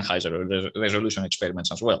 We have done high resolution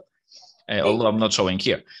experiments as well, although I'm not showing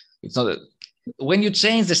here. It's not when you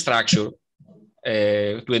change the structure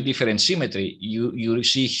to a different symmetry, you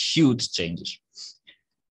see huge changes.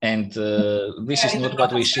 And this is not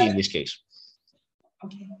what we see in this case.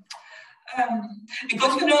 Okay.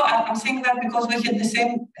 Because, you know, I'm saying that because we had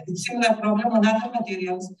the similar problem on other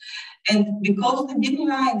materials. And because the beam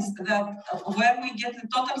lines that where we get the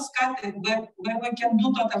total scattering, where we can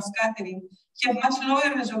do total scattering, have much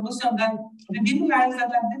lower resolution than the beam lines that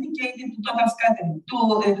are dedicated to total scattering, to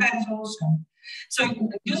high resolution. So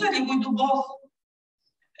usually we do both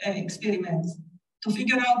experiments to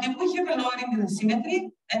figure out if we have a lowering in the symmetry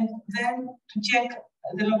and then to check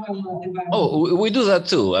the local environment. Oh, we do that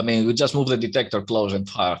too. I mean, we just move the detector close and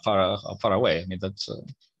far away. I mean, that's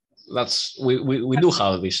we do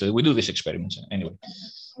have this. We do these experiments anyway.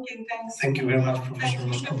 Okay, thanks. Thank you very much, Professor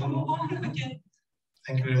Moskopoulou.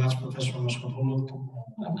 Thank you very much, Professor Moskopoulou.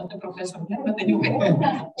 I'm not a professor, but anyway.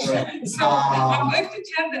 So I'm going to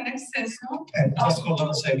chair the next session. Just hold on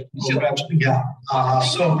a second. Yeah.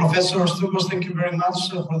 So, Professor Stroukos, thank you very much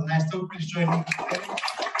for the nice talk. Please join me.